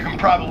party. You can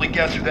probably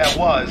guess who that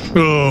was.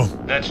 Oh.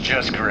 That's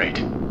just great.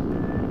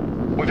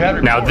 We've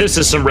had now this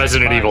is some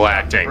Resident Evil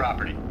acting.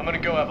 Property. I'm gonna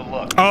go have a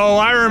look. Oh,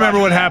 I remember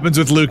what happens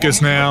with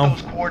Lucas now.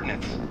 Those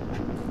coordinates.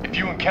 If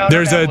you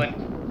encounter Evelyn,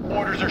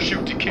 orders are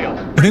shoot to kill.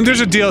 I think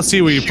there's a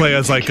DLC where you play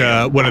as like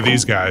one of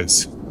these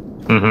guys.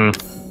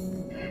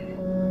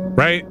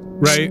 Right.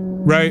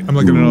 I'm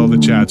looking at all the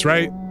chats.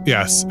 Right?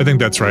 Yes, I think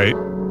that's right.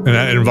 And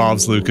that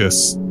involves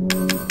Lucas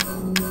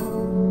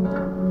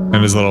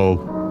and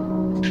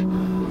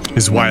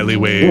his wily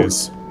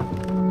ways.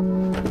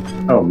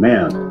 Oh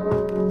man.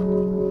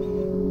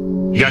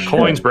 You got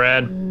coins,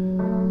 Brad.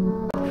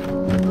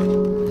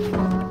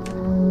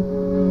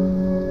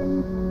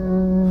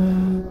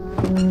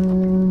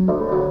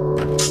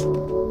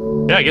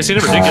 Yeah, I guess he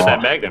never did get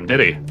that Magnum, did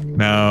he?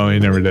 No, he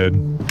never did.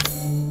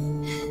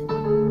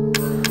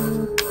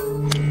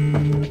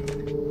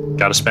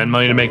 Gotta spend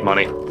money to make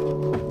money.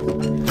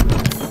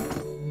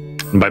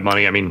 And by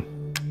money, I mean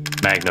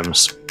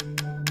Magnums.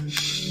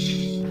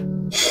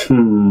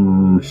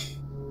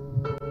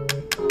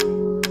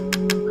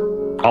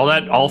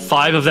 All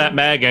 5 of that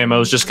mag ammo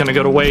is just gonna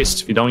go to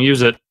waste if you don't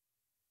use it.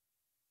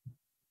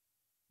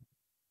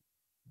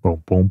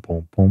 Boom, boom,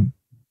 boom, boom.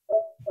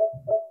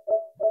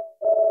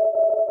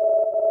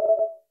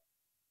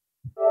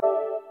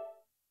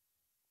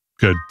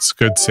 Good, it's a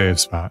good save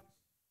spot.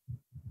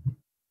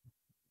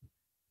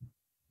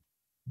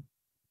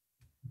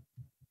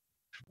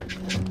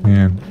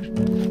 Man,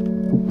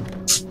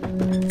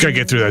 gotta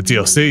get through that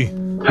DLC.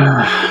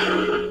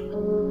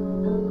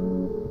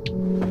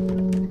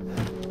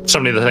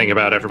 Something to think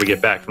about after we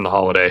get back from the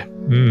holiday.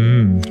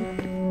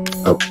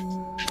 Oh.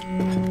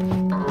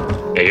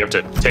 Yeah, you have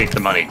to take the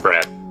money,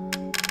 Brad.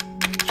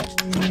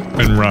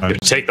 And run. You have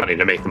to take the money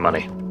to make the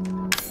money.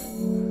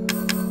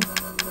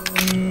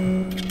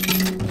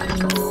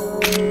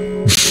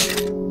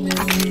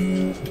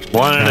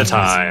 One at a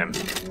time.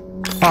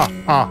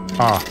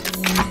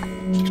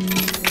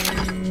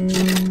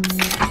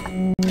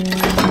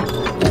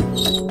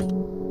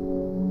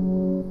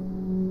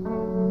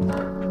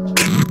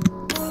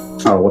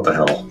 Oh, what the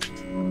hell?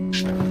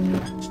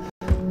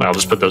 I'll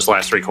just put those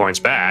last 3 coins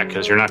back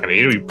because you're not going to.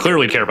 You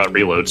clearly care about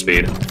reload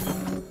speed.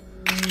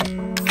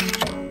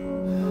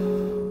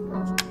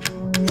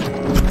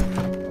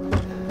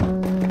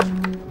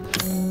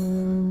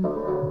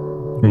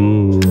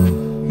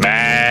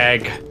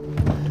 Mag.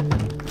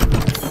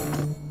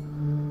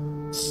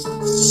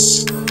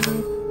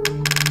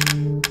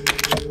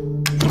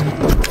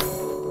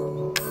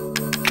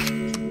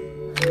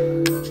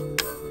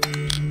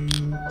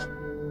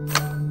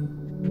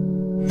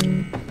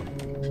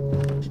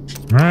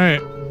 All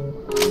right.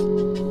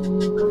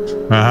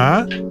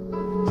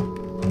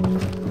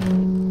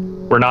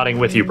 We're nodding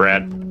with you,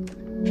 Brad.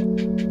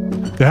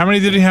 How many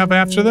did he have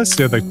after this?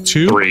 He had like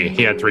 2? 3.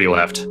 He had 3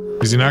 left.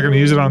 Is he not going to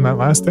use it on that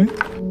last thing?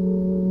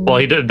 Well,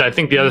 he did. I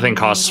think the other thing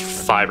costs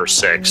 5 or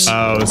 6.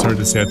 Oh, it's hard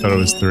to say. I thought it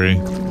was 3.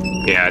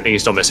 Yeah, I think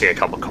he's still missing a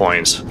couple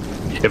coins.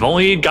 If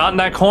only he'd gotten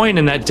that coin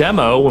in that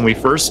demo when we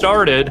first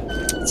started.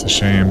 It's a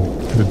shame.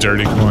 The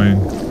dirty coin.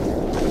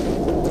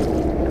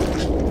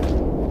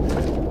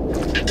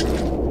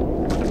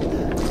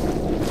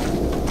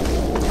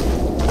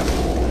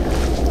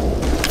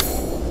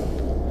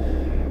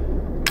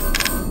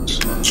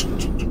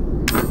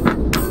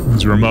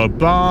 These remote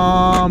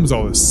bombs,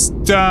 all this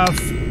stuff.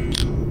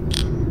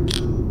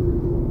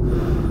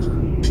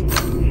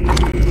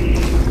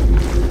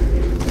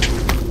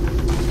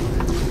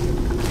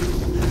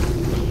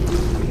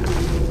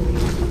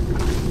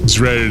 He's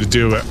ready to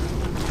do it.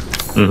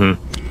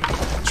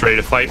 It's ready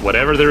to fight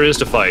whatever there is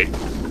to fight.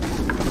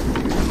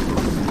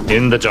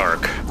 In the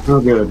dark.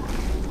 Oh, good.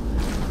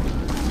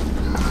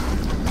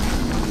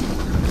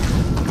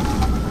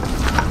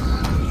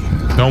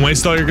 Don't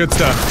waste all your good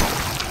stuff.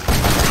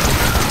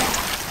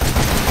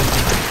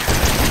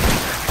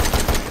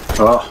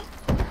 Oh.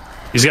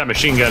 He's got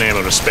machine gun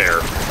ammo to spare.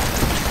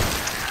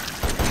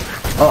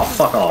 Oh,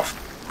 fuck off.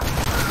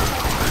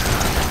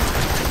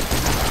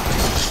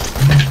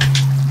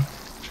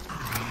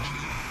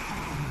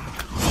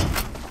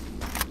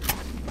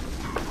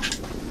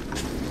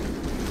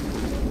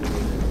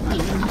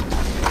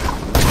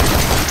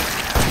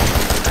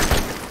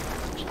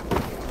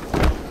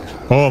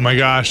 Oh my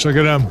gosh, look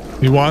at him.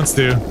 He wants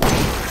to.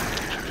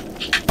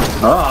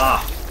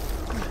 Ah.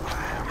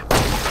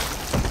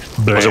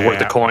 Was it worth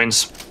the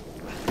coins?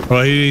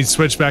 Well, he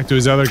switched back to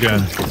his other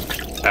gun.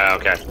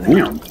 Okay.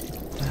 Damn.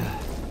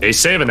 He's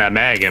saving that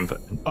mag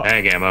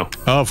ammo.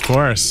 Oh, of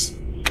course.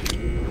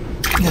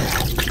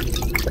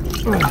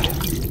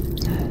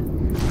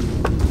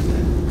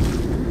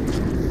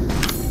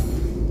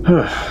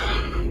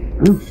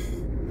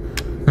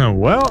 Oh,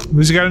 well, at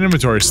least you got an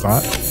inventory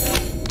slot.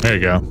 There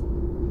you go.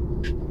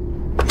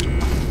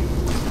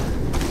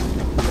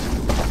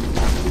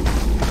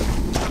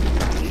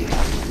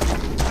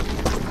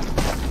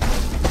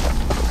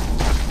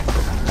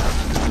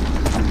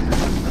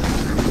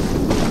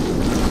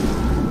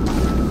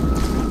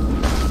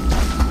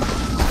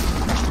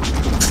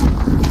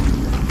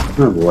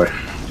 Oh boy.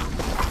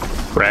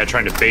 Brad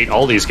trying to bait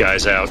all these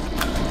guys out.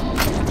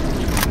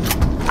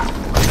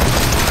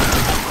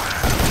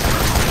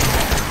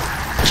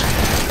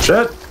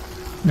 Shit.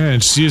 Yeah,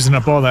 just using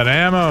up all that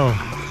ammo.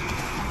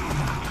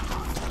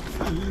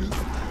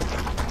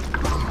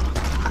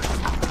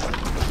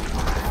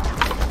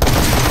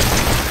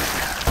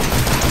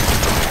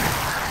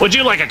 Would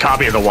you like a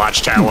copy of the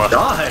Watchtower?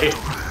 Die.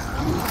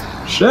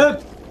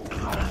 Shit.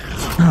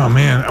 Oh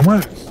man, I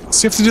want to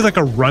see if to do like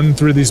a run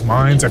through these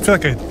mines. I feel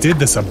like I did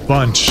this a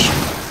bunch,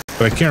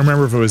 but I can't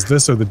remember if it was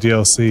this or the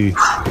DLC.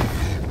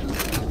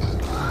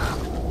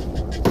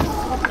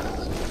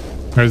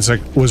 I just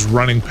like was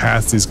running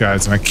past these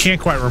guys, and I can't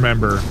quite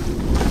remember.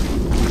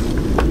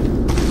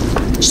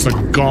 Just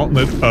a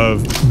gauntlet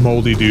of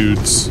moldy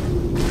dudes.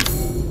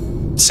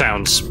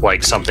 Sounds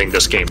like something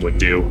this game would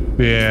do.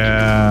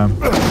 Yeah.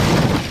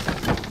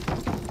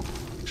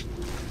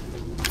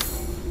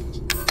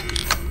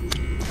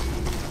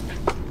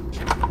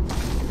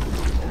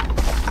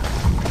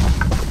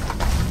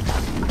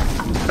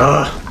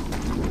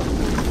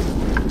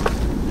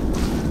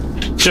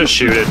 Just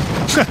shoot it.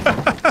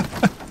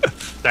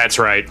 That's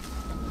right.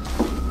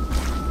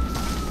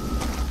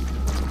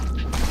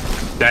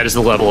 That is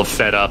the level of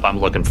fed up I'm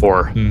looking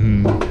for.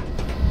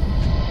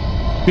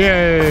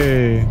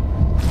 Yay!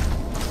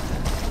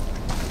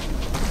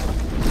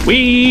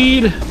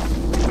 Weed!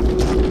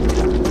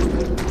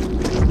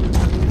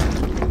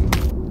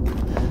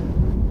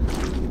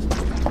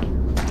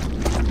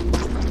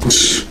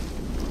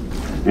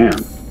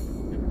 Man.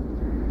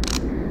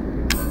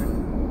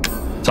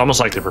 It's almost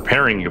like they're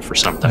preparing you for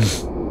something.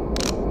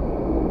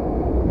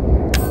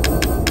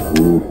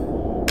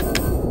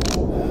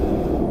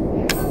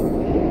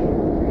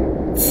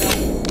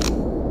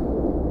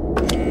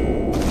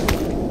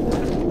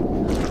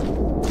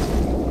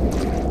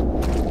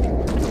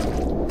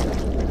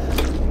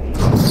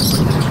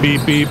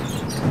 Beep, beep.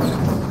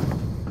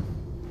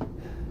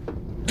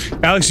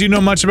 Alex, do you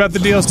know much about the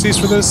DLCs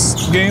for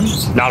this game?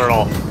 Not at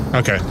all.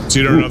 Okay, so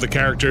you don't know the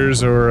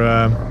characters or...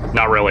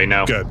 Not really,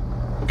 no. Good.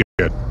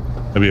 Good.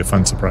 That'd be a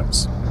fun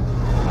surprise.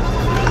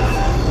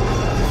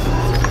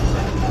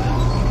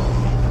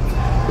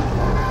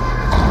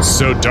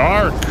 So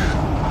dark.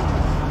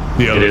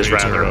 The it is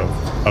rather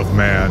of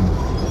man.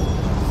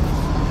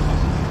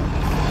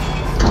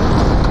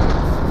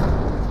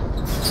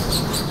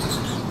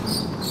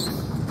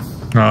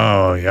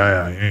 Oh,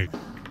 yeah.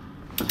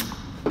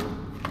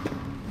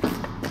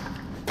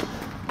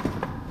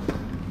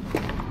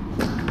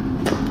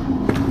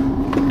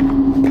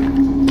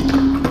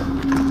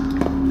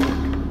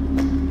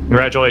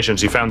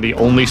 Congratulations, you found the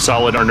only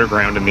solid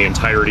underground in the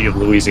entirety of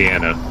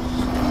Louisiana.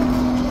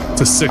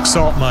 It's a sick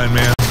salt mine,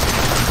 man.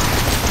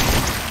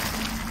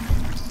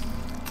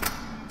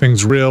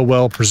 Things real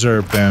well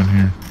preserved down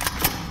here.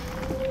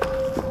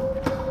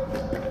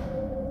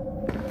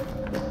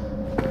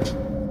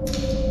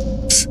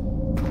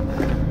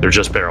 They're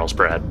just barrels,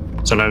 Brad.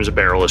 Sometimes a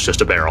barrel is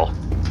just a barrel.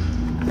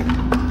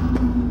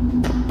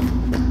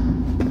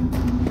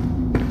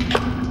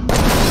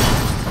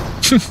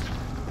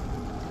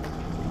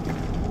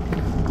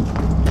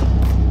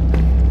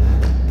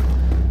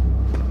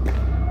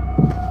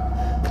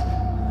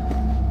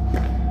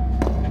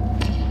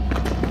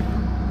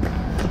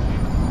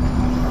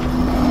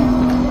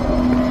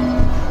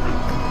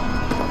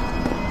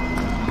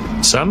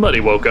 Somebody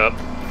woke up.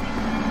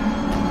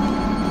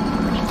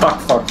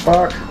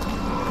 Fuck.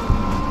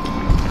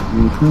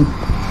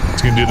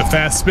 He's gonna do the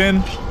fast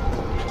spin.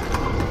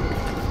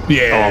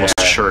 Yeah. Oh, almost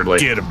assuredly.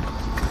 Get him.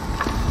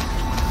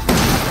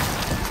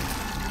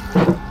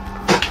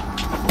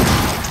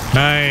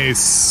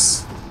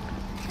 Nice.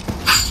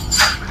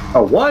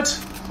 Oh, what?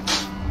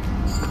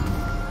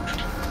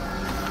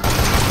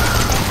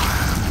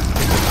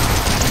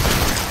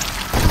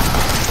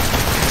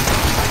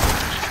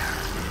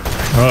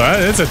 Oh,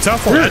 that's a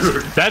tough one.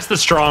 That's the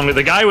strong.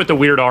 The guy with the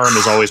weird arm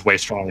is always way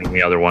stronger than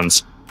the other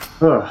ones.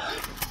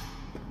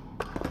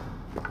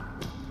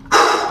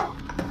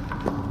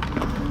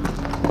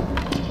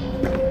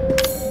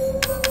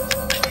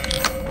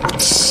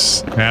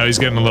 Now he's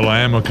getting a little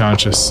ammo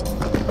conscious.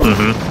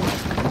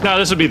 Mm-hmm. No,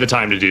 this would be the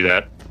time to do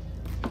that.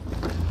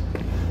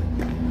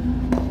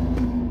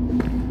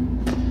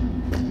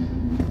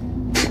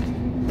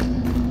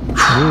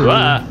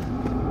 Ah.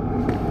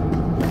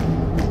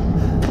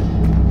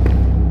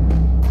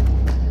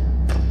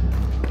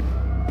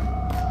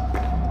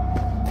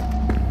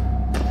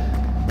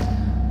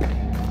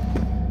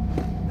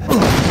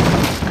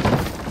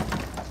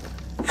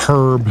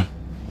 Herb.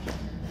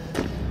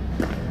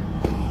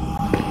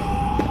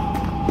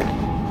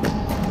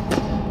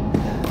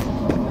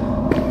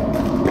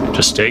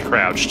 Just stay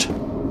crouched.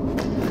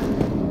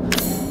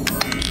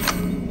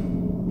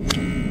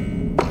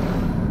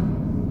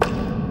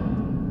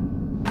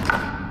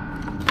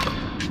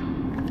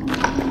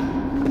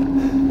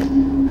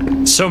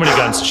 So many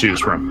guns to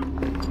choose from.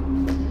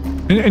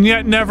 And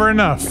yet never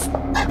enough.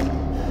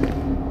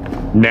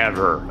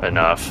 Never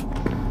enough.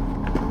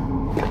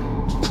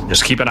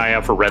 Just keep an eye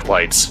out for red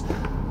lights.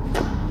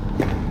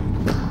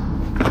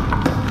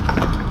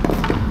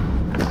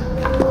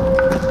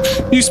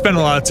 You spend a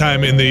lot of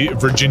time in the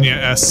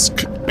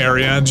Virginia-esque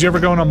area. Did you ever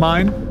go in a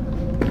mine?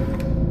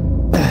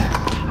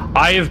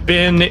 I have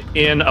been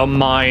in a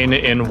mine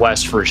in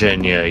West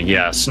Virginia,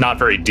 yes. Not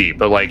very deep,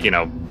 but like, you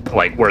know,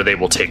 like where they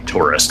will take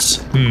tourists.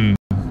 Because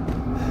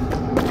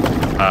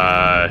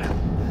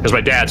my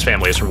dad's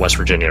family is from West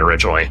Virginia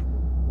originally.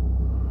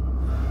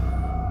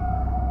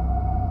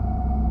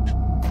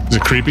 Is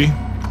it creepy?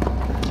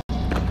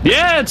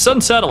 Yeah, it's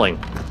unsettling.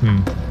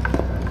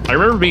 I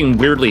remember being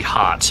weirdly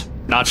hot.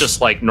 Not just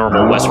like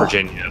normal West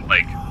Virginia,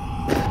 like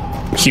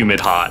humid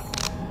hot.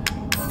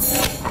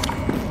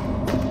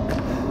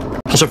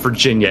 Also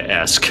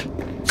Virginia-esque.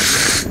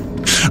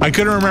 I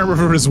couldn't remember if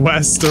it was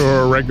West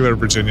or regular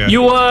Virginia.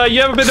 You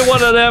ever been to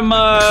one of them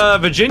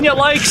Virginia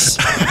likes?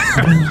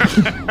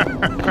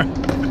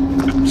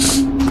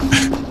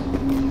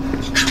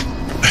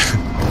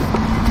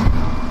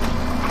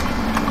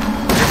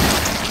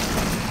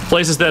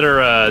 Places that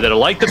are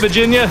like the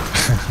Virginia?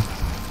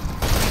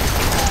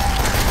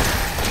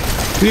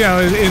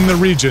 Yeah, in the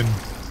region.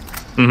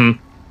 Mm-hmm.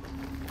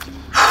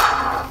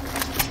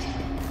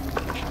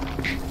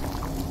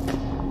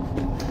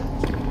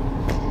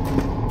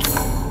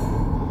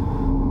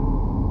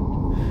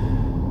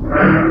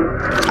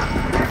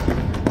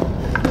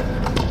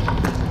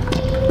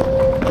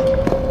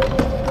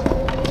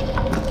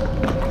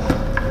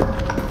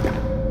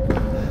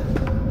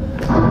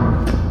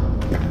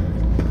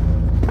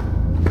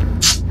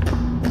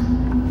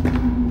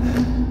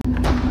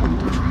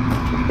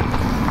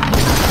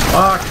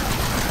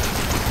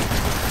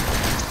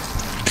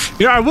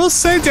 Yeah, I will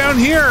say down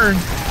here,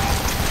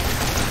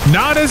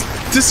 not as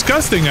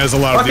disgusting as a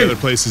lot of the other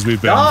places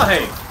we've been.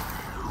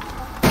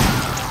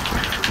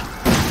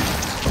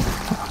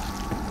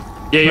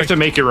 Yeah, you have to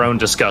make your own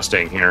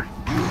disgusting here.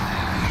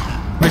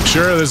 Make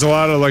sure there's a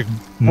lot of like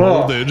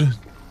molded,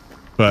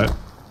 but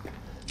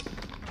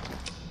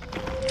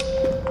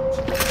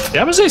Yeah,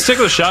 I'm gonna say stick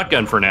with a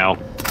shotgun for now.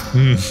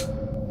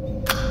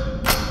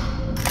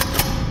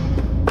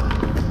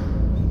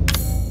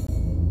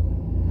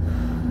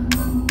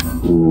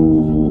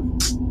 Ooh.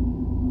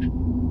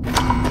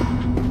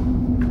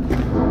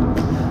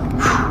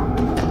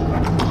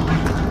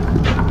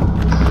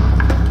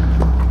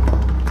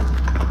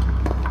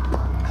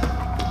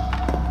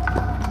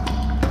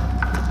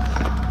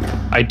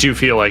 I do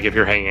feel like if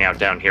you're hanging out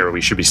down here,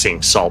 we should be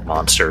seeing salt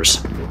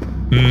monsters.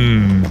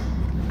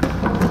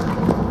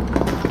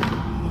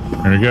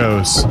 There he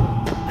goes.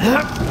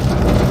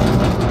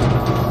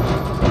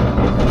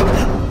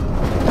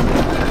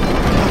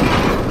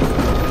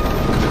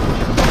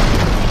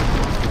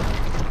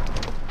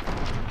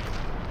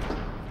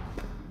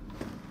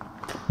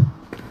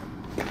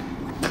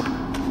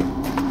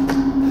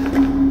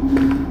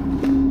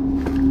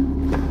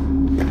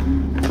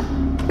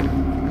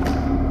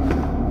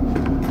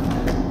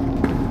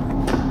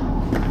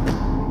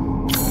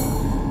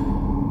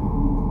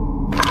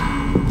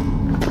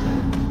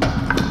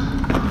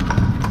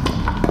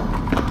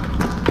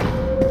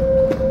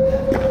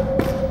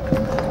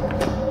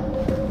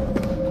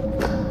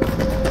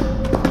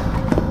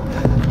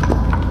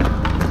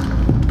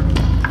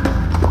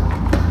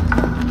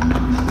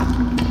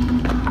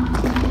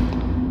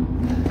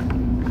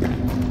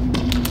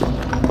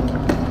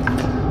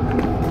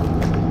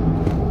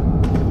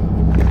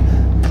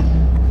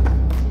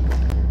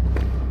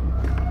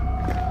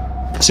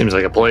 Seems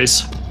like a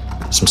place.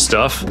 Some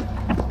stuff.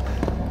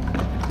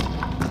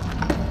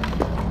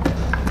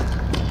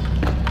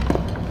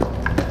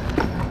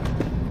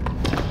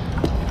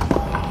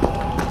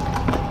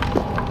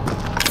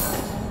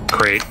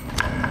 Great.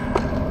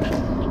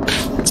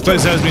 This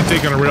place has me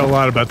thinking a real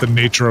lot about the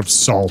nature of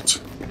salt.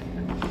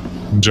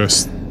 And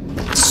just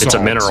salt. It's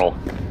a mineral.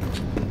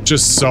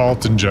 Just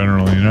salt in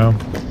general, you know?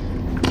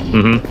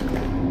 Mm-hmm.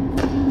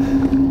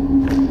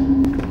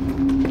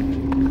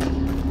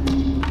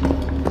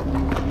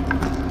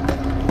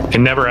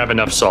 Can never have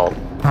enough salt.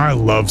 I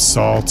love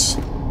salt.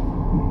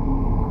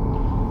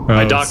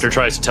 My doctor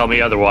tries to tell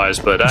me otherwise,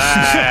 but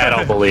I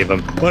don't believe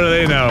him. What do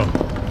they know?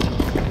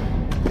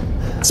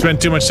 Spent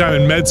too much time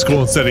in med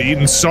school instead of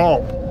eating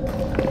salt.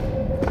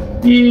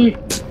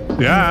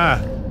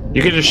 Yeah.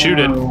 You can just shoot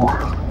it.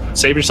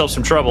 Save yourself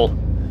some trouble.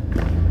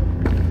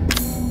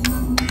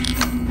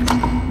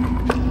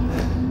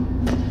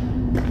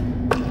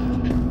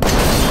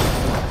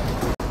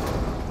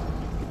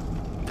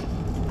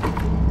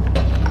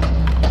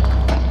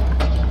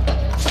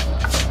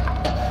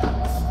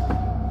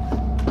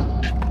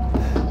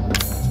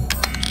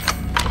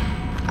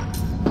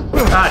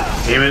 God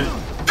damn it.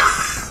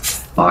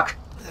 Fuck.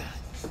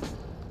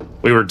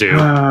 We were due.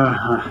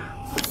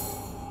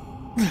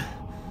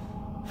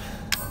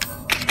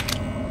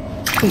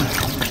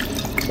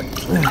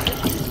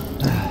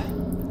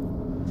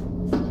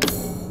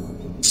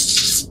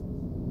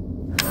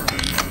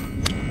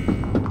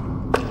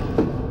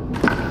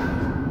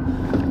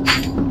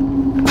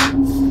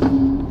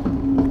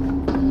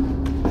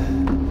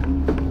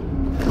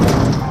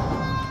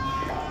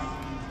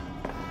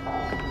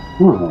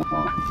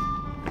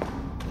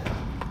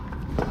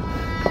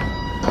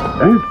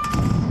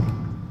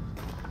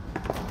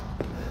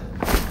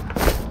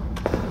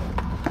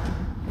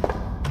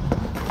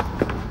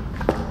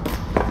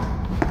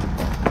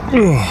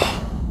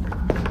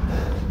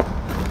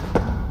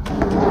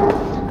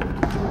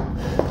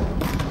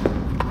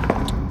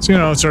 So, you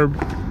know, it's our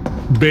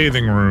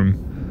bathing room.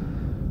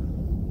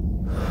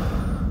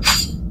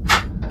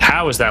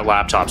 How is that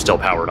laptop still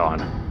powered on?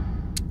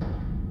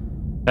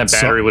 That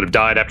battery would have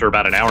died after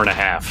about an hour and a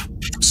half.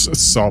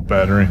 Salt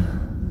battery.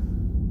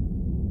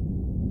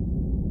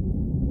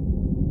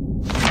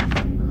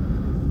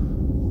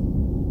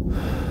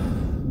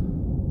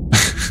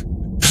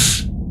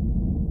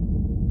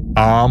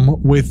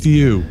 I'm with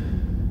you.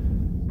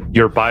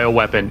 Your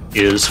bioweapon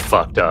is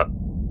fucked up.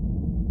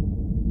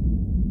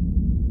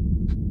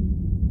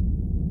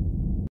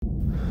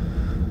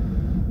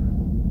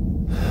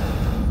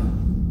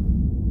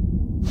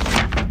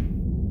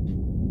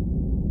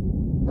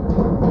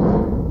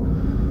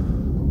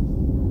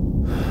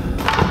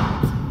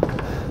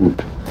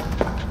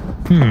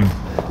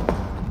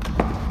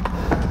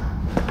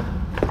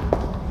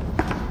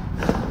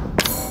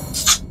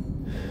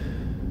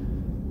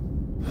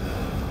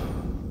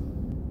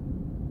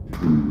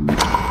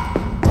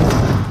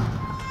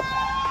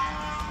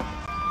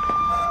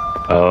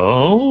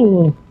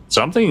 Oh,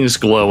 something is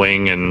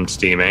glowing and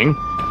steaming.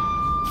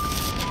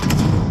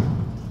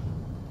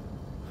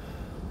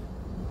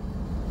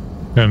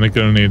 And they're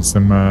gonna need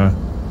some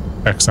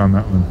X on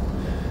that one.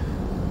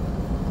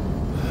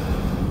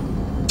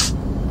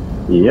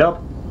 Yep.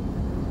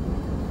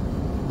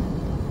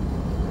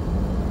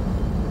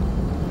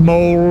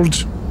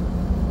 Mold.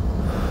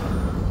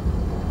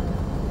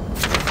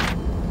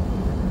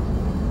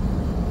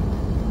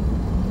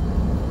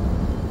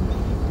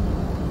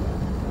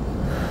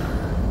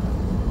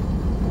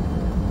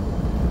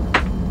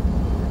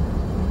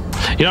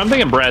 You know, I'm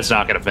thinking Brad's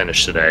not going to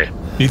finish today.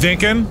 You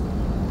thinking?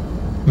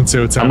 Let's see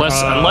what's happening.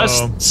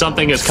 Unless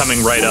something is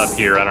coming right up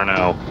here. I don't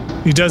know.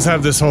 He does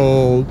have this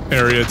whole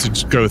area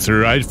to go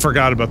through. I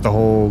forgot about the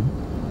whole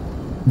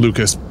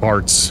Lucas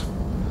parts.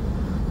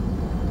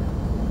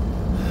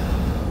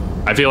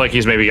 I feel like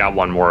he's maybe got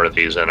one more of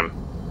these in him.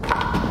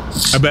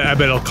 I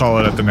bet I'll call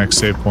it at the next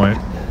save point.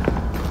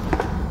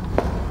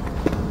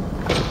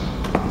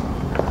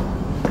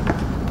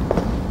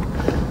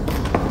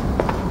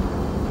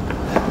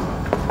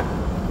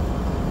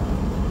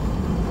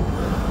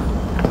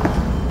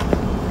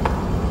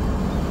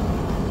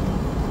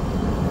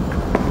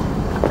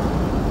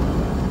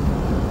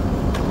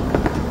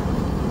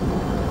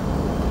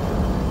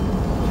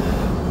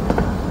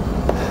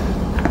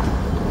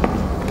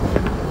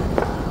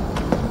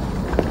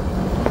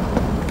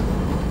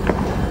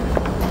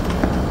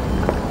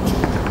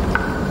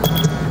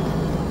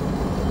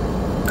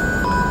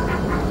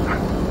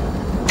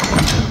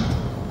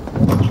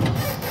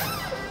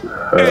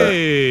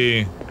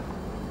 Hey!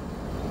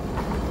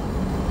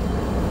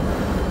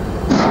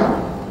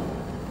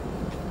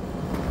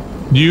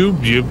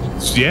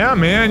 Yeah,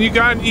 man, you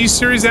got an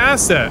E-Series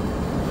asset.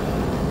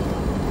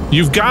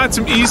 You've got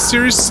some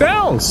E-Series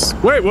cells.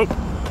 Wait, what?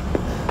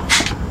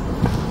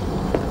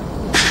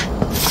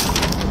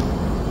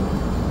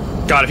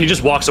 God, if he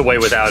just walks away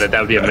without it, that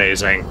would be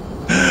amazing.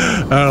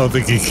 I don't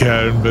think he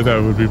can, but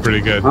that would be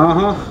pretty good.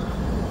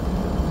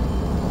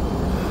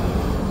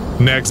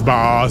 Next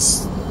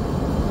boss.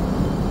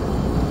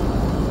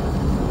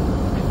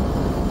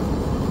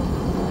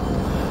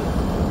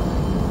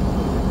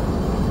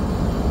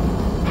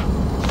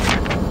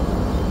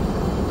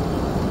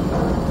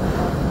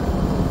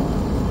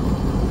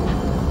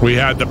 We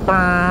had the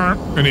burn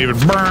and even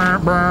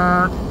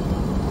burn.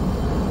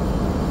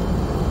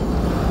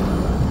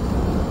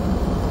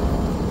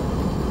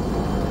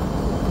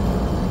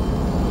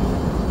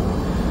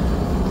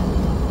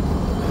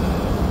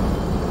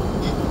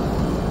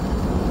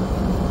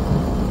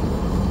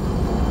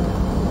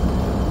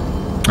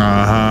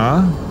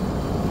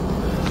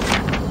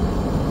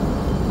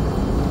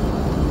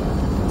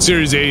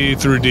 Series A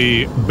through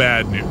D,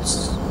 bad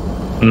news.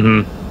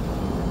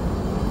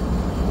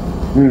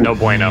 No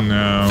bueno.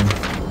 No.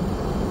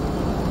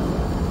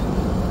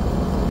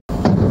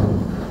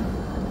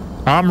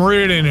 I'm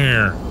reading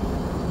here.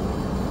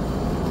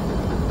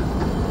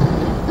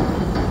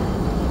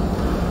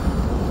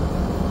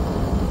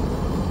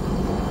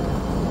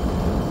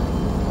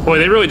 Boy,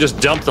 they really just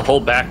dumped the whole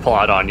back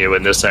plot on you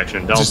in this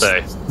section, don't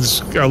they?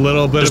 Just a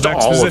little bit of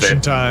exposition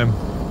time.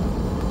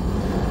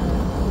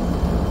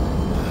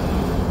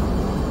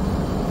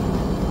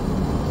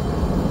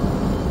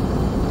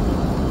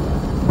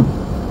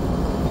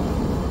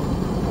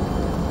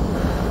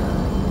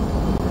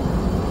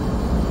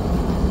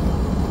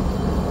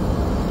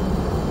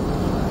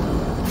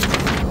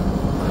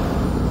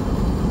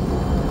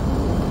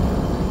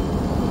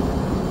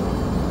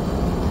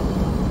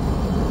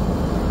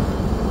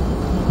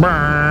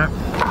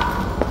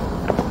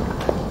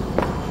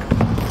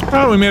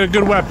 Oh, we made a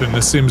good weapon.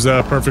 This seems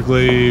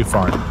perfectly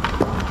fine.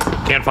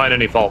 Can't find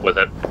any fault with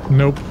it.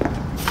 Nope.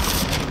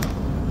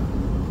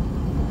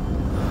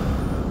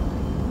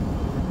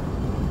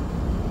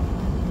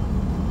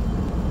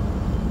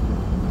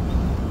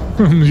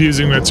 I'm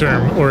using the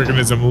term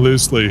organism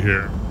loosely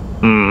here.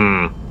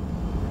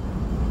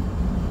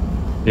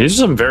 These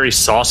are some very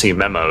saucy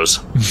memos.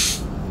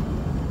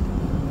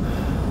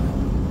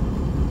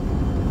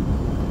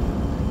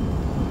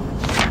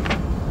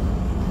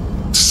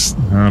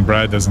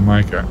 Brad doesn't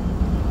like it.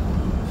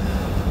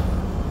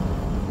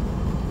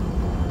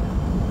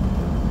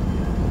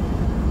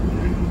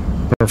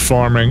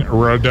 Performing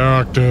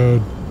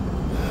redacted.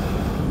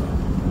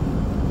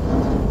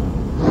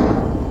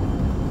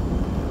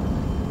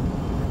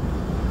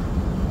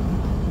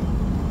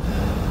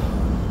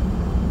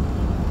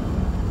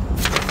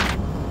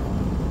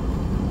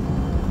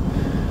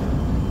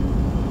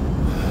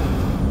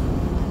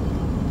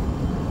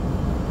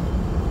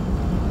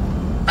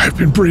 I've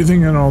been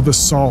breathing in all the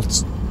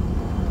salt.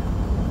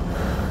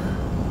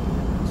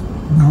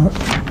 Not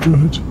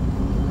good.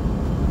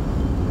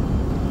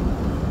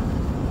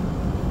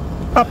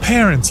 A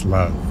parent's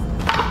love.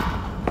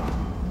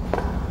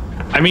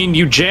 I mean,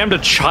 you jammed a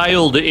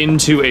child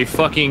into a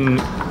fucking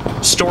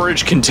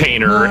storage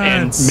container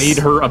and made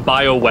her a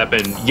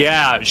bioweapon.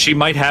 Yeah, she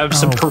might have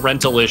some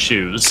parental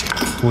issues.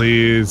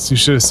 Please, you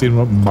should have seen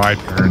what my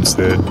parents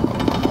did.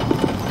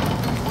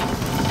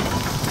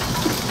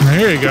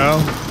 Here you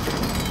go.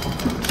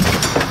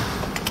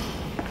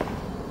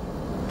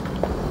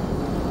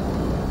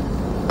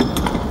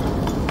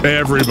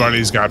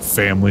 Everybody's got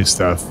family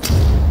stuff.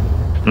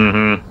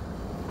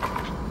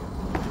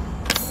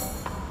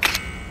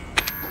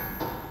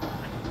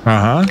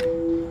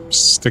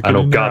 Stick it I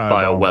don't got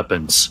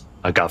bioweapons.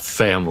 I got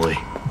family.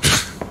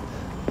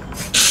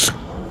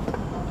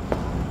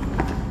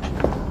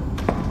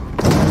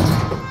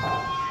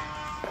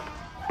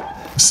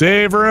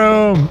 Save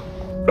room.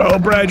 Oh,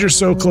 Brad, you're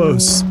so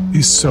close.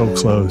 He's so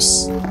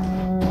close.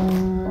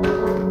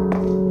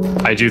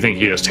 I do think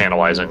he is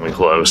tantalizingly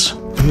close.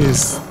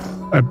 He's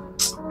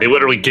They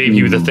literally gave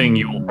you the thing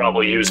you will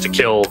probably use to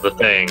kill the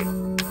thing.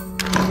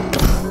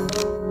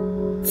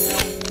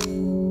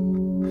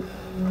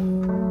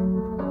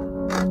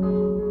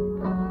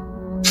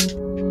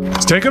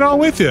 Just take it all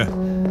with you.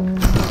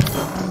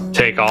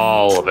 Take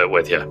all of it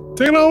with you.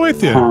 Take it all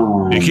with you.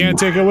 You can't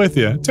take it with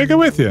you. Take it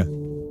with you.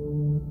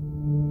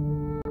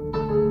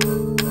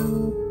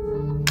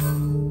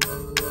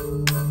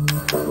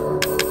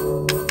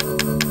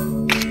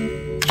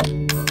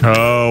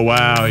 Oh,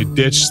 wow. He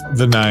ditched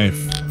the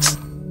knife.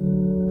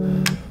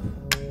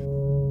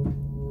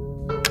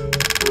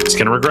 He's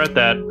going to regret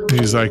that.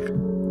 He's like,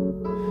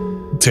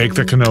 take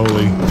the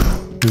cannoli.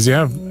 Does he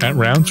have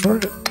rounds for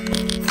it?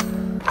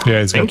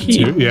 Yeah, he's got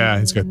two. Yeah,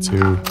 he's got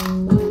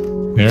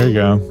 2. There you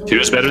go. 2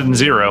 is better than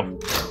 0.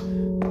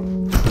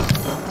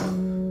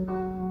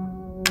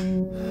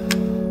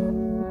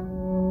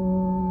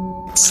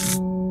 It's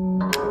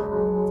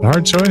a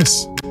hard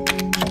choice.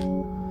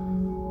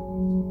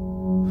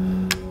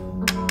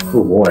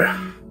 Oh boy.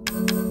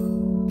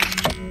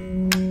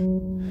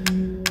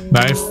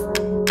 Knife.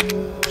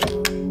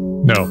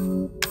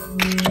 No.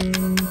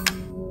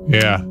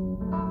 Yeah.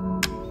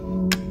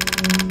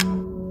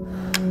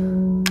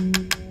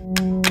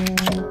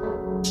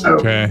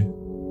 Okay.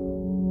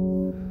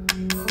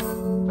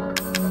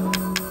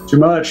 Too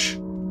much.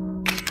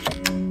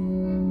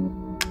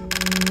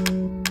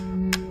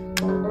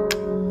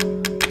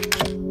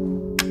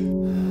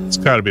 It's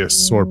got to be a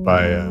sort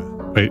by.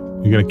 Wait,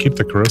 you gonna keep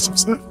the corrosive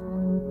stuff?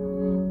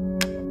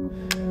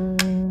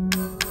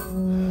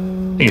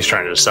 He's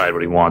trying to decide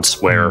what he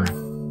wants where.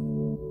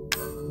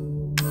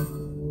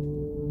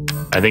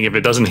 I think if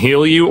it doesn't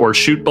heal you or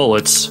shoot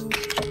bullets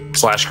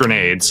 /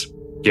 grenades,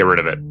 get rid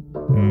of it.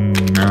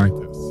 I like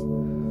this.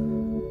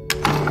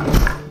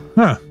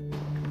 Huh.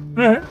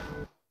 All right.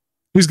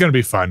 He's going to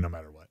be fine no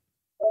matter what.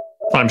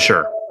 I'm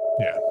sure.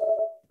 Yeah.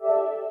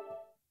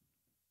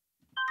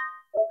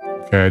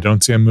 Okay, I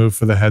don't see a move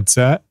for the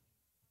headset.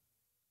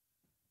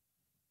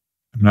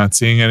 I'm not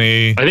seeing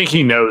any. I think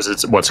he knows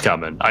it's what's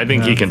coming. I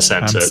think he can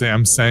sense it.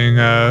 I'm saying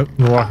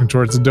we're walking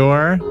towards the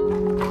door.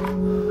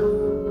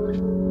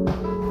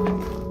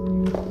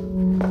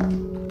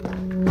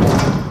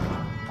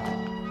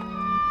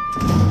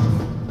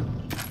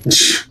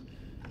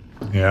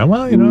 Yeah,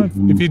 well, you know,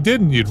 if you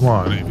didn't, you'd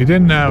want it. If you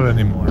didn't have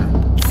any more.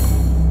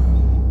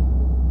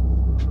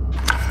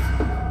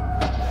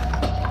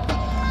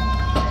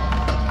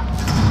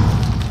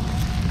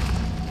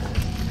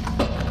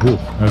 Ooh,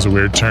 that was a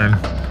weird turn.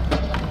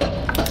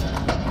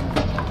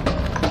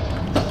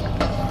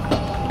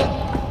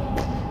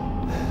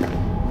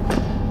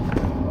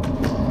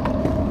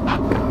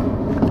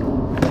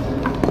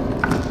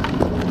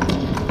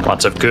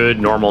 Lots of good,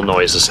 normal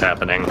noises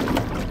happening.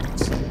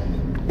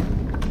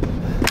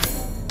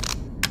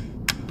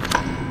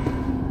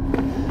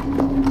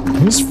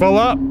 He's full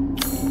up.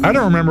 I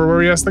don't remember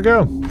where he has to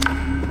go.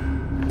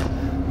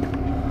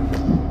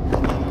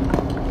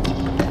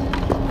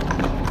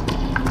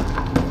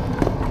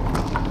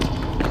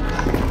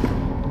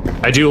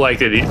 I do like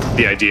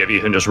the idea of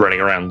Ethan just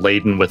running around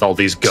laden with all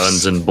these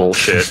guns and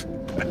bullshit.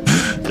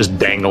 Just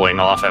dangling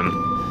off him.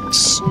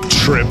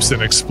 Trips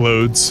and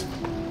explodes.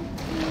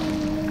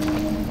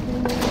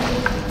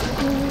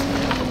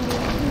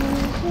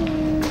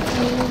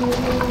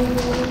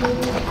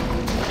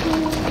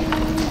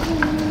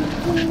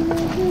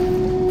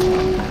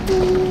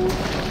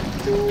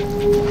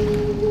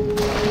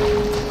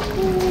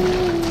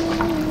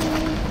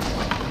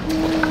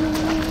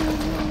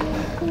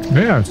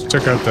 Yeah,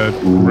 check out that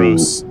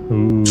gross.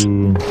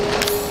 Ooh.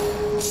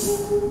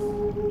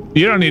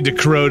 You don't need to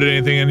corrode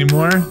anything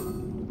anymore.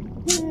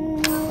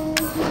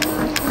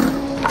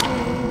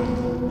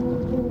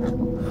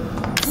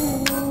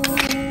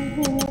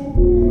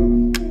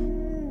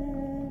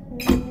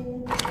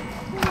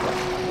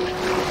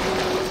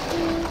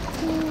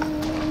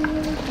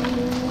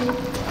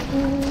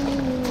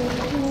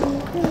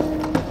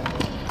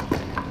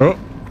 Oh.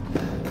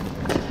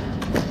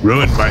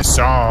 Ruined my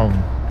song.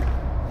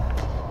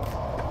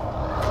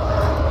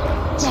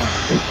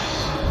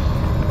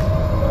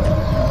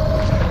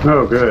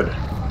 Oh, good.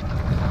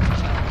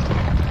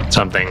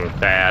 Something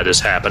bad is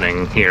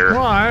happening here.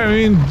 Well, I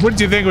mean, what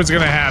do you think was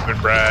going to happen,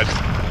 Brad?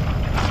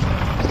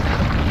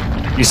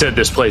 You said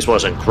this place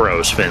wasn't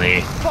gross,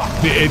 Vinny.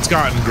 It's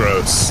gotten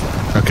gross.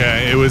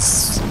 Okay, it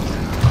was...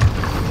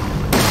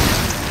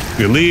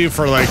 You leave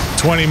for like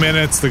 20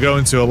 minutes to go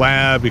into a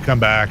lab, you come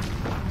back.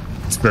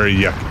 It's very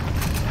yucky.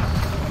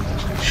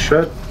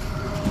 Shit.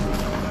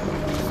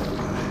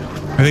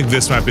 I think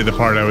this might be the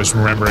part I was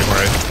remembering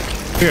right.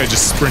 I think I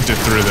just sprinted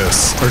through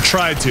this. Or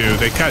tried to.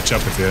 They catch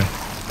up with you.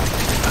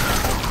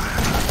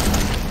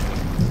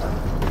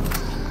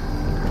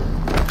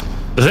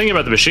 The thing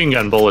about the machine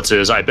gun bullets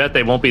is I bet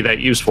they won't be that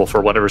useful for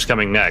whatever's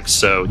coming next.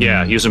 So,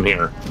 yeah, use them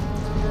here.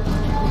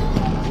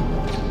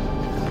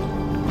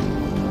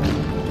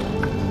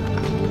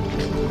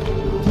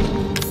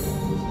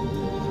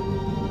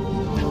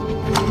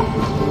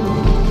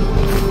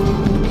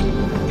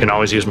 Can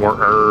always use more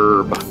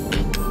herb.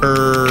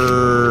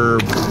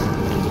 Herb.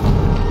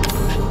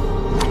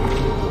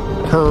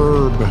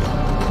 Herb.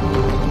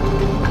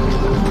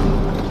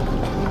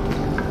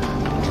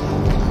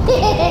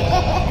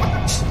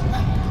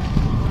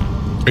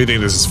 You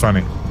think this is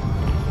funny?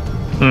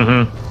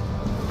 Mm-hmm.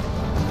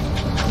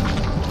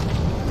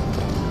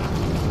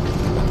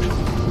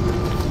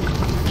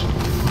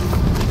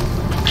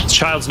 This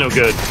child's no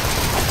good.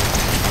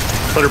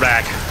 Put her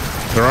back.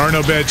 There are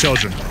no bad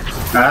children.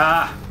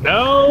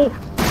 No.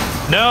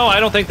 No, I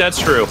don't think that's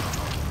true.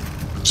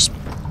 Just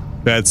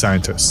bad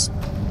scientists.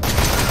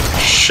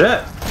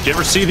 Shit. Did you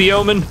ever see The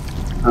Omen?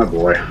 Oh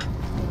boy.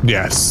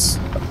 Yes.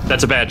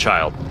 That's a bad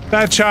child.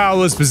 That child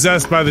was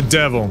possessed by the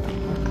devil.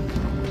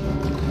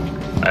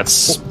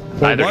 That's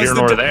neither here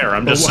nor there.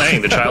 I'm just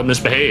saying the child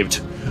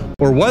misbehaved.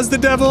 Or was the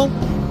devil?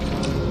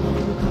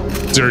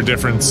 Is there a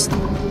difference?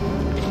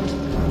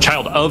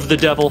 Child of the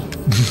devil.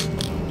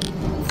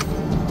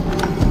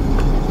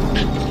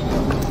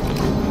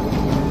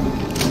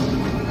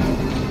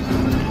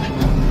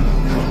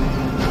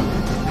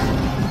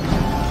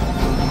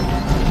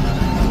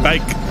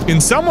 Like, in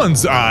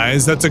someone's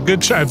eyes, that's a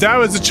good child. If that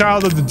was a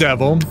child of the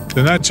devil,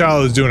 then that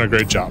child is doing a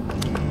great job.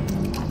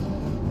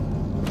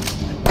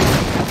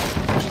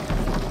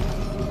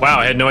 Wow,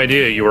 I had no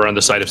idea you were on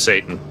the side of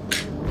Satan.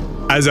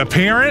 As a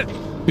parent,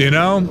 you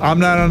know, I'm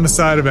not on the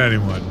side of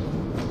anyone.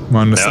 I'm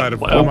on the side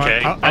of...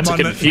 Okay, that's a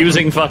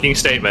confusing fucking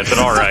statement, but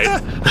all right.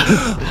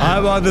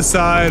 I'm on the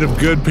side of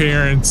good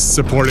parents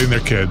supporting their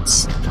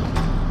kids.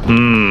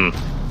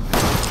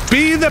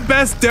 Be the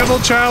best devil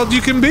child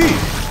you can be.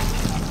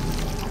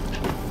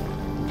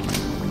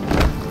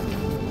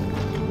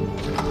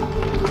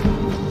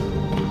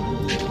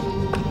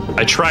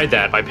 I tried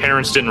that. My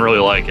parents didn't really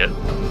like it.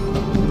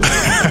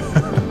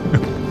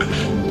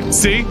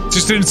 See,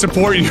 just didn't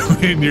support you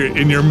in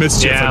your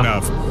mischief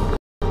enough.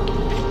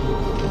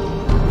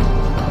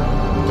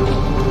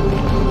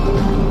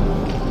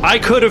 I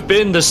could have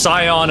been the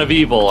scion of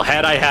evil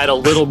had I had a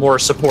little more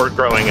support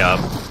growing up.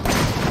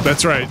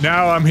 That's right.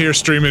 Now I'm here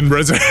streaming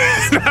Resident.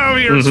 Now I'm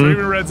here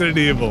streaming Resident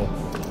Evil.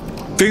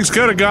 Things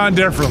could have gone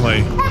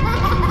differently.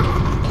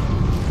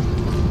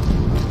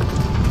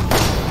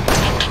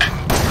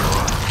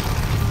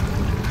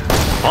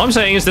 All I'm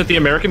saying is that the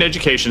American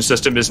education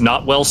system is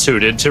not well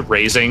suited to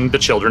raising the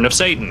children of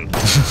Satan.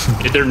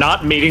 They're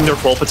not meeting their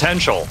full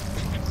potential.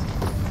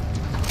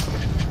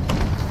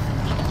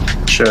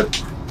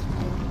 Shit.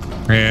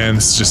 Man,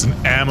 this is just an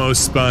ammo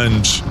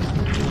sponge.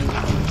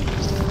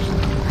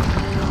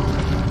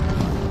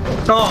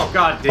 Oh,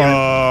 god damn it.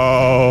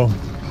 Oh.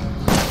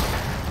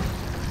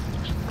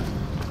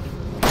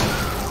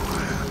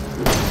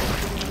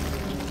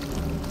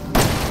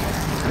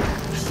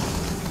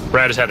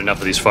 Brad has had enough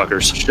of these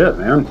fuckers. Shit,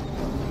 man.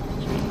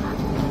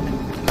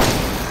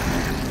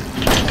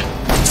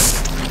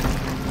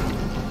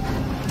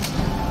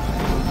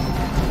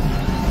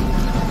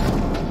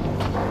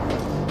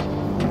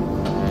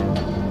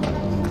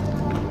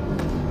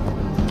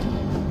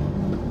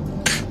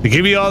 They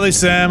give you all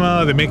this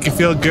ammo, they make you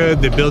feel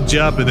good, they build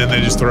you up, and then they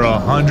just throw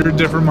 100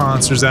 different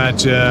monsters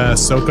at you,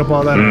 soak up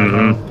all that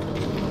ammo.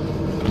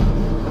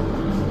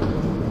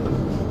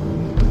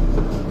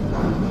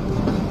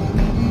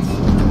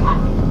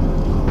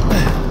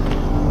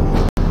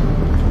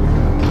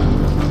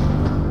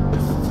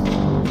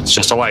 It's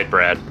just a light,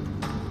 Brad.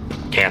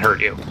 Can't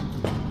hurt you.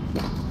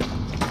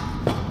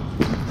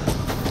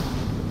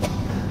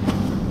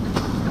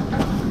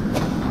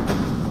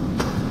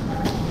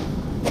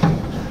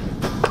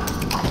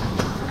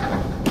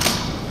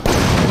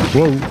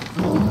 Whoa.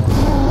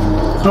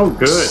 Oh,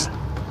 good.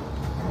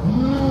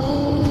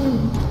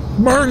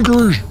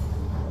 Mangry.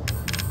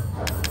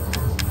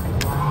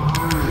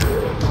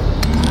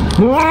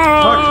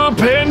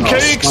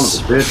 Pancakes!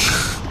 Oh, bitch.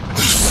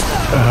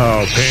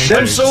 Oh, pancakes.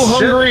 I'm so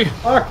hungry.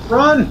 Fuck,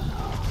 run!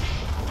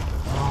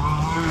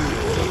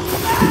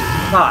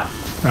 God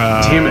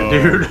damn it,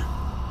 dude.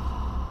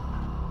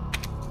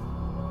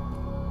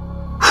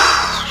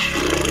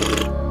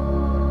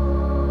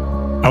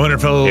 I wonder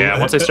if he'll... Yeah,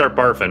 once they start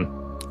barfing. I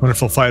wonder if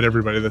he'll fight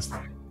everybody this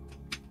time.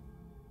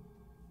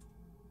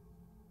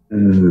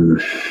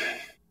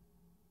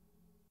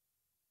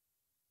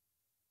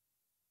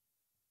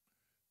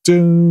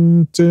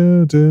 Do,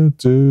 do, do,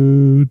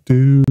 do,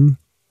 do.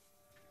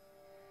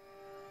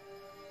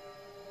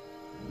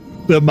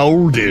 The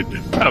molded.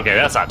 Okay,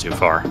 that's not too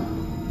far.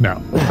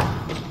 No.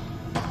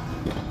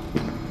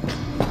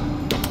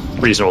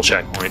 Reasonable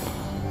checkpoint.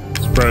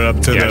 Spread it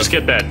up to the... just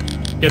get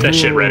that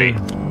shit ready.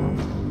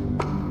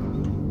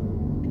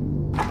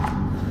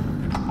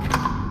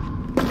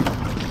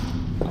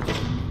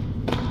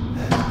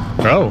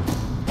 Oh.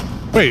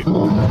 Wait.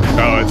 Oh,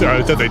 I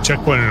thought they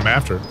checkpointed him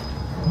after.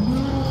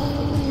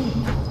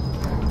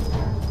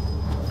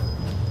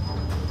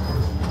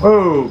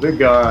 Oh, big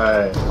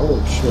guy.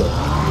 Oh, shit.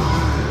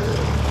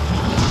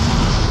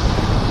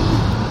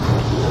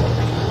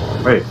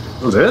 Wait,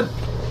 was it?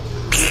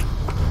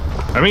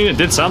 I mean, it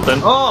did something.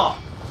 Oh!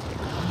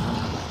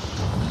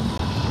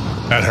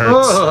 That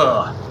hurts.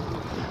 Ugh.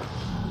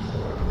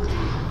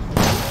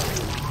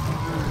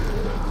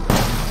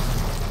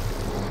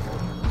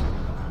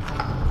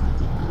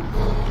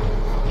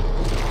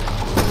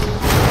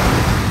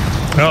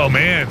 Oh,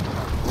 man.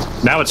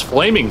 Now it's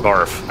flaming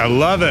barf. I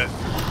love it.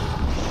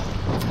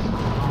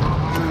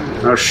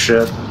 Oh,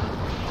 shit.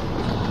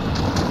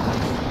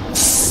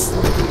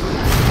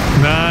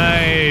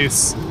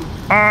 Nice.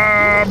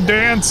 I'm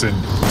dancing.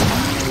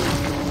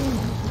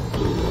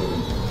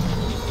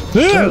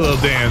 Yeah, a little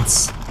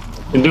dance.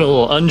 And do a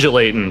little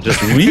undulating.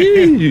 Just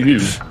woo.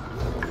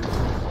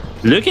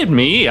 Look at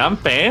me. I'm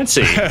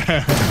fancy.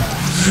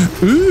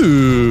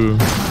 Ooh.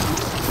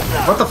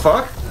 What the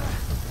fuck?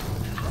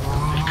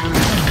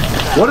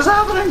 What is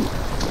happening?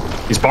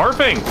 He's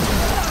barfing.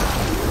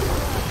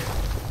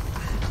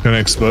 Gonna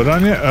explode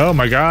on you? Oh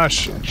my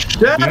gosh. Shit.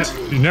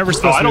 You're never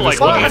supposed to. I don't like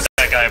looking at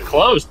that guy up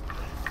close.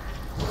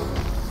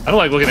 I don't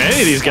like looking at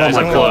any of these guys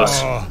up close.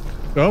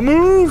 Don't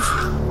move.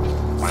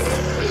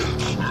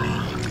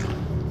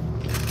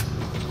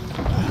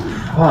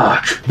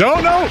 Fuck. No.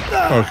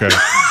 Okay.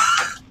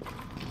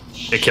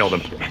 It killed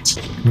him.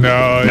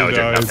 No,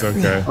 he's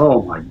okay.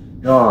 Oh my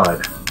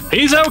god.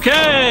 He's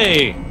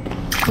okay.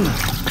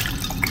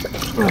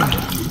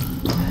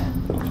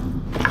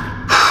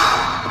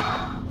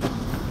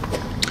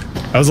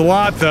 That was a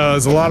lot, though. That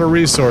was a lot of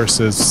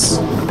resources.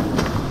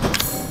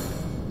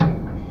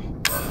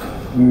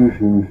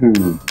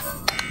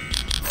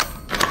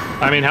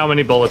 I mean, how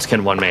many bullets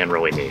can one man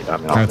really need? I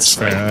mean, that's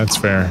fair. That's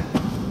fair.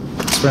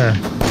 That's fair.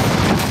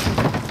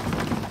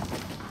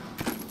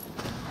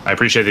 I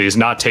appreciate that he's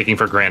not taking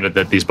for granted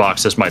that these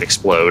boxes might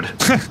explode.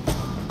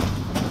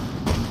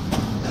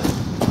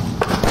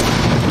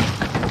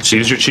 So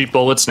use your cheap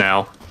bullets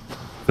now.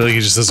 I feel like he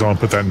just doesn't want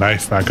to put that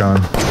knife back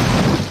on.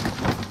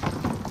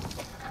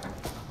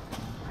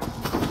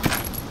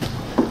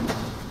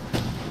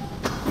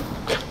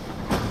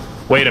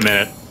 Wait a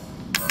minute.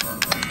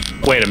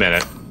 Wait a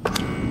minute.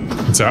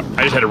 What's up?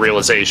 I just had a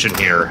realization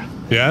here.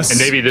 Yes? And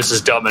maybe this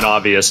is dumb and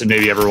obvious, and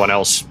maybe everyone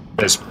else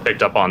has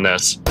picked up on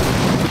this.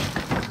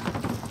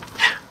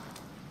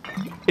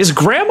 Is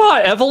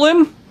Grandma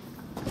Evelyn?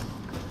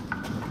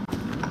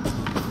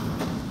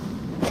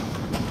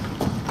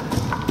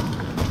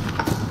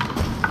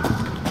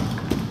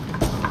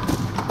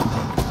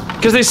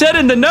 Because they said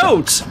in the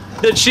notes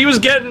that she was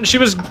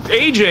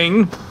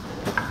aging.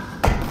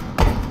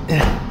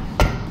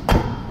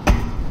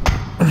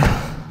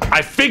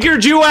 I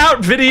figured you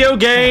out, video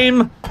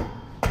game.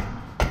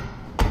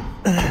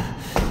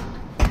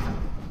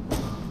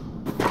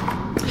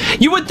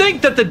 You would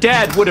think that the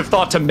dad would have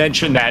thought to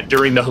mention that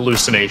during the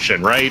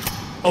hallucination, right?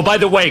 Oh, by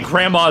the way,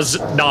 Grandma's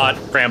not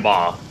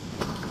Grandma.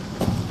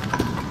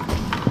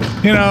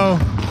 You know,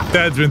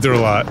 Dad's been through a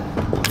lot.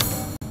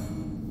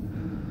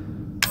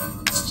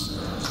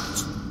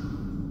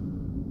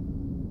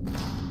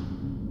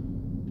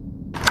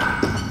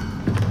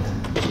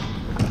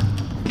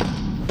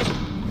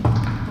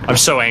 I'm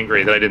so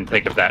angry that I didn't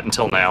think of that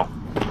until now.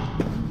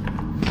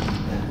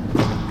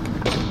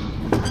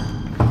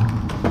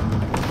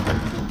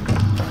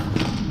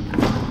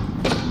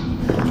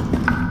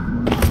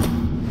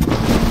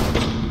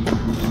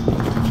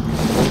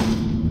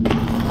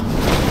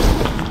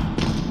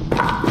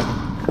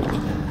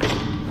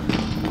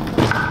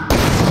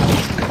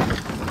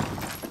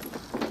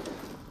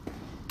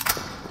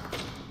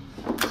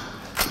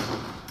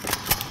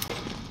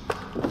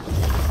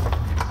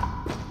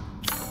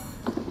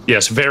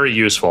 Yes, very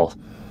useful.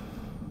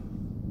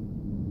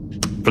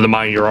 For the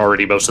mine you're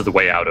already most of the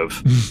way out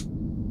of.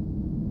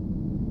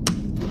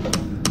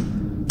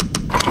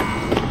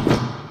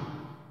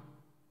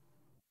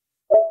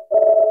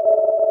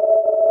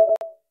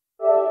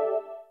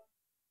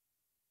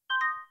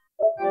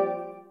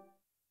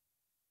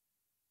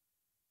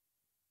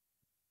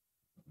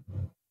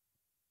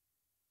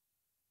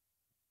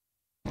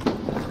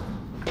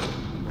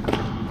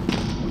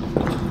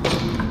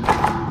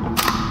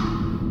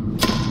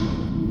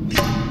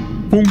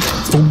 Boom,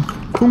 boom,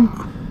 boom.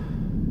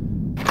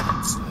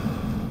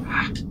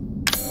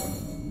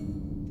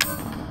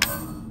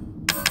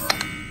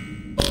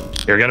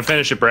 You're gonna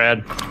finish it,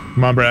 Brad.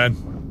 Come on, Brad.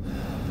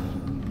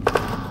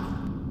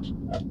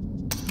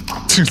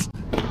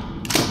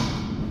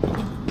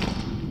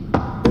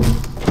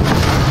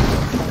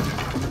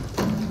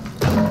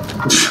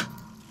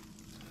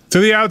 To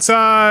the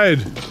outside.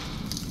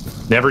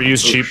 Never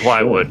use cheap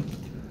plywood.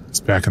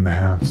 It's back in the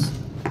house.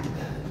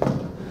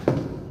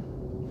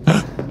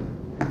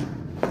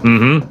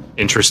 Mm-hmm.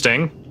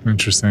 Interesting.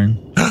 Interesting.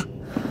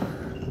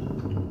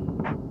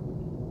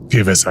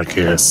 Give us a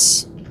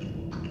kiss.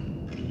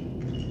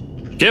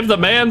 Give the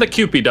man the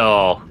Cupid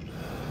doll.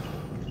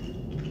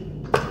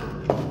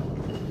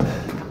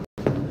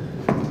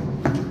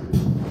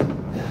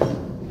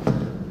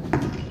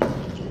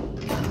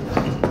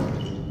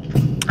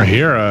 I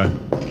hear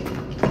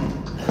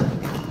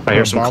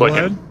some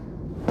clicking.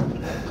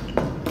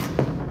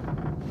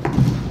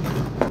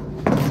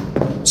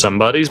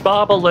 Somebody's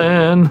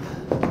bobbling.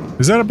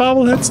 Is that a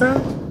bobblehead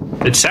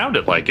sound? It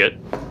sounded like it.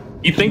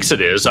 He thinks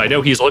it is. I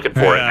know he's looking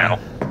for it now.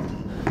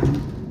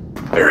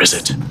 Where is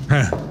it?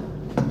 Ah.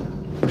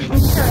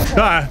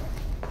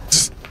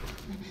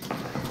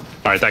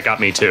 All right, that got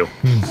me too.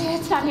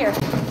 It's not here.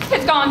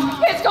 It's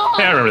gone. It's gone.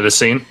 Yeah, I remember this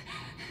scene.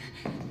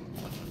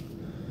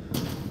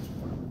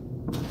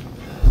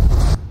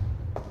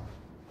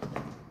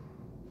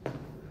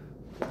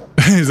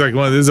 He's like,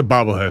 well, there's a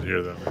bobblehead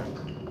here, though.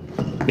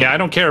 Yeah, I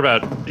don't care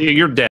about...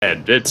 You're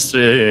dead. It's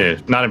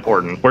not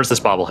important. Where's this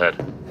bobblehead?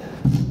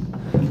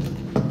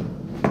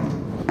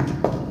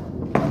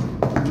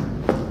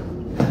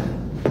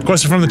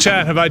 Question from the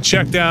chat. Have I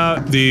checked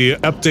out the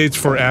updates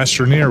for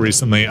Astroneer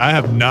recently? I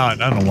have not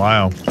in a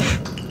while.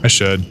 I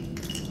should.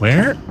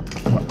 Where?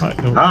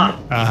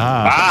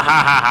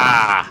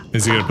 Aha.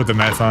 Is he going to put the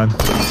knife on?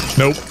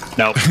 Nope.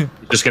 Nope.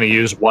 Just going to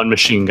use one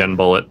machine gun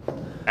bullet,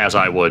 as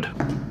I would.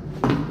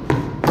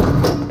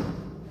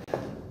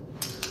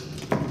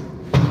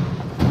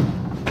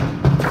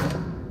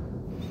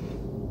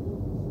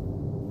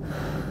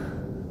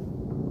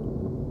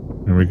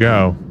 Here we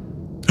go.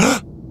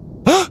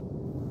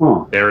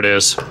 There it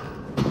is.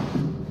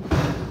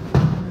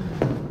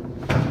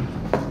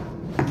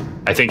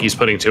 I think he's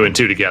putting 2 and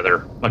 2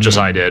 together, much as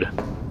I did.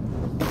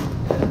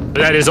 But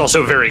that is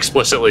also very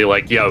explicitly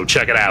like, yo,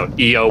 check it out.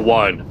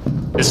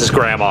 EO1. This is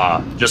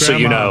Grandma. Just so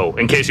you know,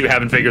 in case you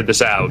haven't figured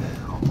this out.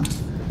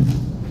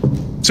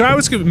 So I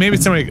was, maybe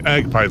somebody,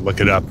 I could probably look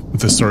it up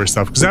with the story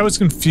stuff, because I was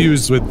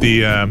confused with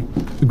the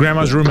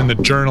Grandma's room in the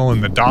journal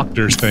and the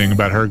doctor's thing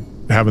about her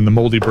having the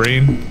moldy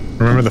brain.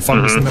 Remember the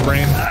fungus in the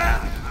brain?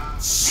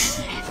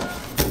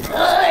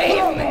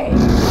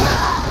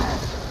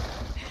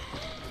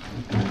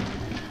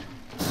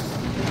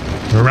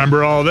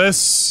 Remember all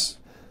this?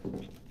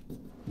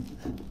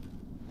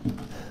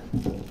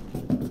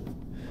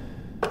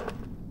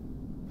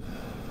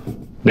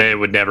 It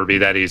would never be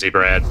that easy,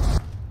 Brad.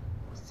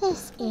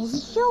 This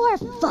is your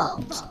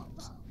fault.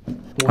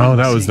 Oh,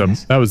 that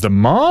was the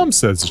mom,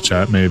 says the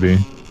chat, maybe.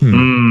 I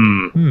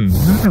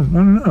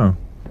don't know.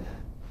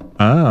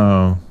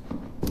 Oh.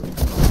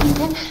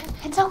 Ethan,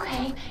 it's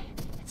okay.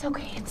 It's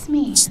okay. It's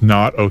me. It's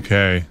not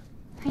okay.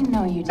 I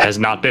know you did. Has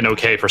not been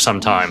okay for some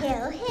time.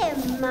 Kill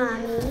him,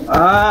 Mommy.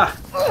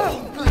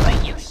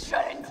 But you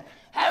shouldn't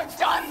have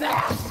done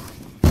that.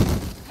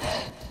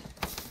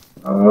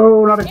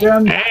 Oh, not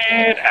again.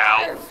 And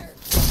out.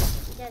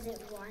 Does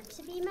it want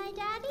to be my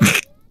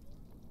daddy?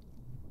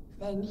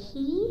 Then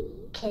he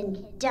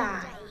can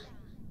die.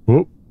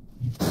 Whoop.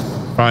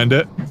 Find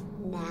it.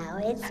 Now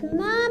it's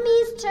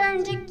Mommy's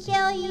turn to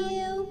kill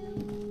you.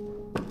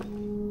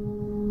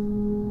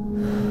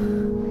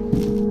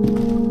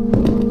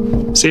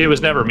 See, it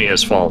was never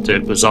Mia's fault.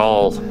 It was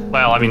all...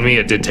 Well, I mean,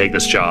 Mia did take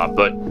this job,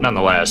 but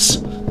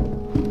nonetheless...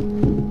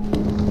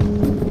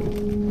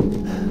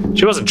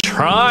 She wasn't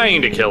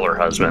trying to kill her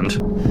husband.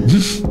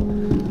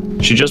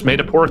 She just made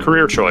a poor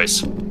career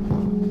choice.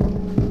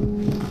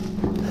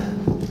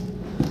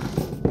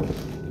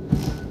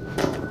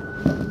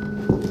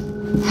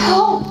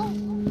 Help!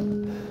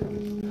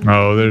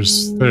 Oh,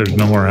 there's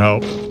no more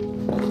help.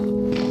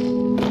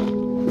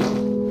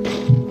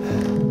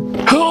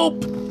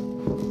 Help!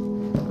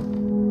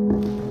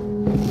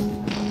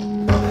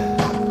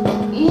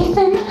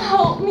 Ethan,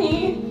 help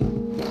me.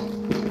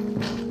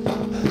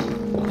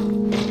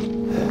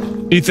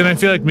 Ethan, I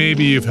feel like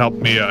maybe you've helped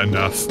Mia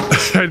enough.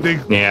 I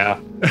think. Yeah.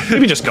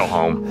 Maybe just go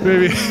home.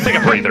 Maybe take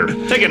a breather.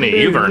 Take a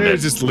knee. You've earned it.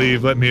 Just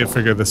leave. Let Mia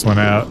figure this one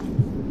out.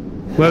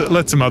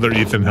 Let some other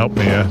Ethan help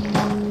Mia.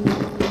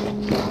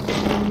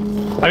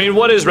 I mean,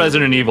 what is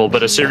Resident Evil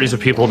but a series of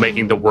people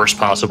making the worst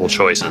possible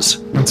choices?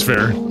 That's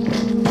fair.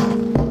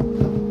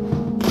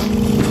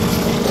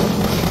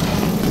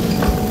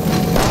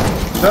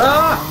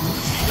 Ah!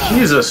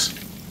 Jesus.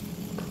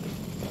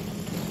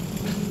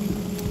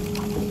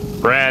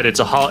 Brad, it's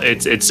a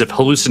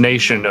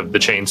hallucination of the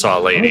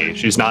chainsaw lady.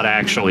 She's not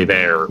actually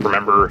there.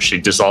 Remember,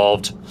 she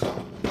dissolved.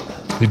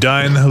 You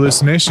die in the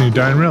hallucination, you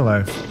die in real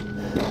life.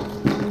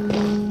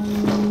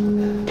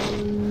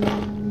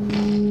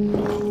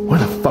 Where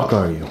the fuck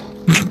are you?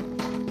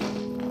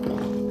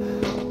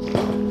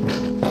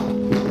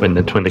 When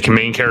the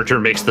main character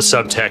makes the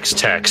subtext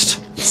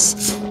text.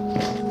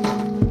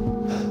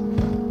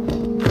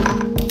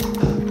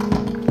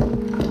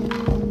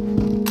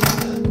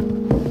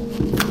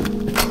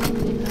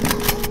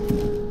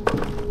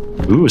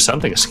 Ooh,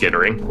 something is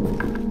skittering.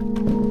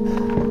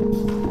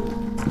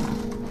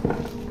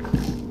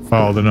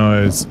 Follow the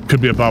noise.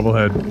 Could be a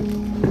bobblehead.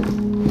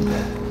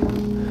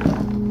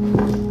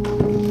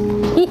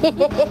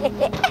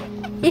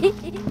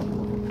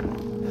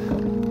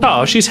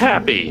 Oh, she's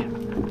happy.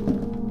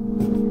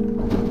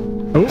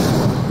 You're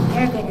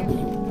gonna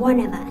be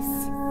one of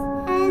us.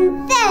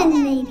 And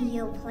then maybe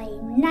you'll play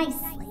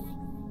nicely.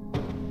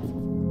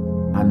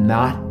 I'm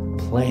not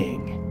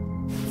playing.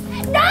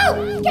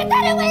 No! Get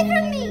that away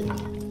from me!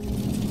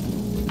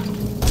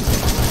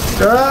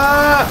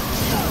 Ah!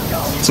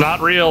 It's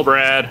not real,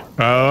 Brad.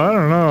 Oh, I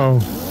don't know.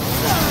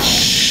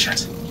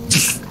 Shit.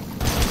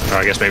 Or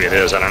I guess maybe it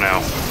is. I don't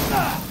know.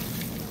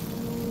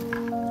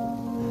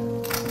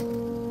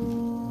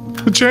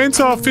 The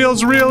chainsaw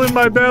feels real in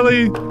my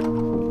belly.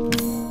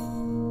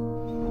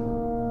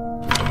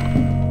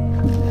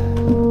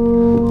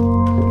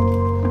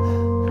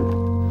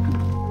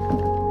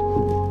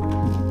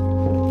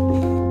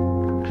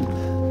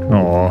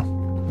 Aw.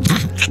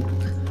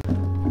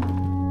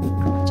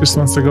 Just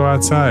wants to go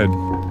outside.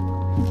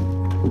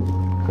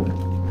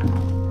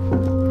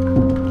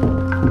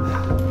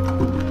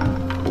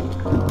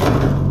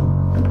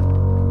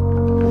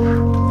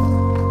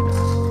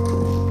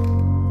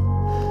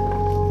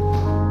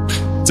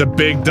 a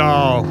big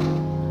doll.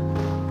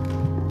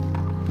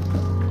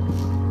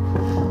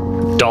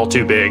 Doll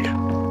too big.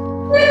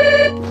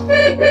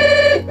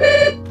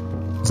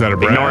 Is that a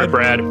Brad? Ignore it,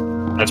 Brad.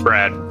 That's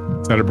Brad.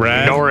 Is that a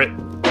Brad? Ignore it.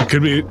 It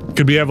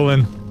could be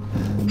Evelyn.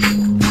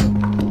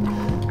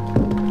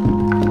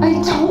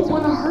 I don't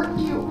want to hurt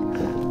you.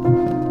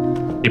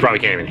 You probably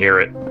can't even hear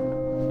it.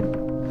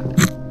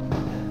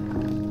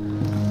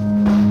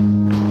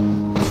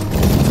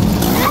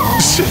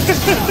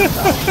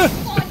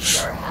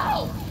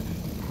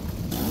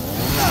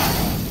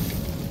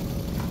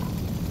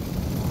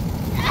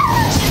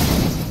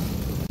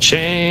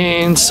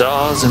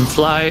 Chainsaws in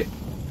flight.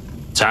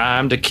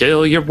 Time to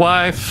kill your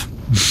wife.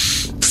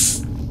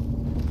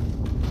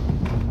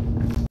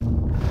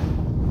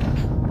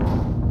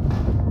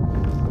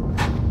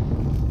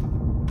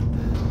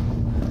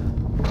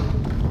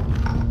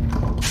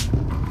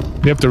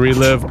 You have to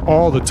relive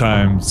all the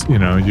times, you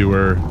know, you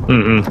were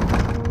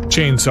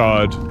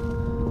chainsawed.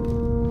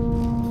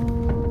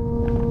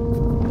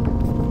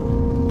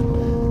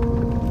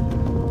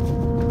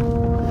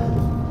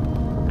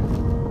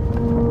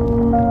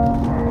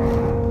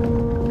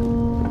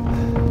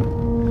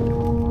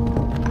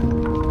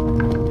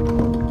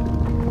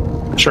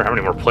 Not sure how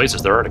many more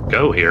places there are to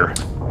go here.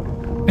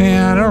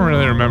 Yeah, I don't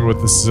really remember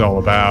what this is all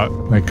about.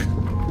 Like,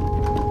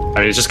 I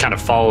mean, it's just kind of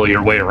follow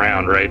your way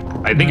around, right?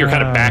 I think you're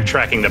kind of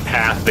backtracking the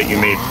path that you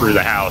made through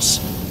the house.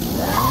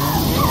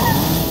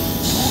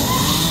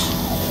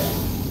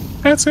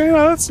 I'll say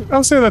that's.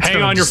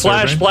 Hang on, your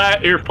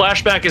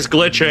flashback is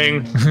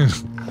glitching.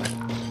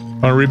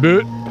 Want to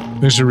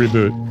reboot? They should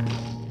reboot.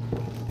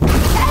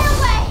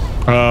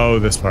 Oh,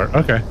 this part.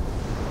 Okay.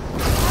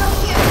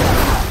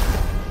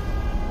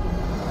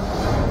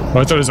 Oh,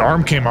 I thought his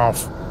arm came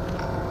off.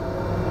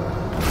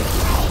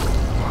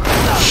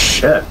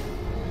 Shit.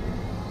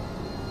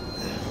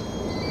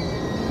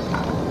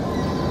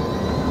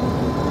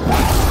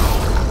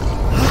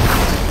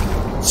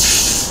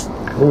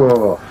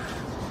 Whoa.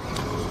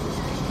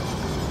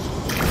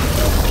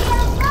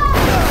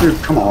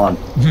 Dude, come on.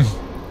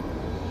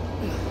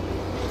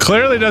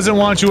 Clearly doesn't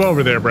want you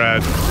over there,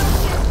 Brad.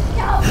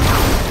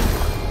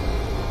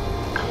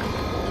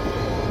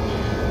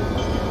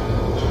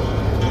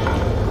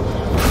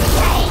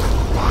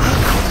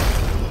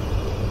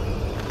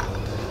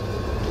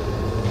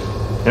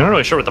 I'm not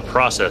really sure what the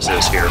process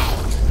is here. I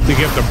think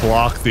you have to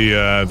block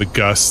the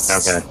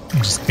gusts. Okay.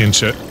 Just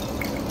inch it.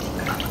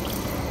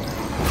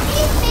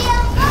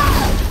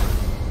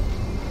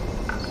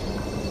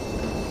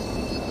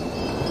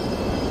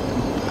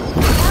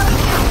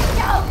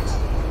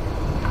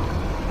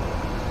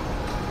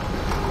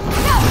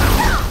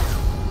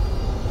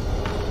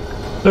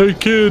 Hey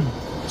kid,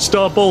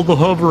 stop all the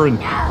hovering.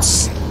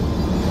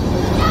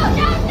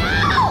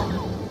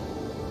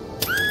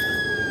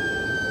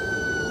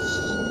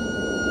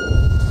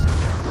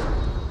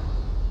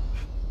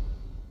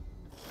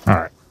 All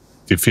right.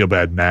 Do you feel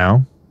bad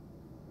now?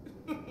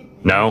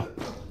 No.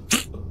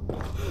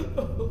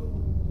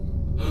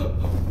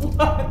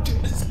 Why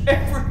does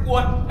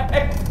everyone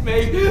hate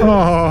me?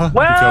 Oh,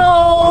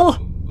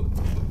 well,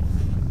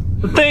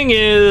 the thing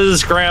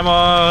is,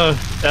 Grandma,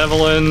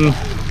 Evelyn.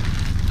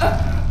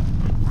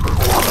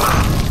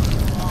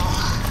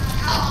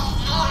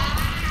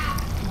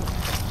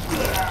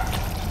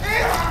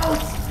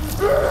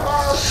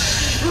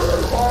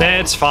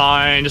 It's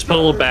fine. Just put a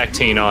little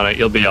Bactine on it.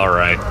 You'll be all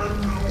right.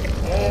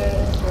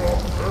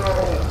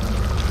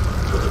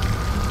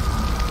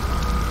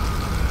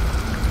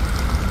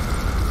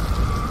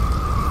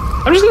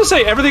 I'm just gonna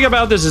say everything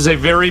about this is a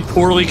very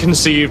poorly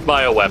conceived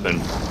bioweapon.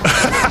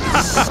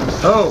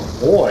 Oh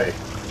boy.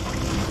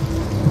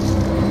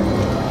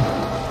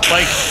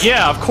 Like,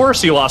 yeah, of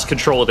course you lost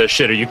control of this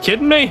shit. Are you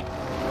kidding me?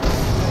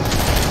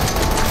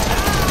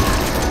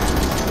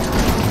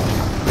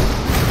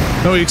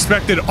 No, he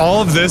expected all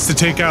of this to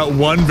take out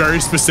one very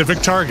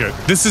specific target.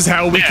 This is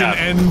how we can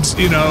end,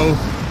 you know,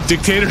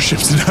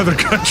 dictatorships in other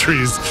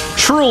countries.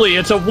 Truly,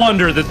 it's a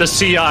wonder that the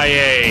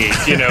CIA,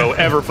 you know,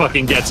 ever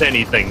fucking gets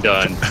anything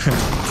done.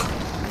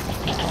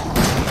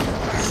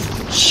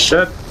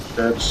 Shit.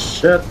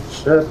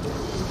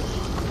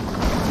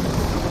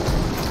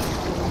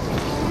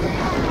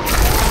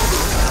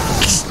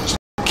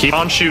 Keep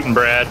on shooting,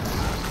 Brad.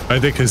 I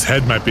think his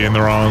head might be in the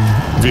wrong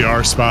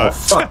VR spot. Oh,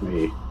 fuck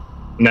me.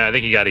 No, I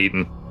think he got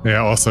eaten. Yeah,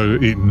 also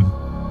eaten.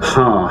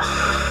 Huh.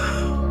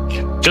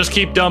 Just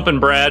keep dumping,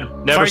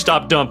 Brad. Never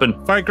stop dumping.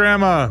 Fight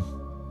Grandma.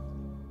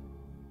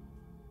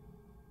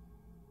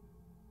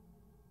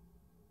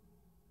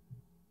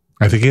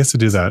 I think he has to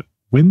do that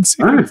wind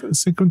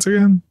sequence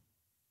again.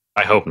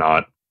 I hope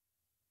not.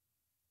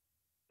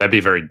 That'd be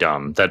very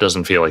dumb. That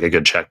doesn't feel like a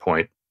good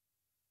checkpoint.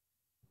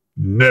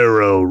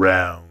 Narrow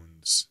rounds.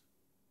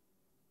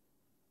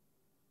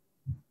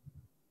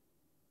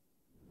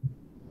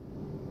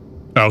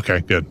 Okay,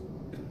 good.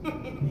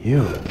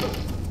 You.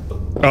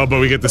 Oh, but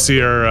we get to see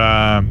her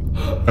Ark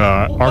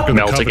of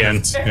the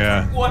Covenant.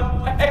 Yeah.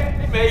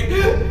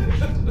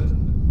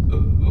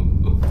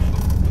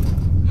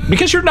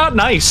 Because you're not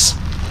nice.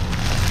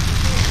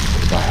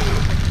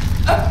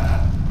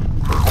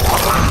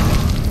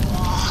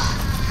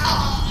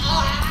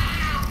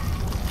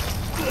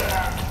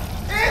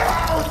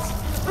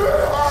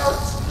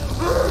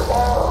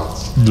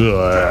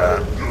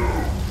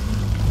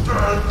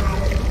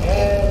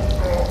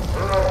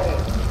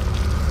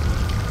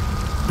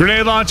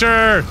 Grenade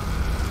launcher!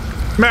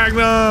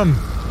 Magnum!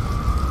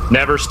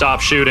 Never stop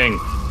shooting.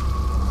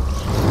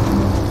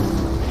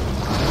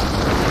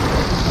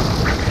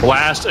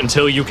 Blast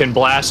until you can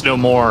blast no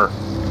more.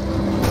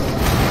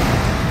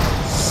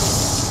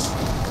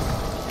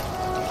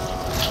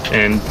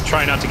 And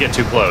try not to get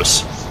too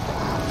close.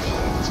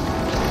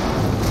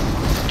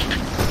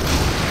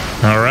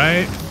 All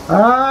right.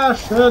 Ah,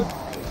 shit.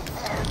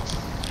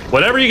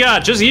 Whatever you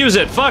got, just use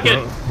it. Fuck it.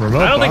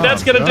 I don't think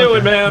that's gonna do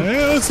it, man.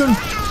 Hey, listen.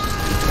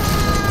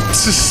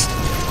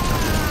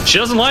 She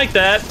doesn't like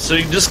that, so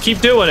you just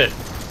keep doing it.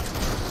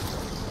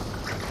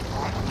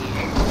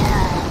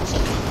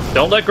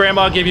 Don't let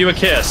Grandma give you a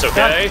kiss,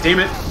 okay? God damn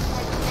it.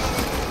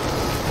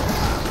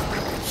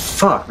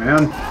 Fuck,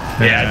 man.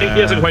 Yeah, I think he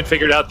hasn't quite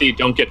figured out the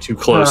don't get too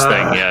close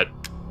thing yet.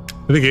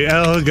 I think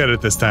he'll get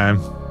it this time.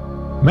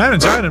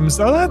 Manage items.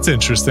 Oh, that's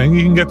interesting.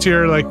 You can get to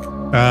your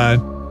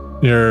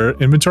your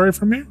inventory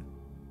from here.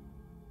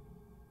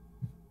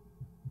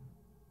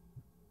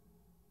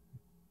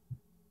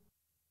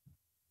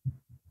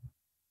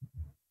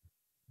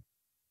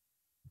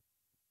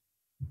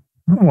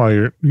 Oh, while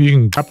you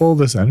can grapple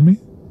this enemy.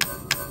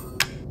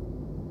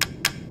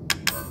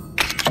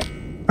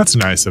 That's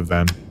nice of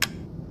them.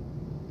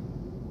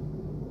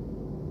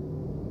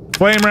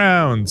 Flame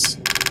rounds.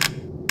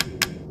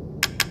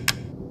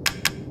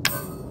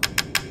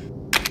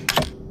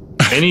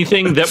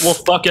 Anything that will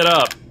fuck it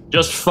up.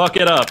 Just fuck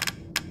it up.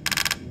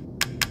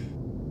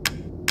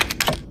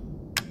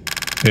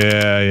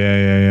 Yeah.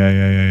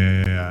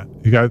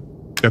 You got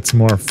some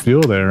more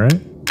fuel there, right?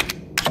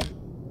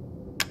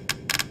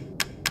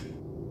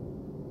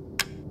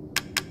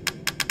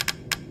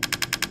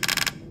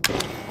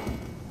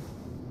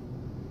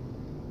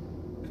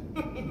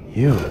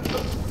 You.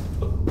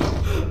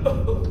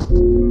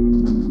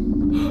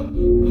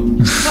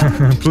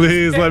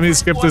 Please let me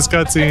skip this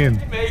cutscene.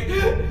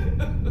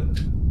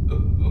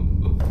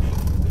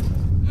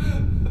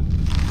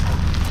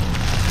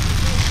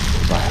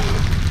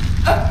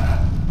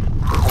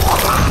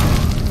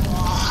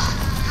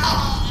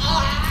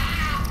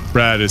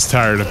 Brad is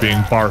tired of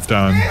being barfed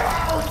on.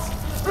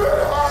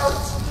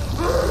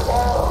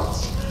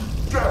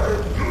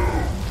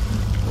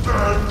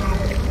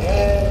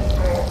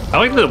 I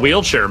like that the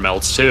wheelchair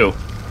melts too,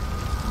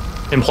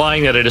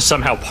 implying that it is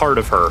somehow part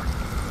of her.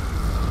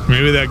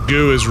 Maybe that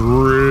goo is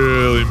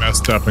really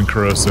messed up and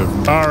corrosive.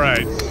 All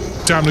right,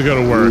 time to go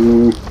to work.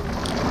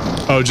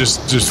 Oh,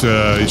 just you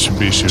should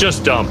be shooting.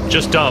 Just dump,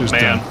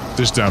 man.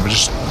 Just dump.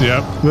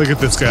 Yep. Look at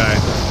this guy.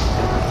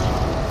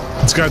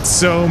 It's got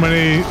so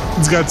many.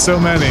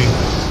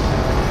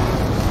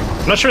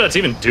 I'm not sure that's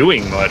even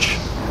doing much.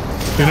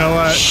 You know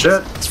what?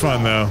 Shit. It's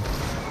fun though.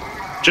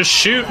 Just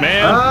shoot,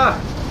 man.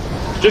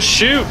 Just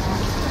shoot.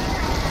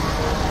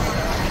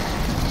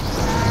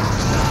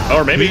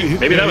 Or maybe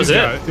that was it.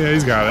 Yeah,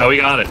 he's got it. Oh, he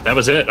got it. That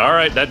was it. All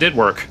right, that did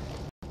work.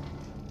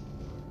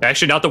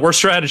 Actually, not the worst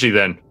strategy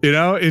then. You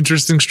know,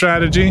 interesting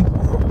strategy.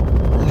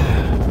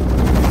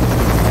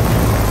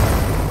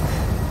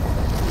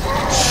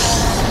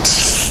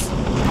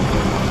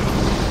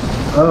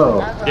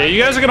 Oh. Yeah,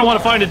 you guys are gonna want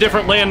to find a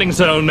different landing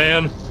zone,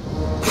 man.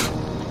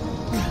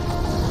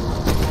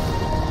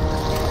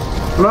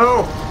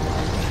 Hello.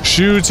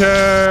 Shoot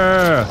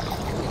her!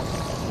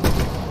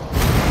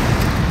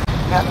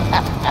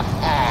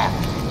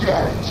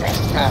 You're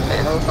just a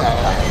little boy.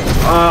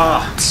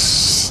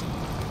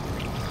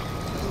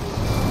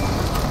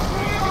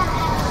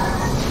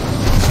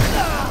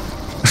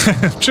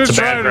 Just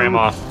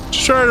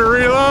try to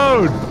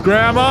reload,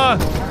 Grandma.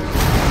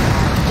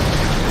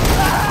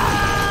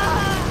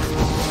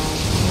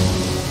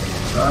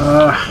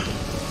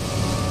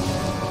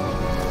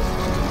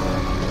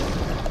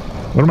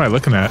 What am I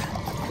looking at?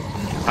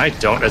 I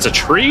don't. As a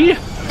tree?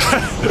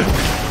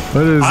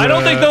 What is I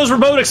don't think those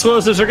remote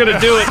explosives are gonna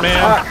do it,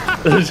 man.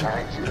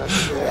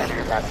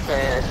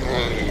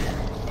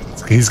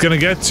 He's gonna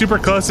get super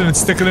close and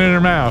stick it in her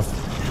mouth.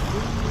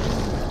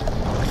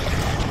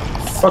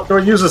 Fuck do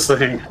I use this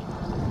thing?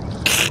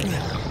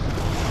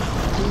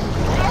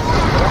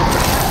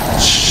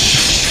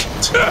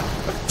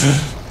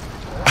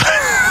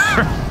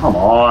 Come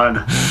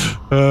on.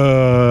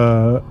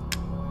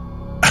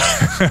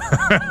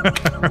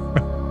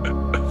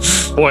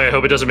 Boy, I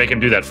hope it doesn't make him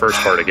do that first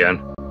part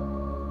again.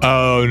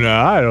 Oh no,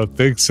 I don't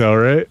think so,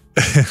 right?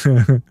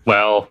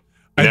 Well,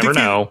 you never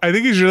know. I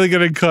think he's really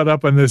getting caught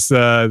up on this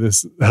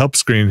this help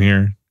screen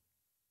here.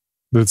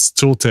 This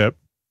tooltip.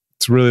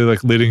 It's really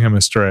like leading him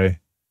astray.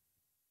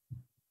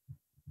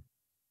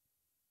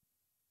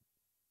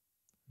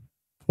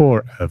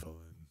 Poor Evelyn.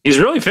 He's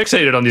really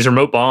fixated on these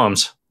remote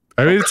bombs.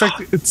 I mean, it's like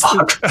it's.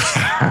 Why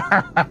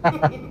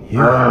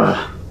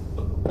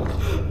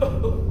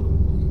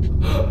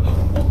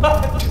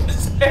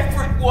does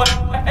everyone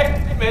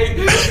hate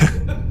me?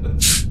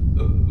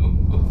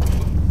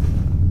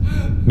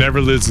 Never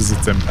loses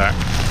its impact.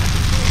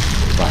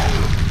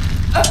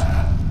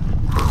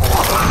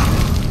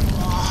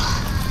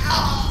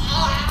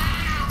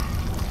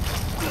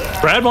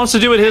 Brad wants to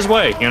do it his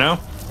way, you know?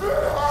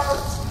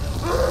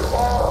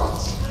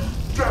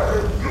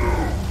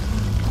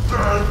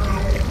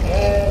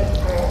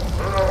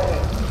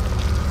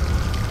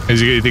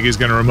 You think he's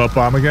going to remote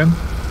bomb again?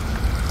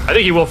 I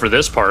think he will for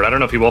this part. I don't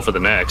know if he will for the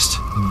next.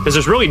 Because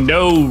there's really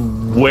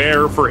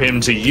nowhere for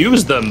him to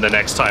use them the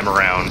next time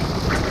around.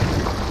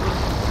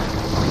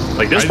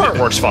 Like, this part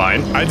works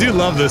fine. I do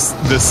love this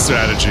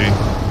strategy.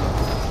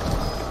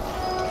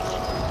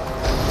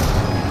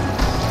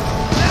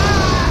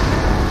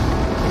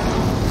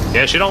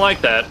 Yeah, she don't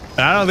like that.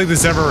 I don't think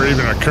this ever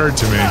even occurred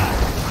to me.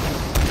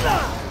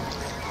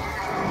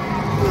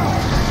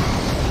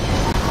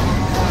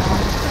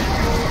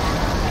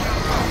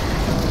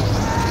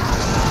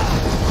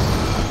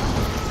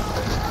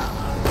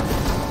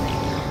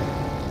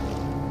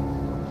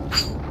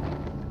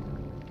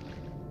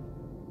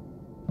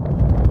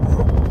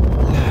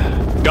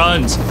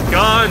 Guns!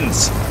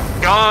 Guns!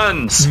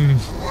 Guns!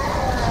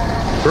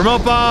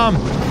 Remote bomb!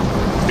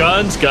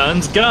 Guns,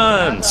 guns,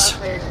 guns!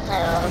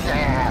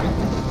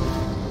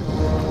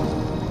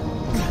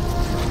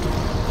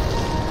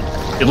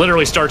 It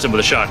literally starts him with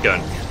a shotgun.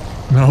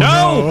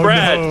 No,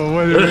 Brad! No.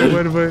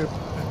 Wait.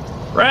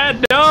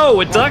 Brad,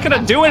 no! It's not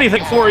gonna do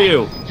anything for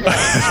you!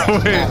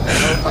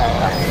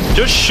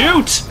 Just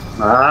shoot!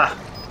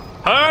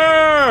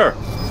 Her!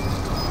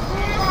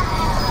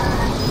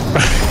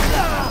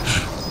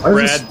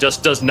 Brad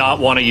just does not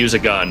want to use a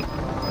gun.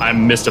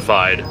 I'm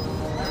mystified.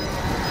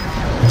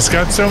 He's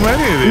got so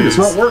many of these.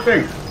 Dude, it's not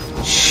working.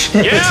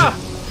 Shit. Yeah,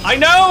 I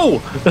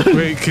know.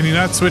 Wait, can you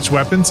not switch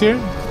weapons here?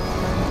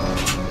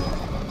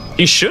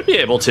 He should be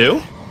able to.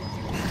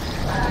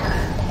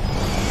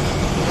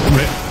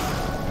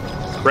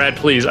 Brad,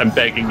 please, I'm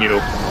begging you.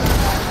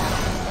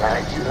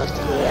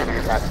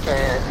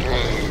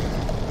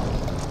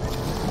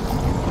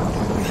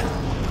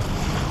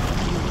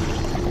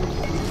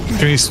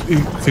 Can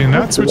you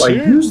not switch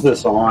here? I use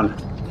this on.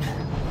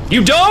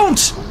 You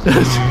don't!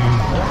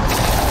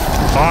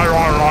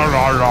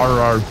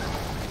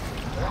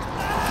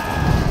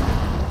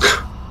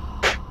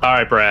 All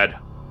right, Brad.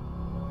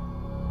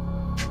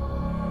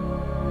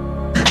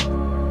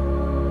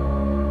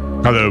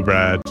 Hello,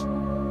 Brad.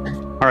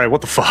 All right,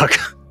 what the fuck?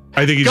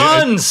 I think he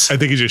guns. I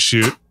think he just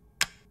shoot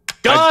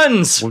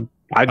guns.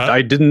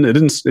 I didn't. It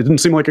didn't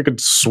seem like I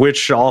could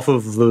switch off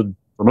of the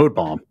remote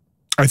bomb.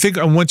 I think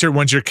once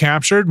you're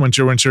captured, once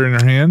you're in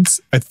her hands,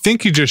 I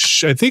think you just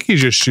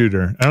shoot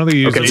her. I don't think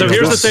you. Okay, so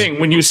here's the thing: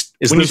 when you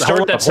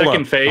start that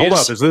second phase, hold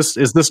up. Is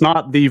this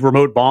not the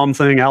remote bomb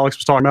thing Alex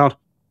was talking about?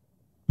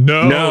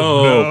 No.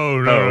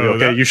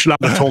 Okay, you should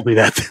not have told me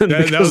that then.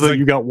 That was like,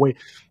 you got way.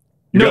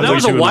 No, that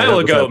was a while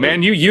ago,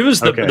 man. You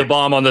used the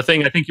bomb on the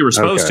thing I think you were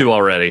supposed to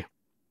already.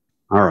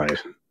 All right.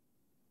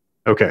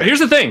 Okay. But here's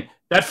the thing: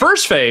 that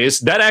first phase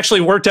that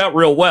actually worked out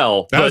real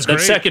well. But that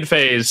second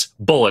phase,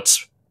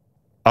 bullets.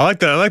 I like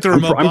that. I like the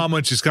remote bomb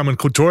when she's coming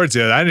towards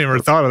you. I never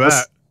thought of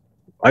that.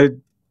 I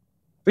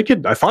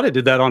thought it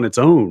did that on its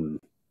own.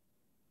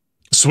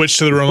 Switch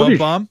to the remote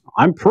bomb?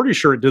 I'm pretty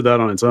sure it did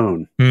that on its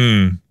own. I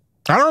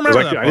don't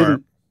remember that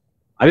part.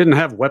 I didn't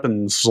have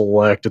weapons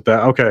select at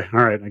that. Okay,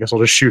 all right. I guess I'll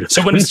just shoot it.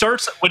 So when it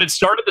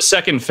started the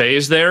second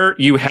phase there,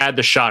 you had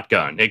the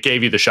shotgun. It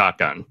gave you the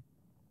shotgun.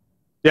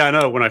 Yeah, I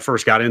know when I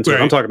first got into it.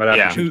 I'm talking about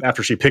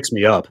after she picks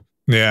me up.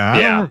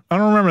 Yeah, I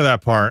don't remember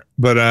that part,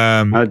 but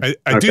I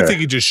do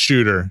think you just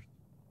shoot her.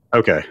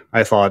 Okay,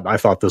 I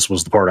thought this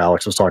was the part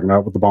Alex was talking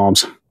about with the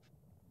bombs.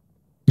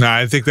 No,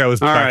 I think that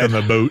was back on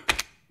the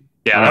boat.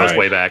 Yeah, that was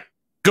way back.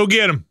 Go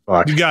get him.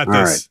 Fuck. You got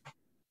this. Right.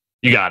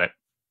 You got it.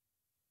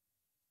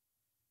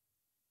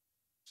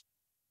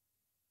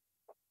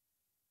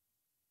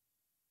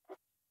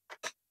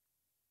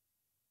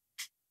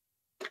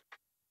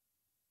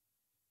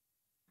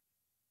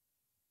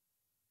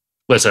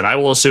 Listen, I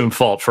will assume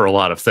fault for a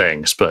lot of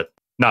things, but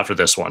not for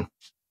this one.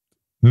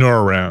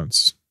 Nor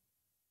rounds.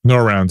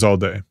 Nor rounds all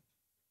day.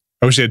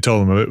 I wish I had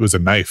told him it was a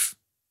knife.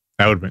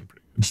 That would have been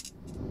pretty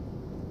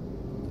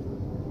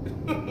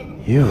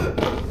good. You.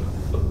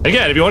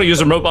 Again, if you want to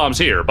use remote bombs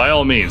here, by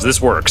all means,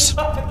 this works.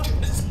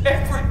 Does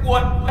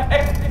everyone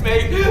hate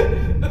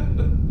me?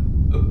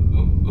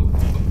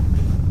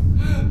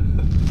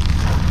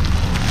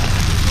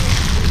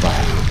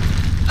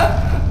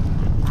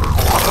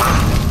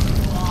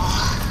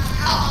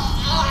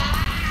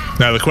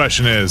 Now the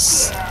question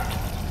is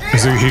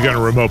he going to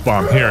remote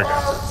bomb here?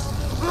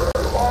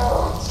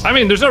 I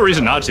mean, there's no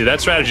reason not to. That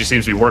strategy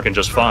seems to be working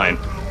just fine.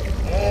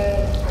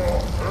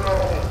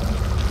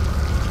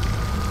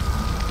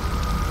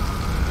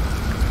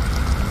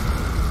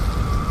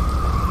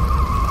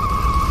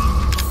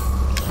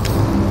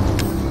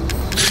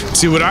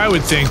 See, what I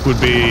would think would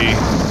be,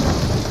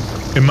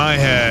 in my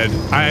head,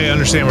 I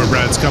understand where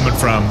Brad's coming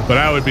from, but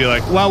I would be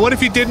like, well, what if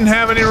he didn't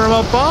have any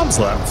remote bombs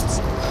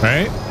left?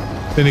 Right?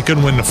 Then he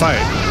couldn't win the fight.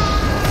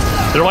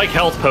 They're like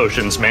health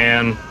potions,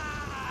 man.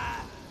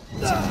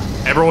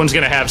 Everyone's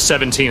going to have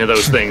 17 of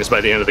those things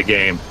by the end of the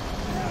game.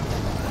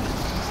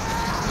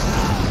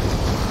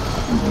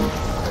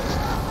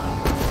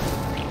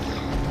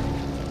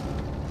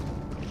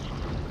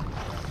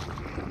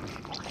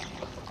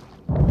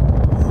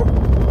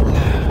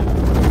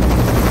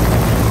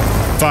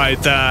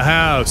 Fight the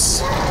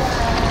house.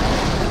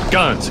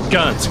 Guns,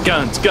 guns,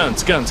 guns,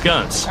 guns, guns,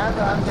 guns.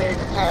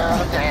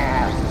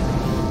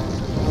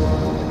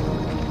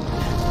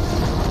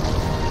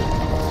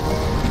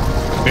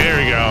 There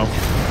we go.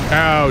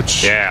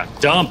 Ouch. Yeah,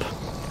 dump.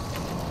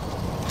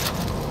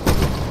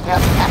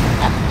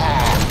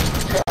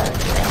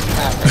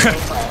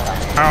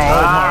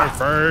 Ow, my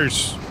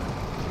face.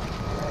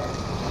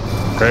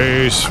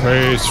 Face,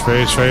 face,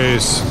 face,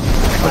 face.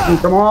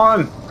 Come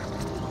on.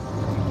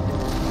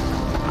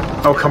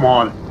 Oh, come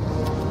on.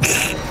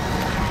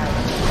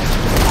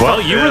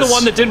 Well, you were the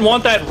one that didn't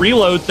want that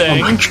reload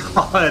thing. Oh my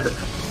god.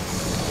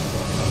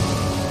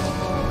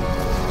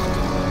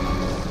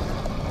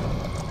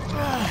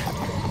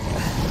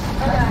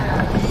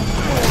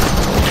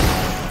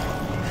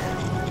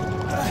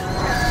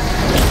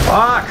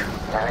 Fuck.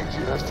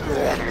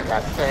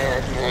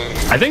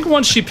 I think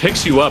once she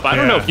picks you up, I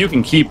don't know if you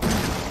can keep...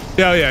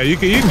 Yeah, yeah, you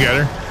can get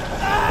her.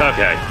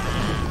 Okay.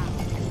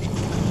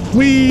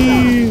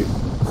 Whee!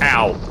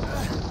 Ow.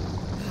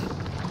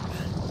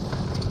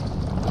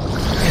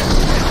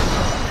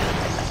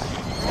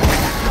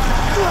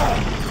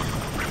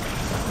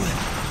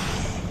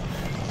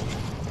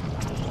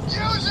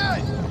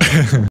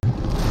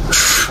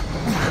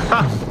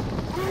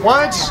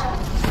 What?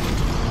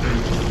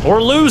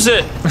 Or lose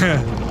it.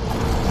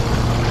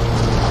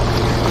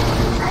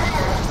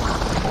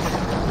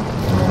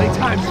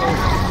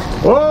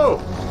 Whoa!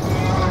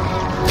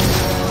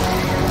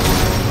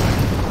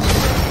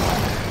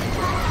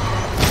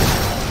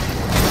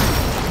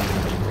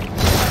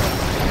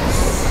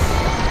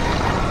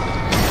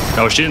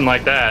 Oh, she didn't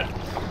like that.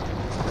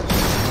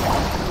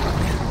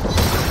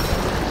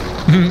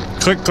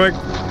 Click, click.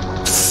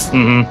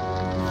 Mm-hmm.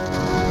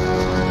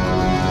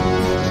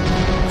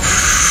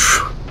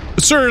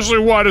 Seriously,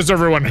 why does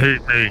everyone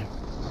hate me?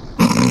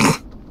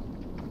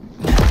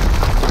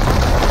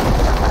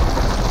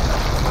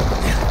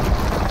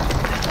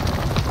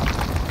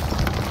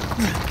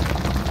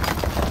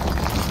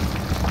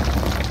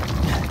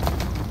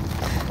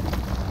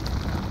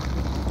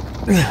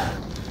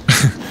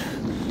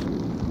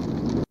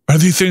 Are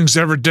these things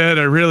ever dead?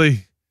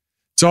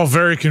 It's all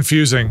very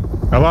confusing.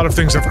 A lot of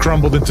things have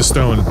crumbled into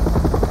stone.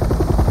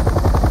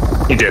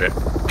 You did it.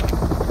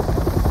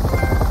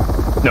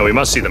 No, we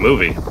must see the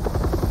movie.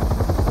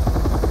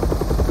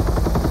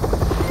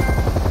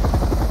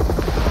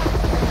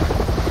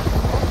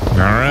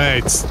 All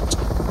right.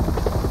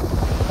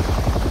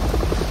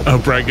 I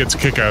hope Brad gets a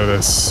kick out of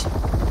this.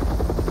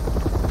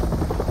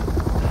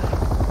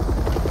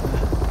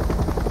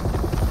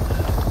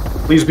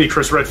 Please be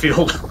Chris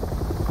Redfield.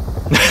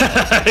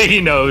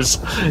 He knows.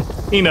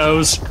 He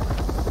knows.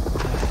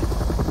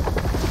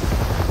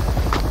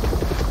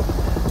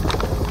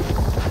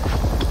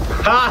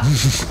 Ha!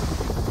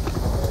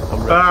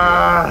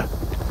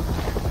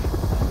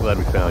 Glad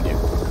we found you.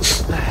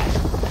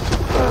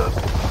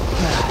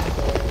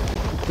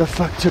 The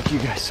fuck took you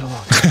guys so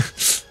long?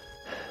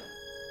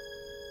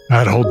 I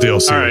had a whole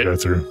DLC to go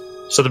through.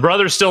 So the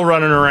brother's still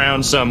running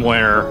around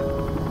somewhere.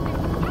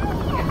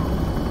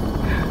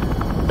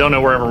 Don't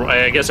know where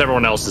I guess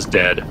everyone else is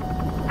dead.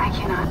 I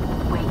cannot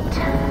wait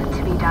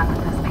to be done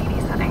with this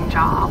babysitting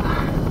job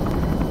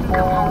and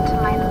come home to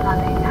my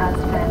loving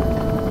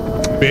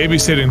husband.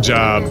 Babysitting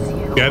job.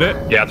 Get it?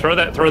 Yeah, throw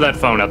that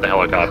phone out the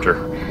helicopter.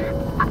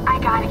 I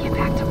gotta get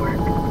back to work.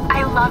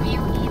 I love you,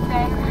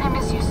 Ethan. I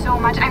miss you so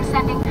much. I'm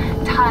sending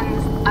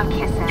tons of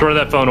kisses. Throw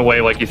that phone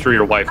away like you threw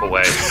your wife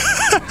away.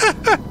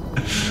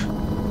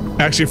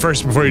 Actually,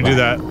 first, before you do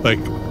that, like,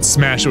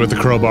 smash it with the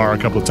crowbar a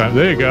couple of times.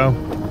 There you go.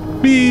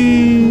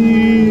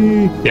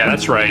 Beep. Yeah,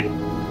 that's right.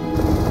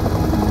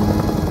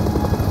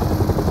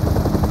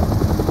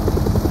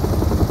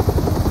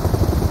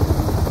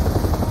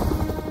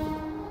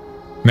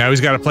 Now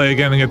he's got to play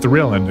again and get the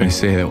real ending. They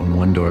say that when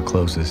one door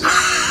closes,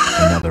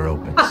 another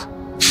opens.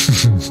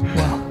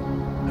 Well,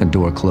 a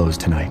door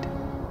closed tonight.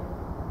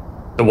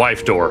 The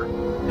wife door.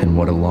 And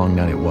what a long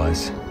night it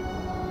was.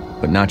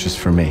 But not just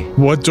for me.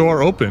 What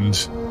door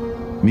opened?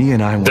 Me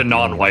and I were the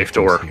non-wife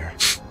door. Here.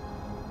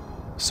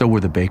 So were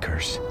the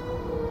Bakers.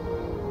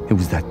 It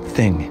was that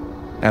thing,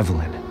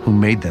 Evelyn, who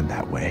made them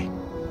that way.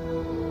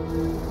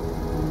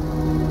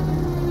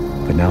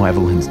 But now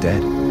Evelyn's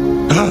dead.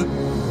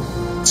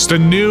 It's the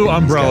new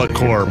Umbrella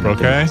Corp,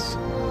 okay?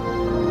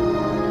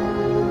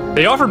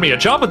 They offered me a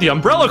job with the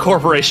Umbrella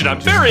Corporation.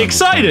 I'm very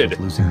excited.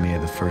 Losing Mia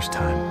the first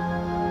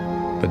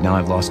time, but now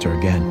I've lost her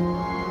again.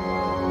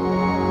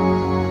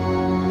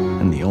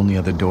 And the only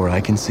other door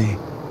I can see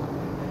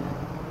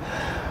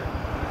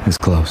is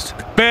closed.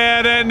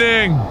 Bad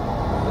ending.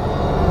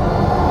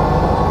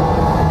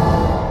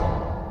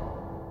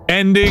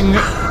 Ending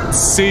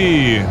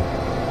C.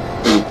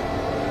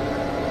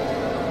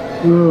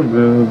 Oh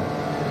man.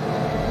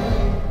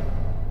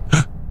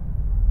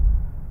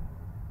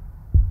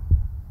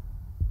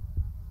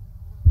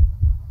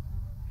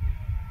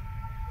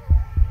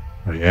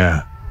 Oh,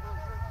 yeah.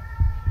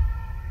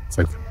 It's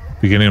like the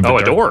beginning of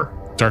a door.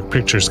 Dark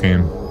Pictures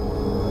game.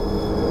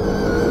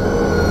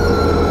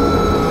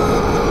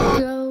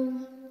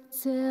 Go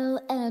tell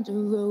Aunt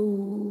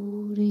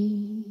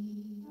Rhody.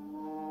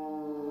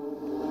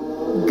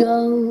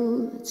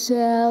 Go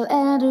tell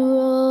Aunt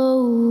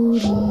Rhody.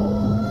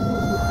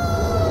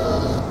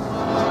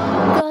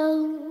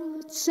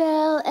 Go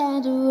tell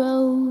Aunt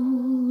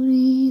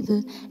Rhody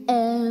that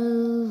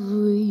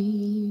everybody's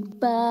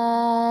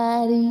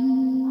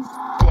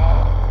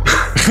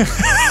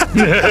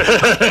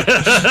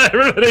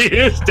Everybody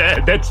is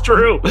dead. That's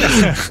true.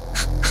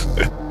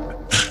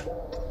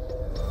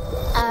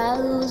 I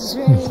was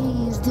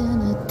raised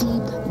in a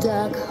deep,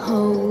 dark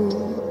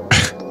hole.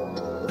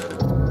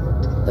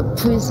 A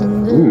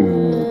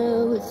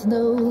prisoner with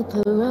no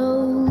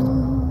parole.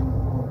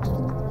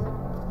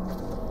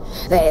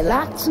 They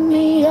locked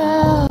me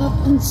up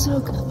and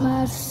took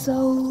my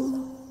soul.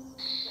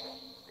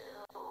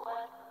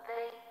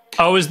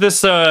 Oh, is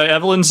this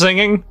Evelyn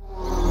singing?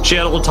 She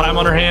had a little time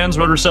on her hands,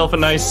 wrote herself a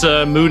nice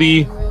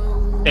moody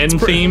end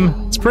theme.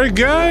 It's pretty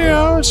good, you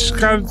know. It's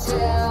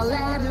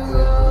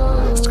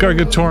got a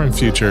good touring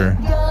future.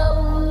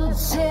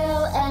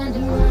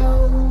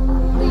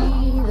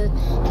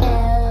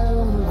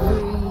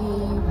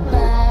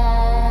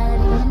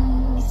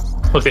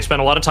 Look, they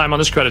spent a lot of time on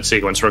this credit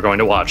sequence. We're going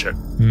to watch it.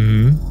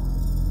 Mm-hmm.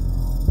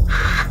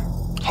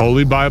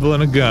 Holy Bible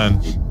and a gun.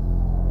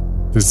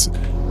 This,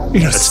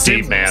 that's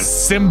deep, man.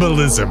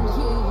 Symbolism.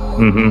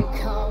 Mm-hmm.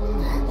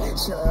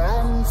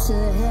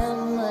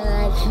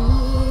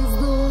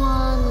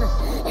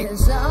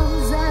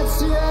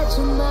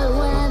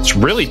 It's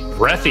really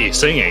breathy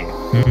singing.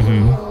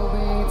 Mm-hmm.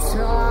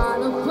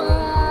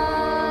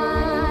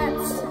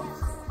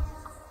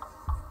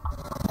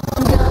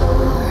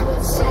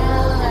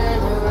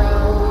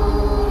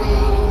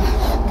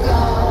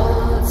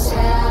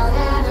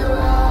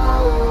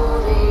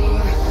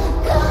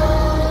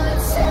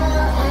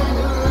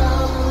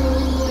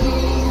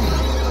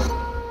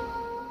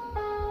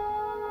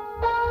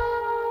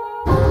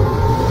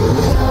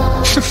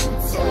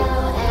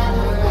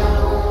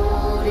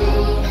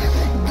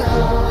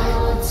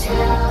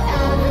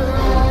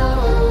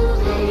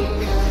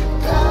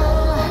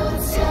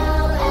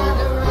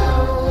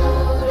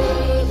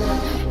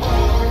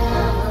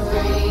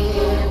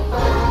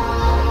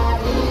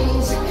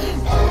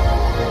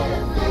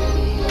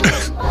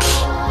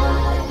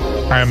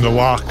 I am the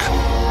walk.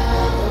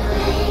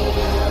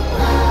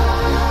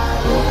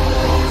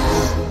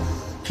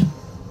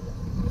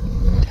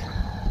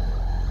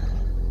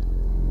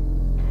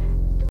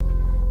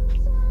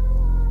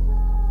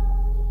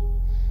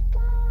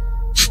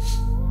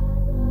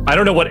 I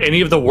don't know what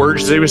any of the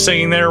words they were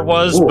singing there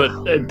was,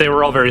 but they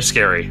were all very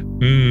scary.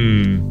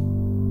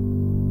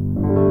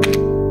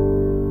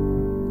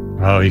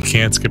 Oh, you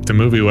can't skip the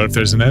movie. What if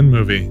there's an end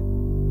movie?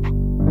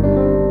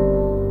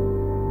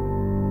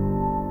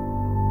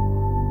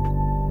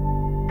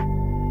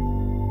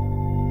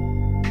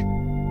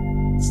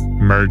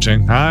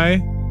 Merging.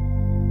 Hi.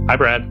 Hi,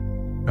 Brad.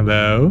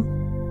 Hello.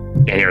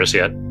 Can't hear us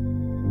yet.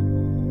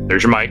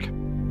 There's your mic.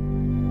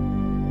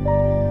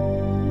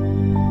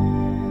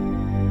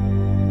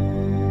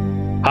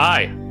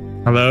 Hi.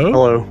 Hello.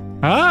 Hello.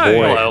 Hi.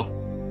 Boy. Hello.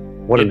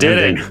 What you a did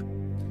ending. it.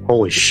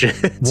 Holy shit.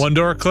 One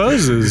door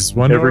closes.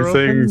 One door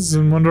opens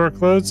and one door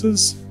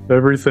closes.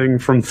 Everything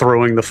from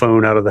throwing the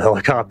phone out of the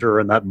helicopter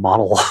and that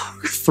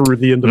monologue through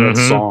the end of that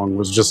song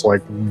was just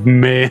like,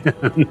 man.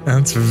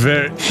 That's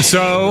very...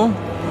 So...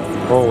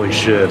 Holy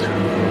shit.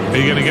 Are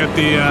you gonna get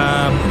the,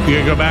 you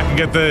gonna go back and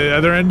get the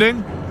other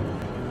ending?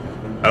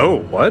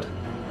 Oh, what?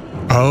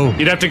 Oh.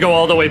 You'd have to go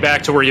all the way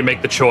back to where you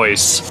make the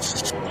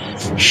choice.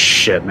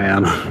 Shit,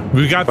 man.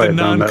 We got the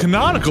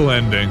non-canonical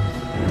ending.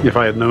 If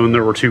I had known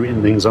there were two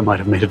endings, I might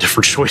have made a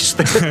different choice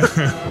there.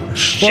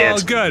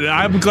 Well, good.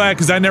 I'm glad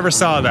because I never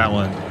saw that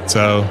one.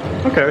 So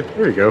okay,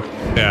 there you go.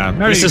 Yeah,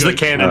 this is the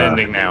canon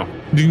ending now.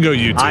 You can go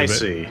YouTube. I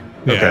see.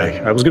 Okay,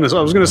 I was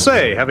gonna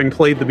say, having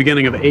played the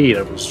beginning of 8,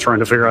 I was trying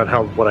to figure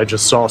out what I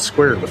just saw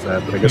squared with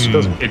that, but I guess it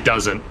doesn't. It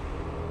doesn't.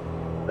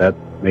 That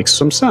makes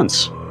some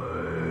sense.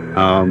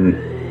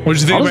 What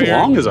did you think? Not as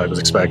long as I was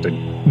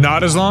expecting.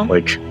 Not as long.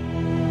 Like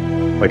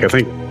I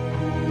think.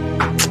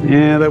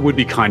 Yeah, that would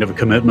be kind of a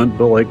commitment,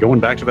 but like going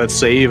back to that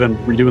save and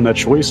redoing that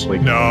choice, like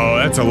no,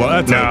 that's a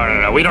lot.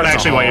 No. We don't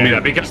actually want to do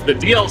that because the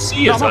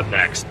DLC is up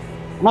next.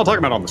 I'm not talking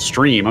about on the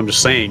stream. I'm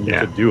just saying you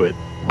could do it.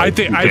 I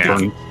think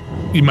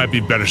you might be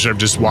better served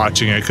just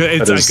watching it. I feel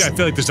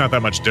like there's not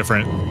that much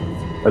different.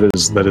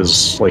 That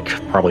is like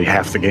probably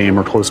half the game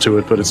or close to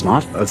it, but it's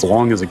not as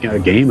long as a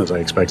game as I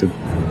expected.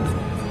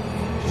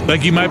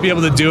 Like you might be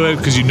able to do it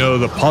because you know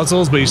the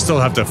puzzles, but you still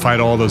have to fight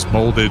all those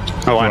molded,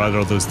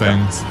 all those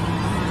things.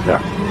 Yeah.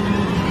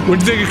 What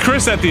did you think of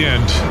Chris at the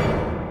end?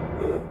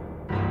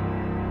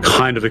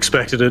 Kind of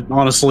expected it,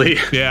 honestly.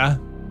 Yeah.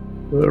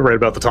 Right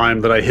about the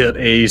time that I hit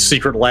a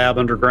secret lab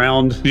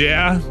underground.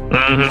 Yeah.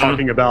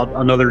 Talking about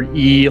another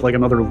like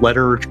another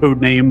letter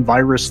codename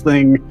virus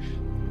thing.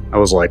 I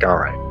was like, all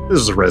right, this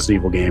is a Resident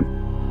Evil game.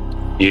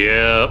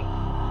 Yeah.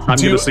 I'm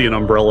going to see an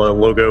Umbrella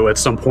logo at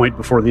some point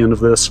before the end of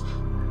this.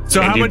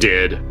 So and you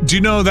did. Do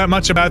you know that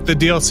much about the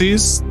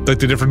DLCs? Like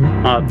the different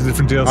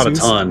DLCs? Not a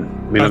ton.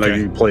 I mean, I know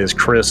you play as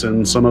Chris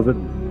in some of it,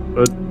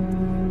 but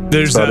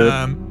there's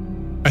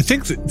I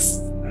think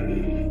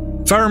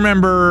if I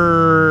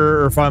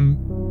remember,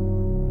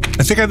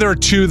 I think there are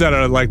 2 that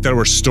are like that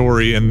were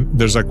story, and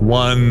there's like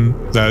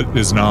 1 that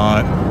is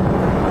not.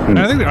 And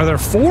I think are there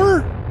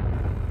 4?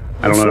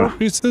 I don't know.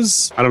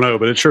 Pieces? I don't know,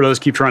 but it sure does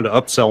keep trying to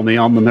upsell me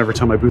on them every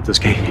time I boot this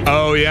game.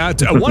 Oh yeah,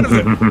 one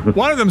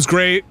of them's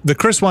great. The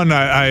Chris one,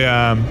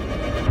 I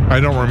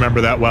don't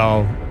remember that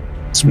well.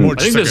 It's more.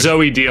 I think the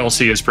Zoe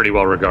DLC is pretty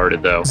well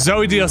regarded, though.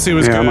 Zoe DLC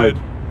was good.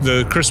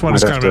 The Chris one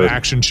is kind of an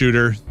action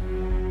shooter.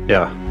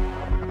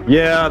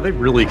 Yeah, they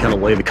really kind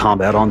of lay the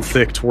combat on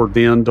thick toward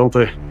the end, don't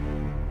they?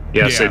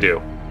 Yes, they do.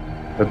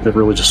 That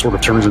really just sort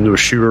of turns into a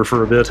shooter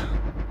for a bit.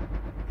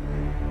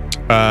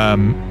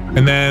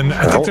 And then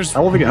I think there's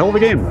hell of a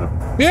game though.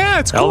 Yeah,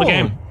 it's cool.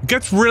 It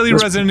gets really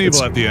Resident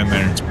Evil at the end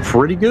there. It's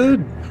pretty good.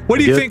 What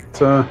do you think?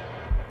 What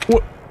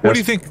do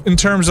you think in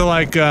terms of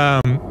like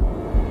I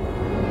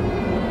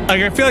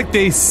feel like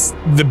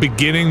the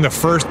beginning, the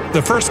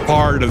first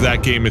part of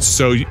that game is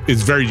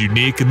very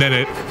unique, and then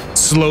it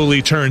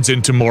slowly turns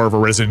into more of a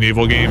Resident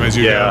Evil game as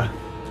you go.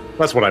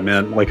 That's what I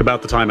meant. Like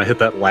about the time I hit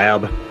that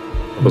lab,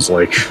 I was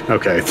like,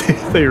 okay,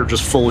 they are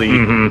just fully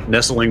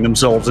nestling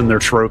themselves in their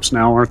tropes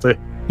now, aren't they?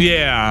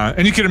 Yeah,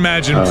 and you can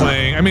imagine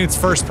playing. I mean, it's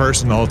first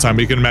person the whole time,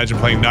 but you can imagine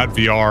playing not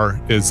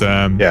VR is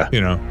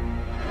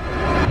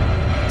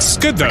it's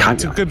good though.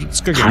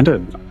 It's good. Kind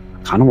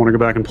of want to go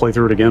back and play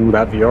through it again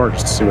without VR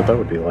just to see what that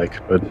would be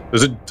like. But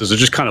does it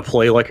just kind of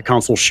play like a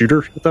console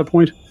shooter at that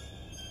point?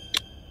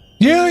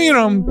 Yeah,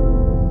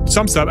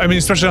 some stuff. I mean,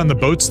 especially on the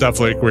boat stuff,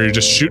 like where you're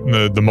just shooting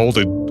the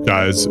molded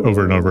guys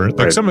over and over.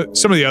 Like some of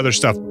the other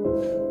stuff,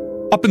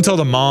 up until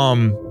the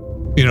mom,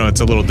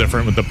 it's a little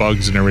different with the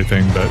bugs and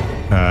everything. But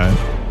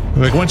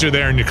like once you're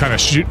there and you're kind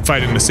of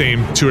fighting the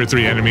same 2 or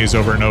 3 enemies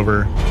over and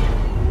over,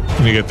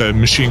 and you get the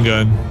machine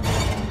gun.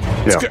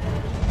 It's good.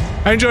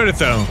 I enjoyed it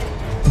though.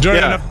 Enjoyed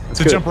it enough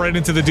to jump right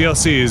into the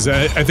DLCs.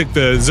 I think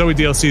the Zoe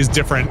DLC is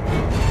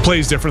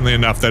plays differently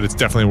enough that it's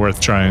definitely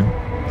worth trying.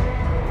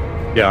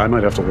 Yeah, I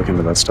might have to look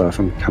into that stuff.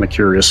 I'm kind of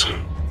curious.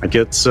 I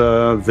get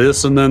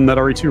this and then that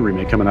RE2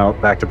 remake coming out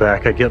back to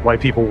back. I get why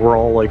people were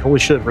all like, holy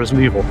shit,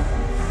 Resident Evil.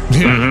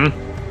 Yeah.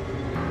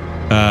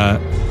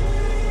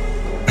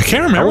 I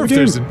can't remember if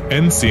there's an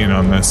end scene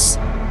on this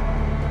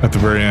at the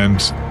very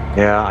end.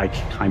 Yeah, I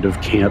kind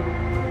of can't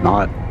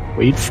not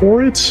wait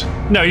for it.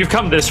 No, you've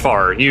come this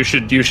far. You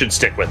should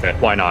stick with it.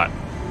 Why not?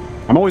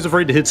 I'm always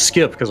afraid to hit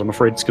skip because I'm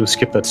afraid it's going to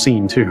skip that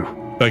scene too.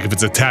 Like if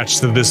it's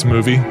attached to this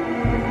movie?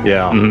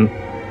 Yeah.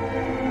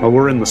 Well,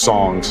 we're in the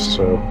songs,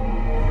 so...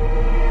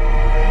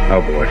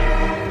 Oh boy.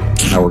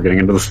 Now we're getting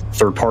into the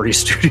third-party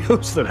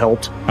studios that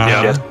helped.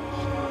 Yeah.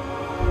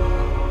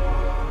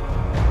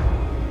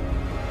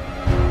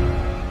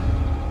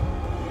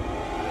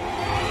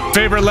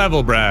 Favorite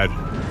level, Brad?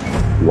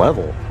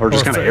 Level? Or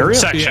just kind of area?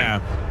 Section.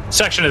 Yeah.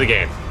 Section of the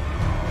game.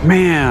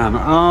 Man,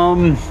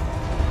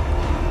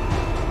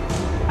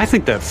 I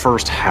think that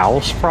first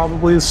house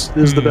probably is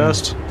the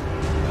best.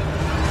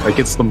 Like,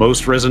 it's the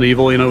most Resident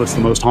Evil, it's the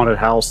most haunted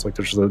house. Like,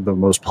 there's the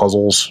most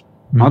puzzles.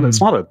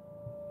 It's not a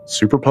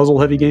super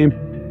puzzle-heavy game,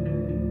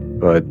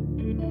 but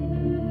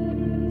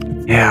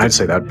yeah, I'd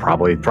say that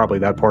probably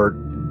that part.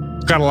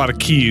 It's got a lot of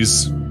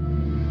keys.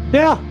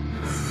 Yeah,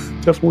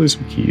 definitely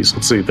some keys.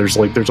 Let's see. There's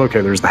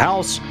the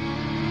house.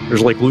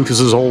 There's like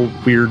Lucas's whole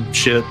weird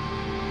shit.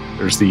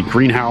 There's the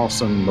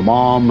greenhouse and the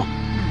mom.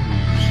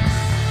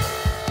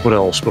 What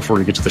else before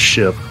you get to the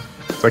ship?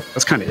 It's like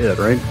that's kind of it,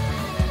 right?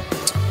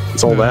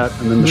 It's all that,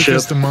 and then the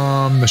Lucas, ship. the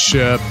mom, the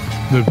ship,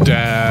 the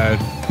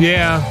dad.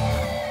 Yeah,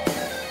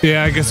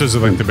 I guess those are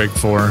like the big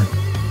 4.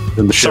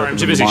 Then the Sorry, I'm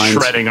too busy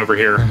shredding over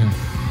here.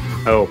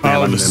 Oh man,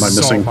 am I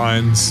missing?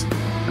 Lines.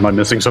 Am I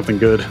missing something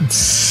good?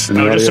 Just some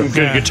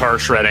good guitar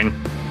shredding.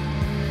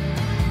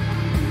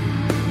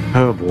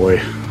 Oh boy.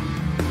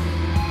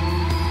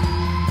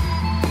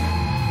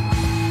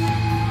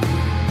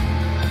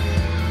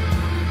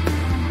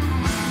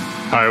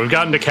 All right, we've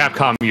gotten to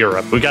Capcom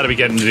Europe. We've got to be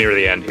getting near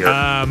the end here.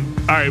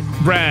 All right,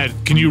 Brad,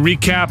 can you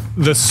recap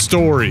the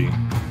story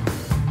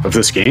of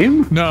this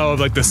game? No,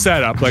 like the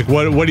setup. Like,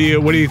 what do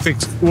you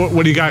think?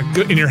 What do you got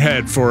in your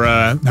head for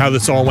how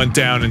this all went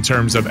down in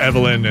terms of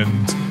Evelyn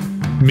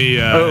and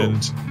Mia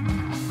and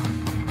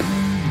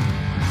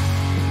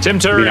Tim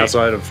Turry?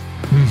 Outside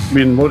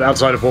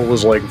of what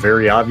was like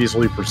very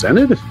obviously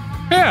presented?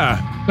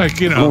 Yeah,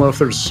 like I don't know if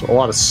there's a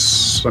lot of.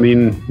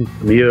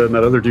 Mia and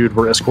that other dude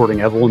were escorting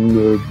Evelyn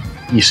the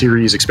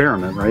E-Series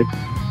experiment, right?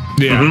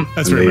 Yeah,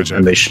 that's pretty much it.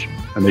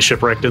 And they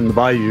shipwrecked in the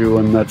bayou,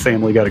 and that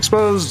family got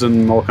exposed,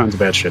 and all kinds of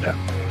bad shit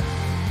happened.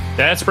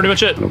 That's pretty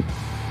much it.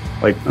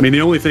 Like,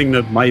 the only thing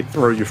that might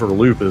throw you for a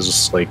loop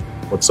is like,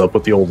 what's up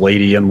with the old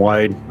lady and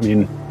why?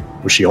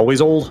 Was she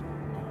always old?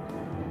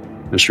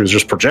 And she was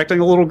just projecting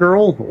a little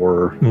girl,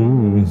 or I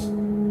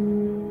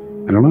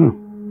don't know.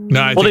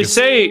 No, well, they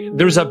say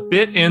there's a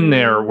bit in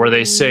there where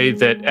they say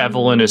that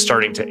Evelyn is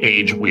starting to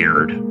age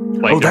weird.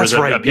 Like, that's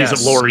right. A piece of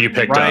lore you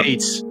picked up.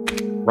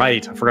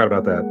 Right. I forgot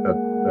about that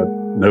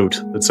note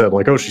that said,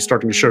 like, oh, she's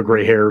starting to show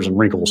gray hairs and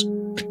wrinkles.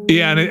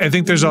 Yeah, and I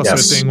think there's also a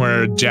thing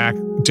where Jack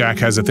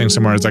has a thing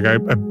somewhere. It's like, I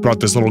brought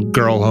this little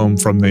girl home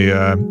from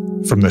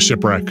the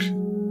shipwreck.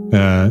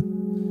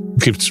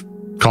 Keeps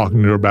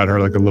talking to her about her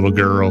like a little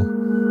girl.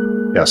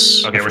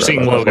 Yes. Okay, we're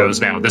seeing logos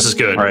now. This is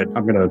good. All right,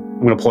 I'm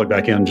gonna plug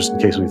back in just in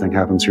case anything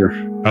happens here.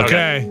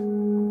 Okay.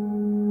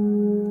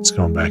 It's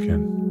going back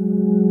in.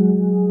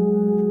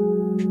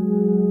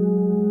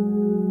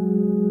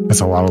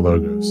 That's a lot of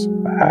logos.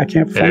 I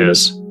can't find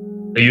it.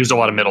 They used a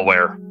lot of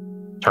middleware,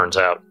 turns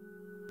out.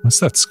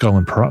 What's that skull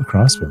and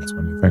crossbones?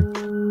 What do you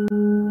think?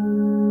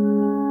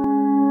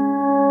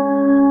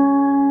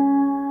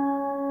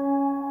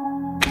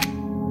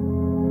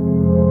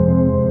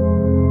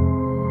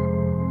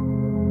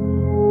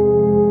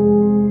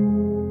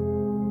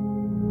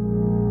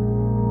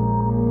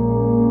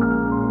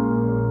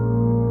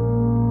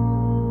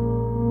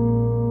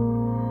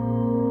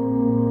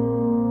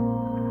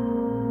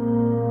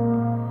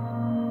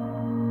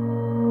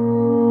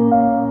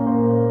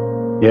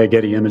 Yeah,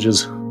 Getty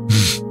Images.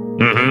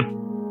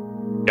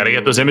 Mm-hmm. Got to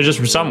get those images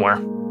from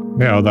somewhere.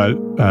 Yeah, all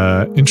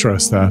that intro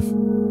stuff.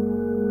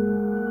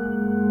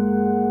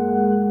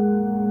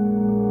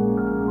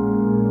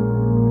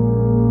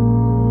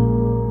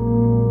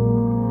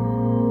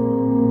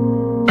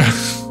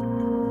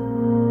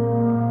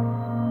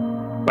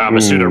 Wow,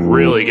 Masuda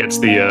really gets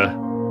the...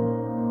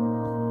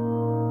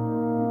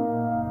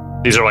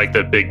 These are like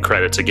the big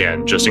credits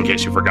again, just in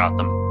case you forgot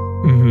them.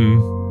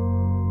 Mm-hmm.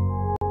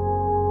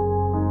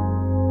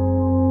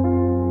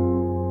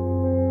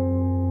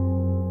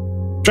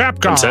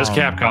 Capcom. It says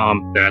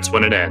Capcom. That's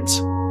when it ends.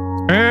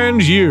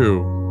 And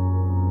you.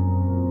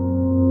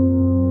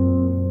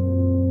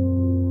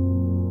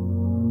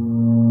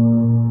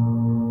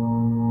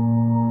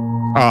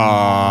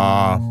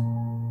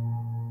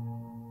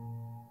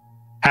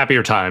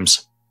 Happier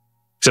times.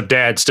 Except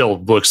Dad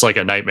still looks like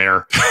a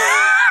nightmare.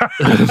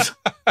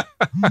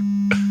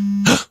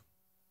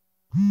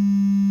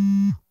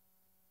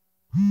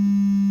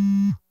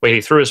 Wait,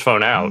 he threw his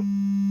phone out.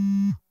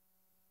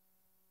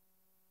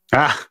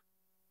 Ah.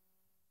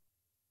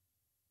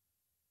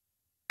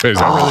 Wait, is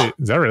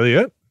that really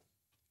it?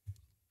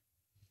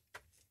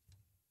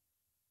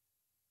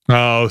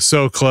 Oh,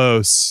 so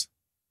close.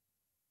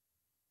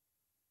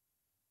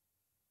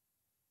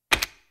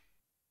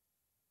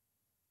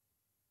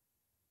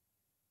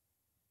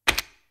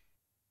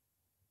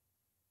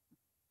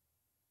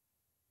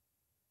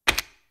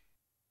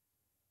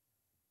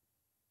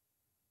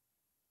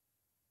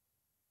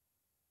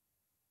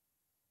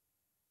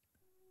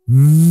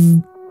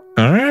 All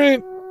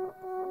right.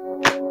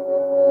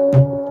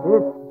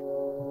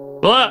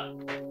 Blah.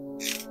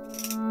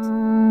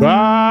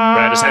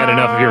 I just had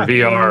enough of your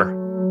VR.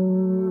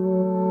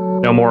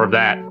 No more of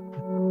that.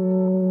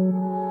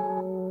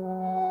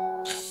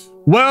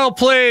 Well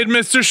played,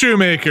 Mr.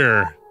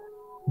 Shoemaker.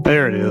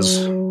 There it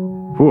is.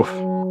 Oof.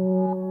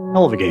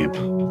 Hell of a game.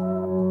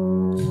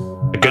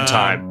 A good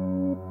time.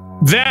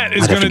 That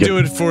is going to do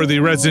it for the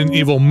Resident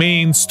Evil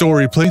main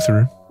story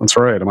playthrough. That's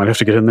right. I might have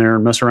to get in there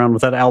and mess around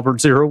with that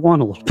Albert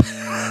 01 a little bit.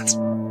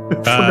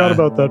 Forgot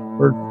about that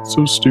part.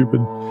 So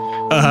stupid.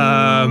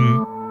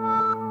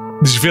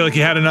 Did you feel like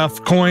you had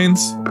enough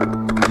coins?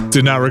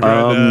 Did not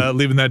regret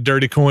leaving that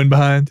dirty coin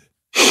behind?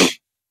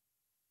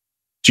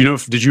 Do you know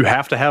did you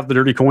have to have the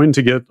dirty coin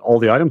to get all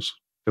the items?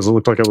 Because it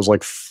looked like it was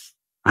like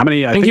how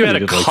many? I think you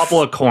had a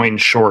couple of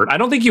coins short. I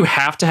don't think you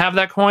have to have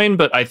that coin,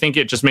 but I think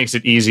it just makes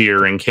it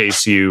easier in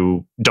case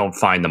you don't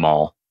find them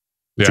all.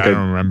 Yeah, I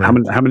don't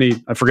remember how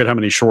many. I forget how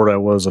many short I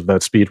was of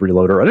that speed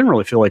reloader. I didn't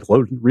really feel like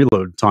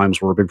reload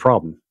times were a big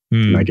problem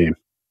in that game.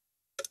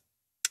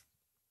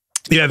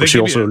 Yeah, they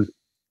give you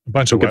a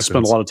bunch of weapons.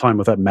 Spend a lot of time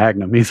with that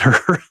Magnum either.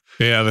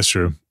 Yeah, that's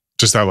true.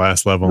 Just that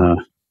last level.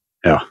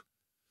 Yeah.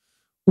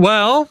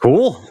 Well,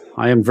 cool.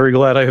 I am very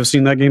glad I have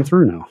seen that game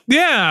through now.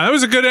 Yeah, that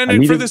was a good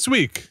ending for this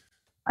week.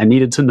 I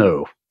needed to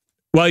know.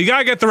 Well, you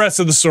gotta get the rest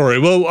of the story.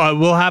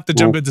 We'll have to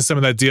jump into some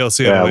of that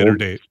DLC at a later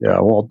date. Yeah,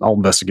 I'll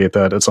investigate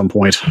that at some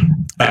point.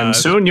 And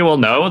soon you will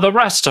know the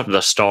rest of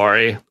the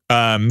story.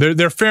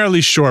 They're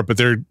fairly short, but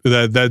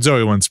that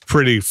Zoe one's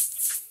pretty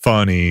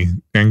funny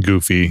and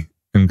goofy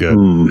and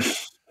good.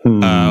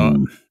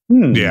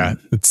 Yeah,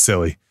 it's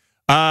silly.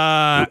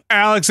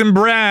 Alex and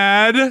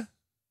Brad,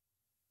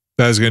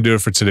 that is going to do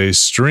it for today's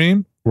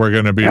stream. We're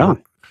going to be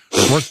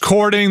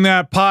recording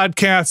that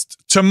podcast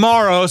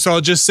tomorrow. So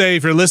I'll just say,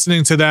 if you're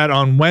listening to that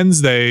on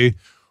Wednesday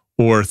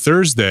or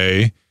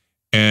Thursday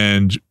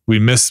and we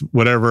miss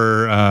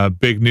whatever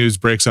big news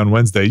breaks on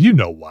Wednesday, you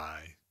know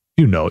why.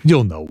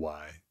 You'll know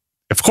why.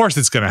 Of course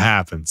it's going to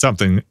happen.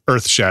 Something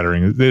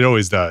earth-shattering. It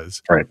always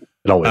does. Right.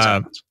 It always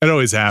happens. It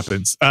always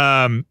happens.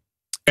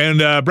 And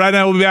Brad and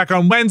I will be back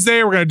on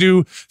Wednesday. We're going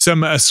to do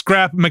some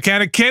scrap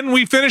mechanic. Can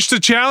we finish the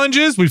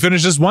challenges? We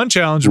finished just one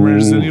challenge in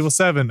Resident Evil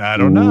 7. I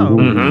don't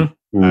know.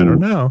 I don't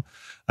know.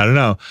 I don't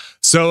know.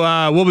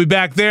 So we'll be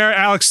back there.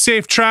 Alex,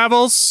 safe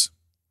travels.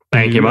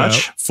 Thank you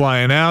much.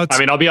 Flying out. I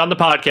mean, I'll be on the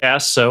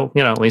podcast, so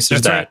at least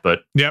there's that. Right.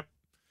 But yep.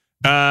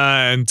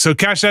 And so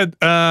Cash Ad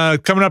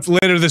coming up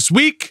later this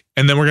week,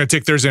 and then we're gonna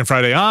take Thursday and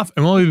Friday off,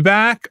 and we'll be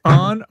back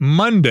on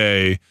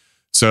Monday.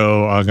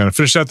 So I'm gonna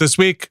finish out this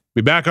week.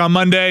 Be back on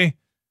Monday.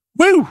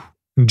 Woo!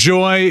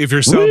 Enjoy. If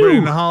you're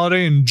celebrating the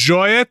holiday,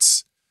 enjoy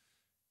it.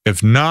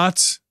 If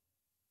not,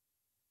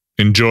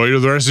 enjoy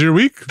the rest of your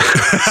week.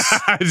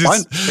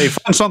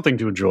 Find something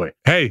to enjoy.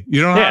 Hey,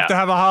 you don't have to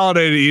have a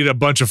holiday to eat a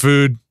bunch of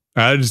food.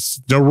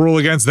 Just no rule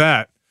against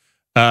that.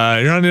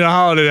 You don't need a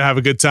holiday to have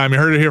a good time. You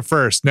heard it here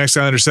first.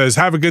 Nextlander says,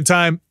 have a good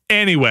time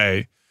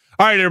anyway.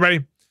 All right,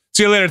 everybody.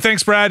 See you later.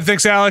 Thanks, Brad.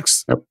 Thanks,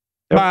 Alex. Yep.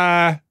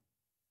 Bye.